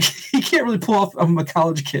 I think. He can't really pull off a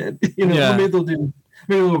college kid. Yeah. Maybe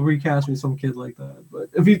they'll recast with some kid like that. But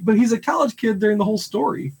he's a college kid during the whole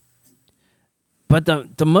story. But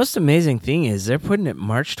the most amazing thing is they're putting it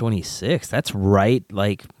March 26th. That's right,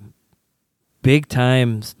 like big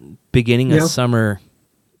time, beginning of summer.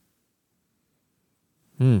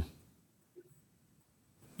 Yeah,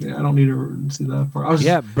 I don't need to see that far.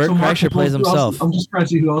 Bert Kreischer plays himself. I'm just trying to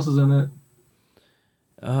see who else is in it.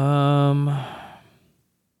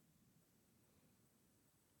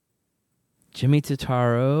 Jimmy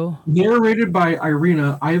Totaro. Narrated by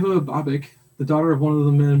Iva Babic, the daughter of one of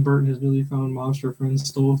the men Bert and his newly found monster friends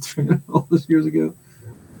stole all this years ago.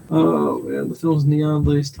 Oh man, the film's neon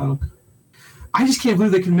lace title. I just can't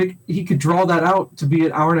believe he could draw that out to be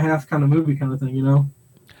an hour and a half kind of movie kind of thing,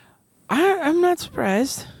 I'm not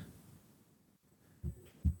surprised.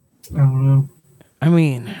 I don't know. I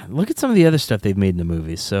mean, look at some of the other stuff they've made in the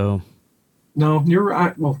movies, so... No, you're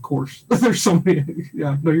right. Well, of course. There's so many.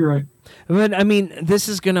 Yeah, no, you're right. But, I mean, this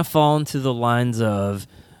is going to fall into the lines of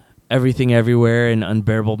Everything Everywhere and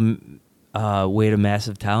Unbearable Weight of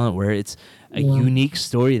Massive Talent, where it's a unique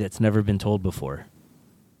story that's never been told before.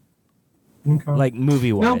 Okay. Like,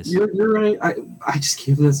 movie-wise. No, you're right. I just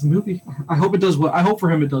can't believe it's a movie. I hope it does well. I hope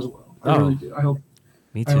for him it does well. I really do. I hope.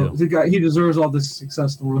 Me too. The guy, he deserves all this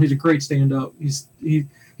success in the world. He's a great stand-up. He's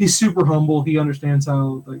super humble. He understands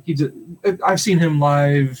how I've seen him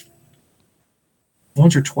live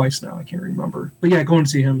once or twice now. I can't remember. But yeah, going to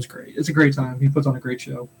see him is great. It's a great time. He puts on a great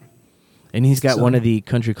show. And he's got one of the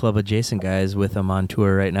country club adjacent guys with him on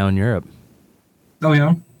tour right now in Europe. Oh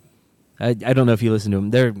yeah. I don't know if you listen to them.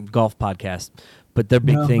 They're a golf podcast, but their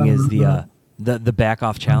big thing is the back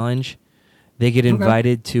off challenge. They get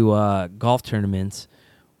invited to golf tournaments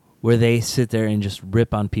where they sit there and just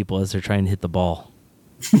rip on people as they're trying to hit the ball.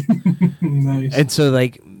 Nice. And so,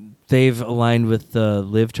 like, they've aligned with the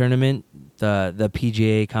Live tournament, the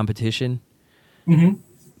PGA competition. Mm-hmm.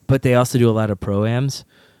 But they also do a lot of pro-ams.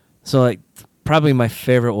 So, like, probably my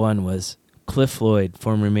favorite one was Cliff Floyd,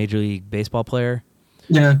 former Major League Baseball player.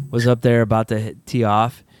 Yeah. Was up there about to tee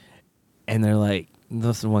off, and they're like,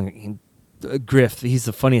 this one, Griff, he's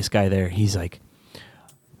the funniest guy there. He's like,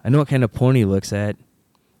 I know what kind of porn he looks at.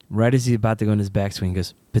 Right as he's about to go in his backswing, he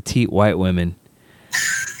goes, petite white women.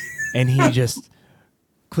 And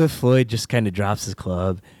Cliff Floyd just kind of drops his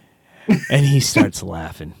club, and he starts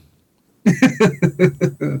laughing.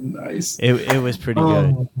 Nice. It was pretty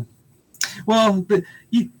good. Well,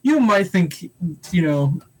 you might think,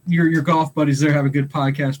 your golf buddies there have a good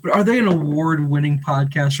podcast, but are they an award-winning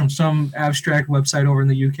podcast from some abstract website over in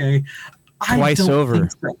the UK? Twice over.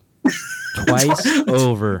 Twice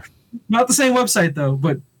over. Not the same website though,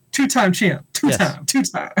 but two-time champ, two-time.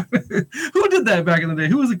 Who did that back in the day?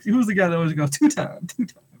 Who was the guy that always go two times?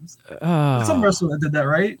 Some wrestler that did that,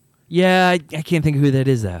 right? Yeah, I can't think of who that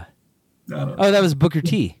is. That was Booker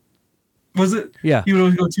T. Was it? Yeah. He would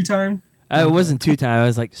always go two-time? It wasn't two-time. I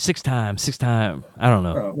was like six time. I don't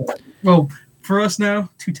know. Well, for us now,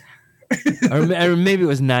 two-time. or maybe it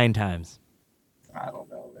was 9 times. I don't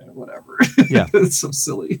know, man. Whatever. Yeah. It's so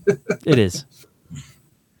silly. It is.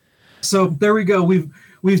 So there we go.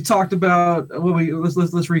 We've talked about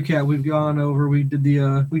let's recap. We've gone over. We did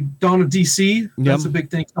we Dawn of DC. That's a big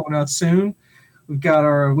thing coming out soon. We did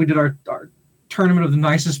our tournament of the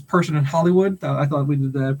nicest person in Hollywood. I thought we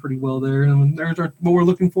did that pretty well there. And there's what we're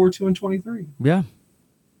looking forward to in 23. Yeah.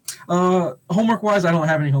 Homework wise, I don't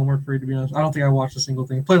have any homework for you, to be honest. I don't think I watched a single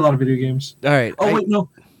thing. Played a lot of video games. All right. Oh wait, no,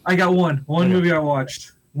 I got one movie I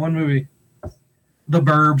watched. One movie, The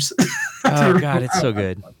Burbs. Oh God, it's so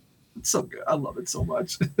good. It's so good. I love it so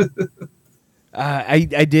much. I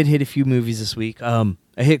did hit a few movies this week. I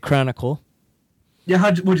hit Chronicle. Yeah,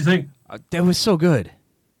 what'd you think? That was so good.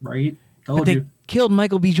 Right? But they killed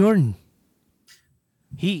Michael B. Jordan.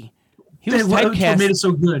 He was typecast. What made it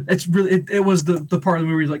so good? It's really it was the part of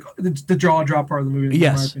the movie like the jaw drop part of the movie.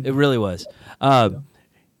 Yes, it really was. I'm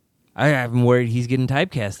worried he's getting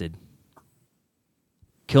typecasted.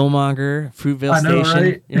 Killmonger, Fruitvale Station.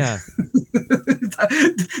 Right? Yeah.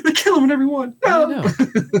 They kill him in every one. No.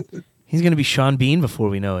 He's going to be Sean Bean before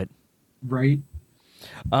we know it. Right.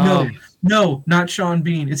 No, not Sean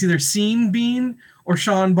Bean. It's either Sean Bean or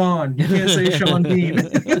Sean Bond. You can't say Sean Bean.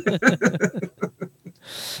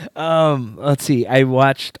 Let's see. I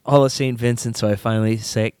watched all of St. Vincent, so I finally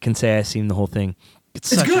can say I've seen the whole thing. It's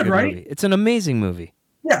such good, a good right? movie. It's an amazing movie.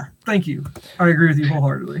 Yeah, thank you. I agree with you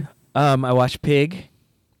wholeheartedly. I watched Pig.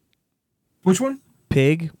 Which one?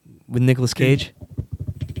 Pig with Nicolas Cage.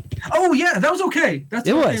 Oh yeah, that was okay. That's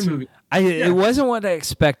an okay movie. It wasn't what I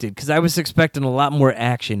expected because I was expecting a lot more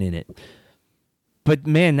action in it. But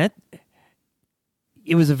man,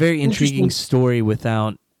 it was a very intriguing story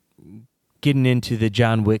without getting into the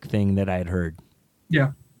John Wick thing that I had heard.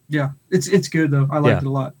 Yeah. It's good though. I liked it a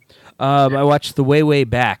lot. I watched The Way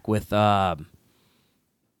Back with Sam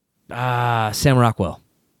Rockwell.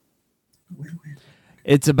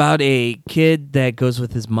 It's about a kid that goes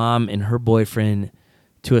with his mom and her boyfriend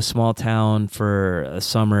to a small town for a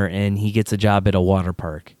summer, and he gets a job at a water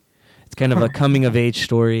park. It's kind of a coming-of-age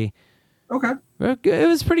story. Okay. It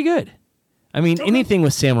was pretty good. I mean, anything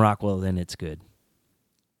with Sam Rockwell, then it's good.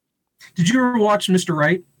 Did you ever watch Mr.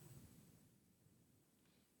 Right?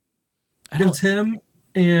 It's him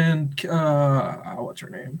and what's her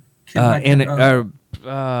name? Anna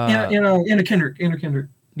Kendrick.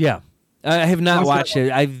 Yeah, I have not watched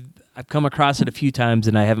it. I've come across it a few times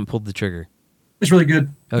and I haven't pulled the trigger. It's really good.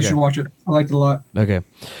 Okay. You should watch it. I liked it a lot. Okay,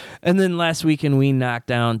 and then last weekend we knocked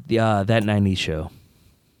down That 90s Show.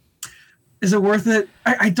 Is it worth it?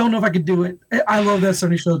 I don't know if I could do it. I love That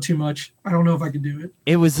 70s Show too much. I don't know if I could do it.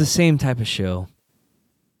 It was the same type of show.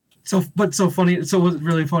 So funny. So was it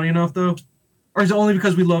really funny enough though? Or is it only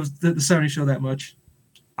because we love the 70s Show that much?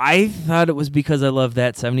 I thought it was because I love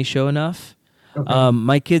That 70s Show enough. Okay.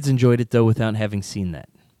 My kids enjoyed it though without having seen that.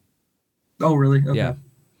 Oh really? Okay. Yeah.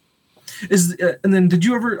 And then did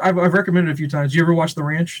you ever? I've recommended it a few times. Did you ever watch The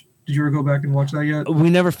Ranch? Did you ever go back and watch that yet? We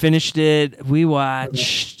never finished it. We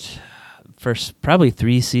watched first probably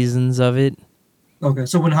 3 seasons of it. Okay,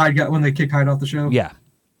 so when they kicked Hyde off the show. Yeah,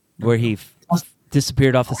 where he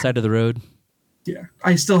disappeared off the side of the road. Yeah,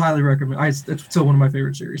 I still highly recommend. It's still one of my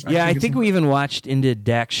favorite series. I think we even watched into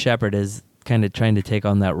Dax Shepard as kind of trying to take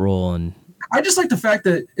on that role, and I just like the fact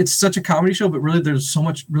that it's such a comedy show, but really there's so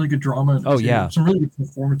much really good drama. In it yeah, some really good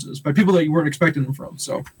performances by people that you weren't expecting them from.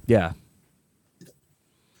 So yeah.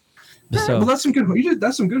 So well, that's some good.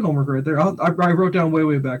 That's some good homework right there. I wrote down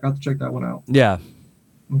way back. I'll have to check that one out. Yeah,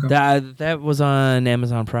 okay. That was on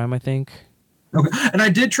Amazon Prime, I think. Okay, and I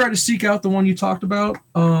did try to seek out the one you talked about,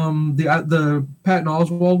 the Patton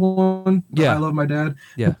Oswalt one. Yeah, I Love My Dad.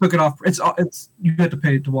 Yeah, I took it off. It's you had to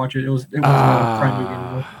pay to watch it. It was a Prime movie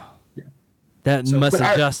anyway. Yeah, that must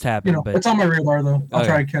have just happened. But it's on my radar though. I'll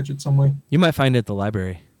try to catch it some way. You might find it at the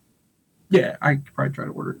library. Yeah, I could probably try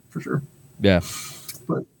to order it for sure. Yeah,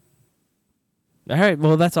 but all right.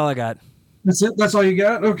 Well, that's all I got. That's it. That's all you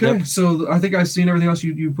got. Okay, yep. So I think I've seen everything else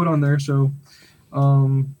you put on there. So,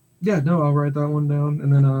 yeah, no, I'll write that one down,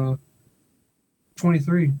 and then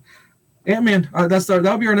 23. Ant-Man.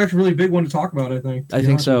 That'll be our next really big one to talk about. I think. I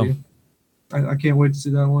think so. I can't wait to see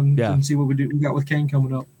that one. Yeah. And see what we got with Kane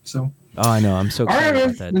coming up. So. Oh, I know. I'm so excited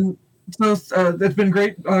about that. And so it's been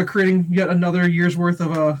great creating yet another year's worth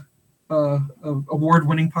of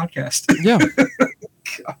award-winning podcast. Yeah.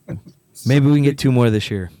 Maybe we can get 2 more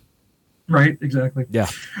this year. Right, exactly. Yeah.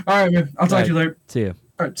 All right, man. I'll talk to you later. See you.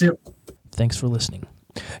 All right, see you. Thanks for listening.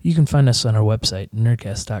 You can find us on our website,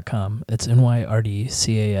 Nyrdcast.com. It's Nyrdcast.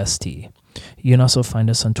 You can also find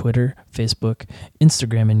us on Twitter, Facebook,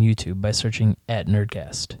 Instagram, and YouTube by searching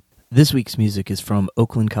 @Nyrdcast. This week's music is from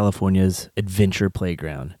Oakland, California's Adventure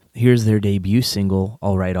Playground. Here's their debut single,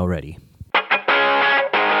 All Right Already.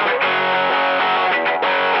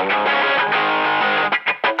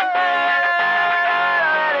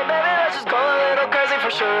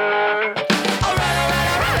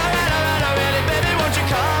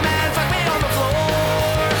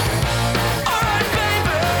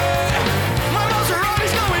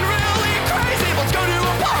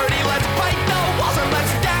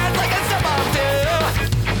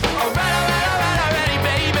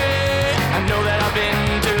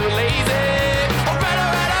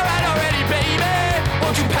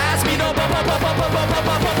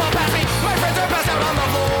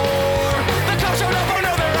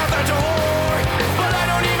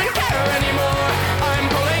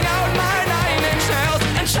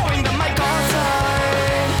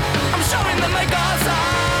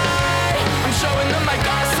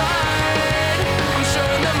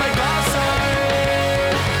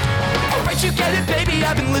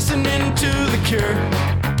 I've been listening to The Cure.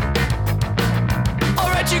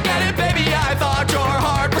 Alright, you get it, baby. I thought your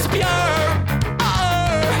heart was pure.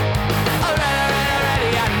 Alright,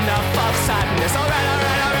 enough of sadness.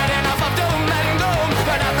 Alright, enough of doom and gloom.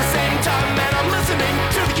 But at the same time, man, I'm listening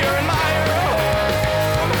to The Cure in my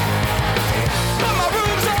room. But my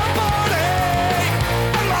room's a party,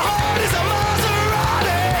 and my heart is a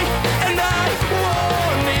Maserati, and I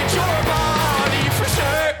won't need your body for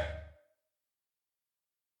sure.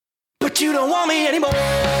 But you don't want me anymore. You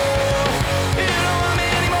don't want me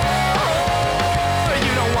anymore.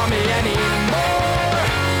 You don't want me anymore.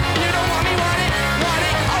 You don't want me wanting.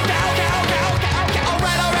 Okay.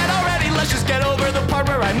 Alright, already. Let's just get over the part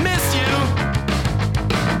where I miss you.